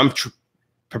him and I'm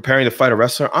preparing to fight a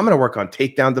wrestler, I'm going to work on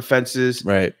takedown defenses.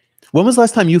 Right. When was the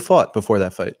last time you fought before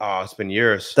that fight? Oh, it's been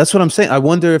years. That's what I'm saying. I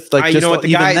wonder if like you just know what, the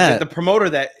even guy, that. the promoter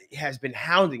that has been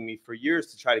hounding me for years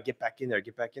to try to get back in there,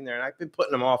 and I've been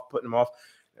putting him off.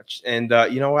 And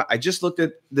you know what? I just looked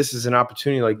at this as an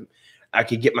opportunity. Like, I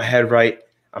could get my head right.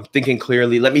 I'm thinking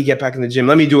clearly. Let me get back in the gym.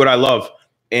 Let me do what I love.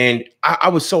 And I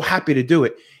was so happy to do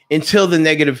it until the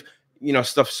negative, you know,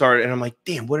 stuff started. And I'm like,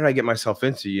 damn, what did I get myself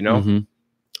into? You know. Mm-hmm.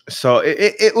 So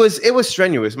it was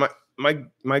strenuous.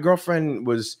 My girlfriend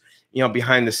was, you know,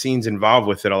 behind the scenes involved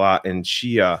with it a lot, and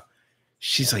she's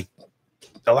like,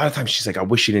 a lot of times she's like, I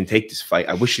wish you didn't take this fight.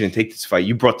 I wish you didn't take this fight.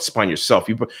 You brought this upon yourself.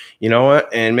 You know what?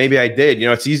 And maybe I did. You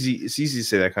know, it's easy to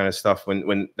say that kind of stuff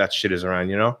when that shit is around.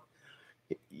 You know,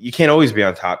 you can't always be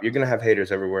on top. You're gonna have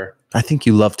haters everywhere. I think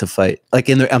you love to fight. Like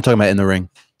I'm talking about in the ring.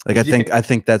 Like I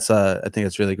think that's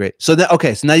really great. So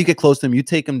so now you get close to him, you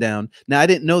take him down. Now I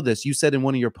didn't know this. You said in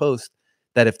one of your posts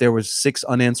that if there was 6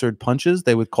 unanswered punches,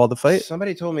 they would call the fight.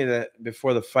 Somebody told me that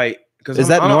before the fight. Is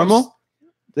that normal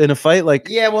in a fight? Like,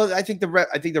 yeah, well, I think the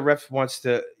ref wants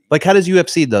to. Like, how does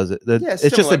UFC does it?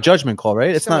 It's just a judgment call,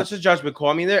 right? It's a judgment call.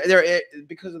 I mean, they're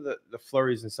because of the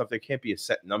flurries and stuff, there can't be a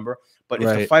set number. But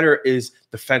if the fighter is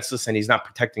defenseless and he's not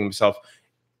protecting himself,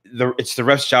 it's the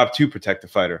ref's job to protect the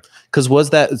fighter. Because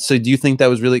so do you think that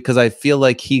was really, because I feel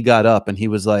like he got up and he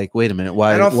was like, wait a minute,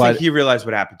 why? I don't think he realized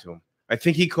what happened to him. I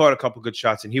think he caught a couple good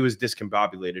shots and he was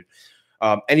discombobulated.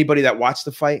 Anybody that watched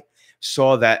the fight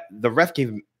saw that the ref gave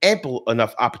him ample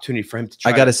enough opportunity for him to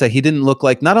try. I gotta say, he didn't look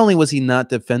like, not only was he not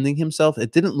defending himself,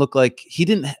 it didn't look like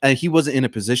he wasn't in a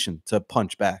position to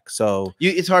punch back. So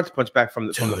it's hard to punch back from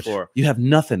the floor. You have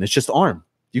nothing. It's just arm.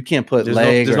 You can't put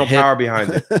there's no power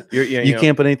behind it. You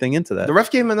can't put anything into that. The ref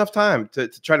gave him enough time to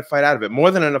try to fight out of it, more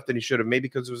than enough that he should have, maybe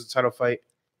because it was a title fight.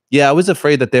 Yeah, I was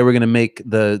afraid that they were going to make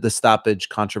the stoppage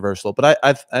controversial, but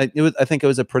I think it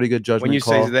was a pretty good judgment. When you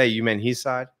call. say they, you mean his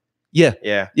side? Yeah,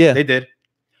 they did.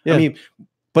 Yeah. I mean,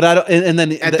 but I don't. And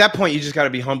then at that point, you just got to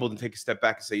be humbled and take a step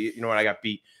back and say, you know what, I got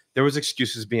beat. There was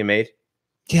excuses being made.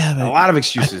 Yeah, a lot of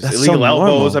excuses. Illegal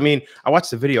elbows. I mean, I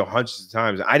watched the video hundreds of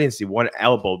times. I didn't see one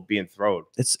elbow being thrown.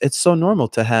 It's so normal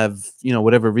to have, you know,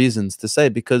 whatever reasons to say,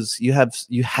 because you have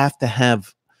to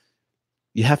have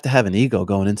an ego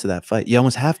going into that fight. You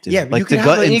almost have to. Yeah, like you can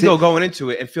have an ego going into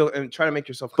it and try to make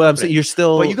yourself confident. But I'm saying you're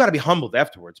still. But you got to be humbled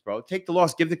afterwards, bro. Take the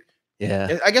loss.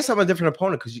 Yeah. I guess I'm a different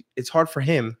opponent because it's hard for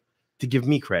him to give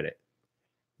me credit.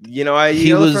 You know,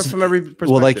 he was from every perspective.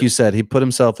 Well, like you said, he put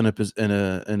himself in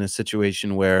a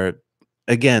situation where,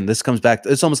 again, this comes back.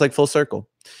 It's almost like full circle,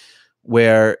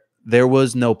 where there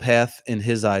was no path in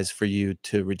his eyes for you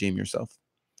to redeem yourself.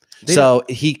 So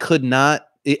he could not.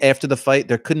 After the fight,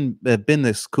 there couldn't have been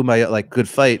this kumbaya like good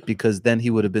fight, because then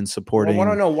he would have been supporting. I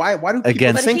don't know why. Why do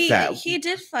people think that? He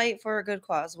did fight for a good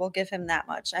cause. We'll give him that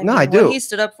much. I do. What he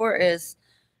stood up for is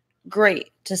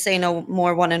great, to say no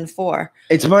more 1 in 4.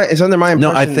 It's under my impression.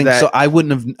 No, I think so. I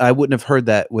wouldn't have heard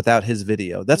that without his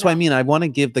video. That's what I mean. I want to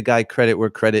give the guy credit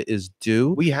where credit is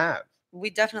due. We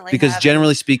definitely because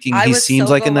generally speaking, he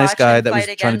seems like a nice guy that was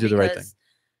trying to do the right thing.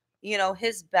 You know,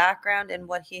 his background and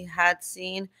what he had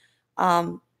seen.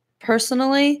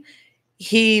 Personally,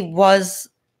 he was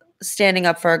standing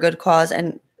up for a good cause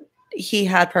and he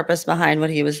had purpose behind what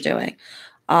he was doing.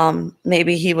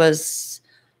 Maybe he was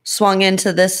swung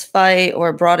into this fight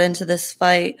or brought into this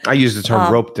fight. I use the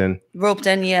term roped in. Roped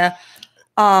in, yeah.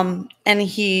 And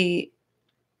he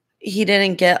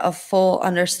didn't get a full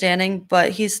understanding, but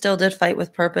he still did fight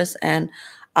with purpose. And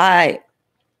I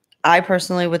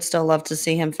personally would still love to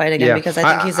see him fight again, because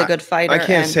I think he's a good fighter. I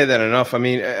can't say that enough. I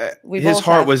mean, his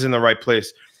heart was in the right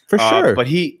place. For sure. But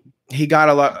he got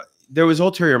a lot. There was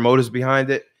ulterior motives behind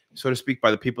it, so to speak,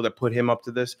 by the people that put him up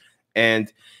to this.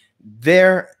 And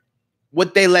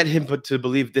what they led him to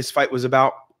believe this fight was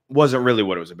about wasn't really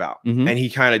what it was about. Mm-hmm. And he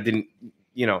kind of didn't,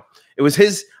 you know, it was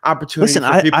his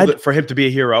opportunity for him to be a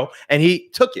hero, and he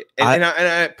took it. And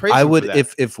I praise him for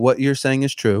that. If what you're saying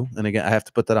is true, and again, I have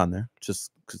to put that on there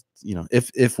just because, you know,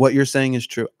 if what you're saying is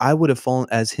true, I would have fallen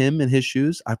as him in his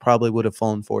shoes. I probably would have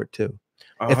fallen for it too.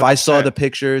 If I saw the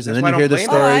pictures and That's then why you I hear the don't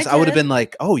blame you. stories, Oh, I would have did. been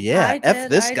like, "Oh yeah, F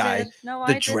this I guy, did. No, the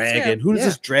I did dragon. too. Who is Yeah.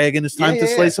 this dragon? It's time Yeah, to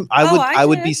yeah, slay yeah. some." Oh, I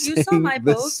would be did. You saw saying my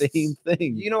the posts. same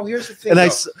thing. You know, here's the thing. And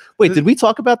though. wait, did we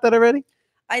talk about that already?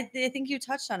 I think you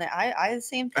touched on it. I the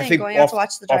same thing. think Going out off- to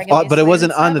watch the off- dragon. But it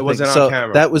wasn't on the It thing. wasn't on So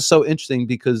camera. that was so interesting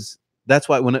because that's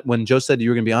why when Joe said you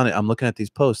were gonna be on it, I'm looking at these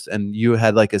posts and you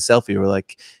had like a selfie. You were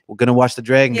like, "We're gonna watch the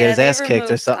dragon get his they ass kicked" or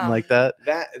removed, something like that.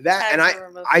 That tags and were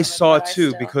removed I from it, saw but it I too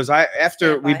still because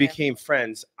after stand we by him. became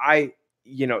friends, I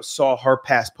saw her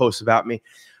past posts about me,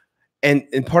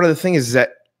 and part of the thing is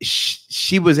that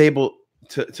she was able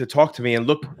to talk to me and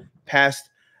look past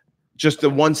just the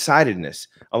one-sidedness.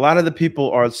 A lot of the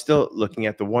people are still looking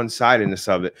at the one-sidedness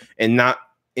of it and not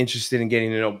interested in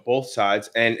getting to know both sides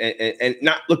and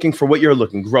not looking for what you're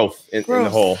looking, growth in the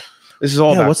whole. This is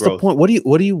all about what's growth. the point?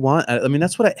 What do you want? I mean,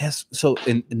 that's what I ask. So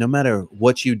no matter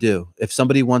what you do, if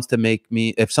somebody wants to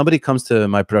if somebody comes to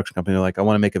my production company, they're like, I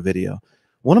want to make a video.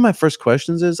 One of my first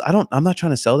questions is, I'm not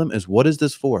trying to sell them, is what is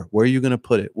this for? Where are you going to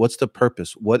put it? What's the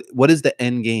purpose? What is the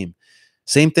end game?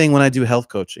 Same thing when I do health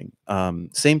coaching.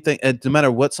 Same thing. No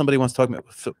matter what somebody wants to talk about,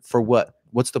 for what?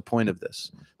 What's the point of this?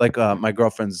 Like my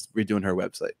girlfriend's redoing her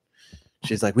website.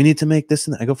 She's like, we need to make this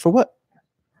and that. I go, for what?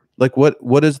 Like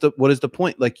what is the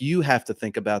point? Like you have to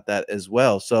think about that as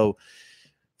well. So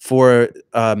for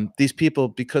these people,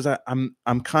 because I'm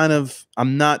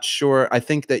not sure. I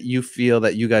think that you feel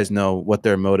that you guys know what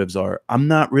their motives are. I'm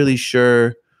not really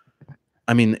sure.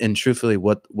 I mean, and truthfully,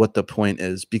 what the point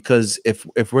is, because if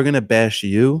we're gonna bash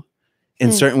you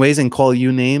in certain ways and call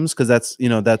you names, because that's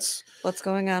what's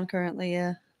going on currently.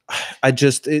 Yeah.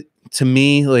 To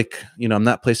me, like, I'm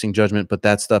not placing judgment, but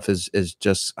that stuff is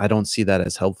just, I don't see that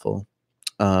as helpful.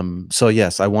 So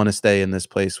yes, I want to stay in this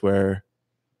place where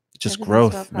just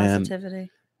growth, man.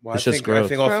 Well, it's just growth. I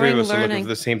think all three of us are looking for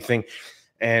the same thing.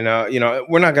 And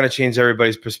we're not going to change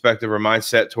everybody's perspective or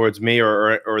mindset towards me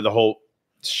or the whole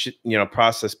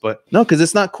process, but no, because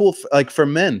it's not cool. For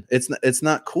men, it's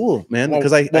not cool, man.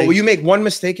 Because will you make one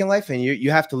mistake in life and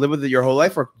you have to live with it your whole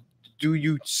life, or do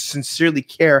you sincerely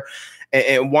care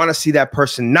and want to see that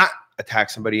person not attack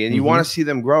somebody and you want to see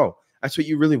them grow? That's what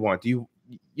you really want.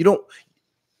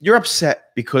 You're upset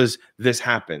because this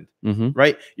happened,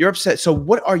 right? You're upset. So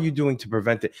what are you doing to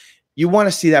prevent it? You want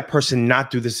to see that person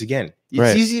not do this again.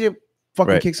 It's easy to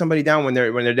fucking kick somebody down when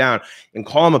they're down and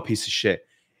call them a piece of shit.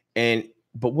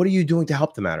 But what are you doing to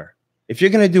help the matter? If you're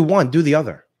going to do one, do the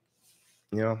other,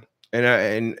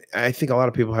 and I think a lot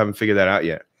of people haven't figured that out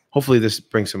yet. Hopefully this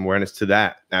brings some awareness to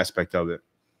that aspect of it.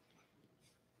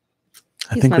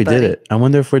 I think we did it. I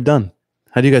wonder if we're done.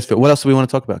 How do you guys feel? What else do we want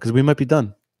to talk about? Because we might be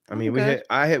done. I mean, we hit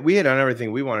on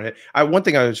everything we want to hit. One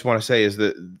thing I just want to say is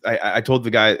that I told the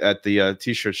guy at the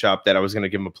t-shirt shop that I was going to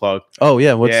give him a plug. Oh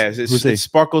yeah, it's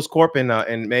Sparkles Corp in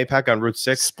Maypac on Route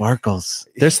 6. Sparkles,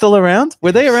 they're still around?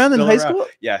 Were they around in high school?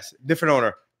 Yes, different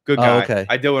owner, good guy. Oh, okay,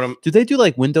 I deal with him. Do they do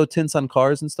like window tints on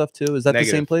cars and stuff too? Is that the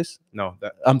same place? No,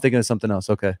 I'm thinking of something else.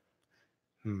 Okay,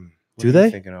 do they?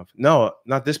 Thinking of? No,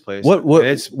 not this place.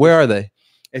 Where are they?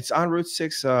 It's on Route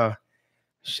 6.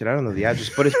 Shit, I don't know the address,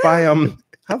 but it's by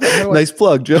nice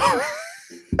plug, Joe.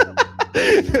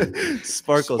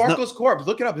 Sparkles Corp.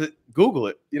 Look it up. Google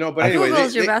it. But anyway,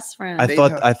 Google's your best friend.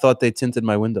 I thought they tinted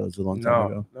my windows a long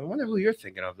time ago. I wonder who you're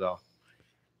thinking of though.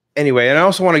 Anyway, and I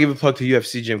also want to give a plug to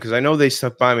UFC Gym because I know they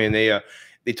stuck by me and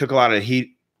they took a lot of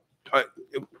heat.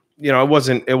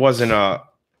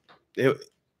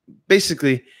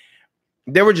 Basically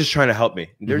they were just trying to help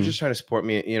me. They're just trying to support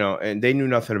me, and they knew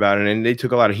nothing about it, and they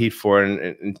took a lot of heat for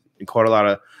it and caught a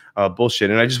lot of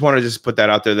bullshit. And I just want to just put that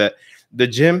out there that the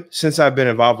gym, since I've been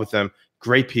involved with them,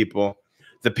 great people.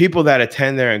 The people that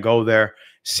attend there and go there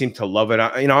seem to love it.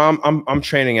 I'm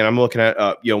training and I'm looking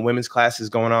at women's classes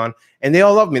going on, and they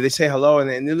all love me. They say hello and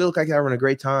they look like they're having a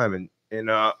great time.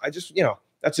 And I just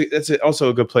that's also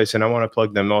a good place, and I want to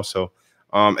plug them also.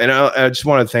 And I just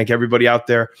want to thank everybody out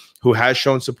there who has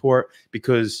shown support,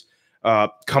 because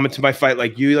coming to my fight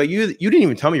like you didn't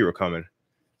even tell me you were coming.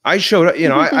 I showed up,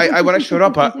 I when I showed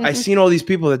up, I seen all these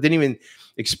people that didn't even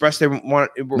express they wanted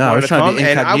to come.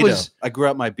 And I grew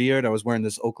out my beard. I was wearing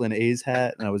this Oakland A's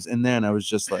hat, and I was in there, and I was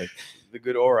just like the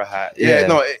good aura hat. Yeah,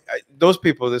 no, those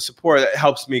people, the support, that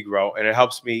helps me grow, and it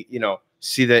helps me,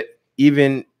 see that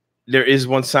even there is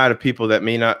one side of people that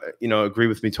may not, agree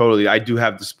with me totally. I do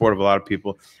have the support of a lot of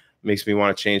people. It makes me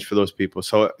want to change for those people.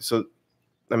 So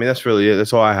I mean, that's really it.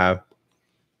 That's all I have.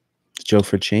 Joe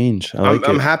for change.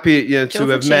 I'm happy to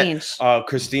have met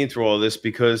Christine through all this,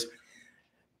 because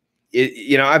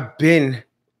I've been,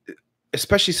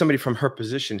 especially somebody from her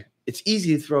position, it's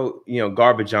easy to throw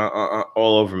garbage on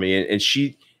all over me, and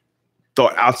she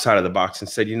thought outside of the box and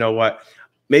said, you know what,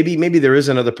 maybe there is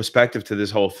another perspective to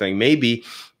this whole thing. Maybe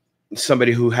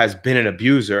somebody who has been an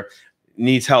abuser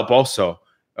needs help also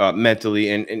mentally.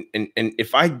 And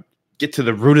if I get to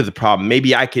the root of the problem,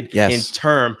 maybe I could in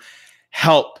turn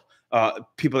help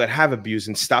people that have abused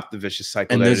and stop the vicious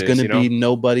cycle. And there's going to be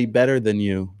nobody better than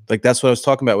you. Like, that's what I was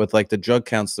talking about with like the drug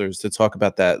counselors, to talk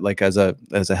about that, like as a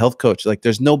health coach. Like,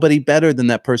 there's nobody better than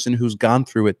that person who's gone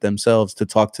through it themselves to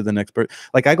talk to the next person.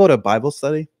 Like, I go to a Bible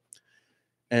study,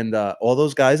 and all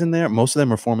those guys in there, most of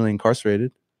them are formerly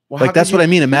incarcerated. Well, like, that's what I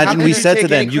mean. Imagine we said to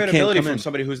them, you can't come from in.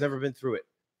 somebody who's never been through it.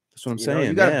 That's what I'm saying.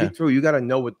 You got to be through. You got to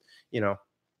know what,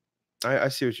 I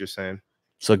see what you're saying.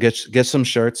 So get some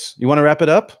shirts. You want to wrap it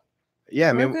up? Yeah,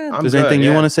 I mean, there's anything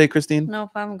you want to say, Christine?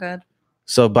 Nope, I'm good.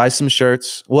 So buy some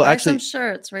shirts. Well, buy actually, some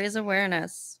shirts. Raise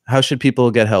awareness. How should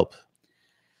people get help?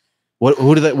 What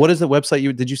is the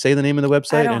website? Did you say the name of the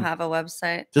website? I don't have a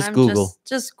website. Just Google.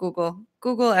 Just Google.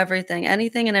 Google everything.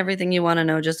 Anything and everything you want to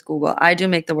know, just Google. I do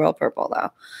make the world purple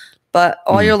though. But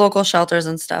all your local shelters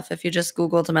and stuff, if you just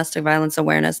Google domestic violence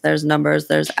awareness, there's numbers,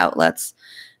 there's outlets,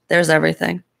 there's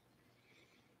everything.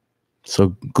 So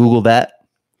Google that.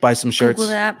 Buy some shirts.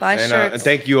 Google that. Buy shirts. And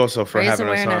thank you also for having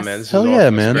us on, man. Hell yeah,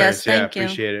 man. Yes, thank you.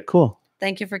 Appreciate it. Cool.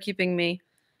 Thank you for keeping me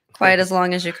quiet as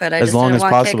long as you could. I as just long didn't as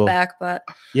want possible. Kickback, but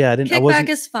yeah, kickback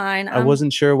is fine. I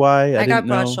wasn't sure why. I got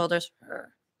broad shoulders for her.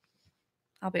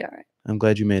 I'll be all right. I'm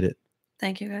glad you made it.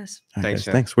 Thank you, guys. All right,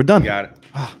 Thanks. We're done. You got it.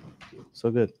 So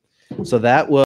good. So that was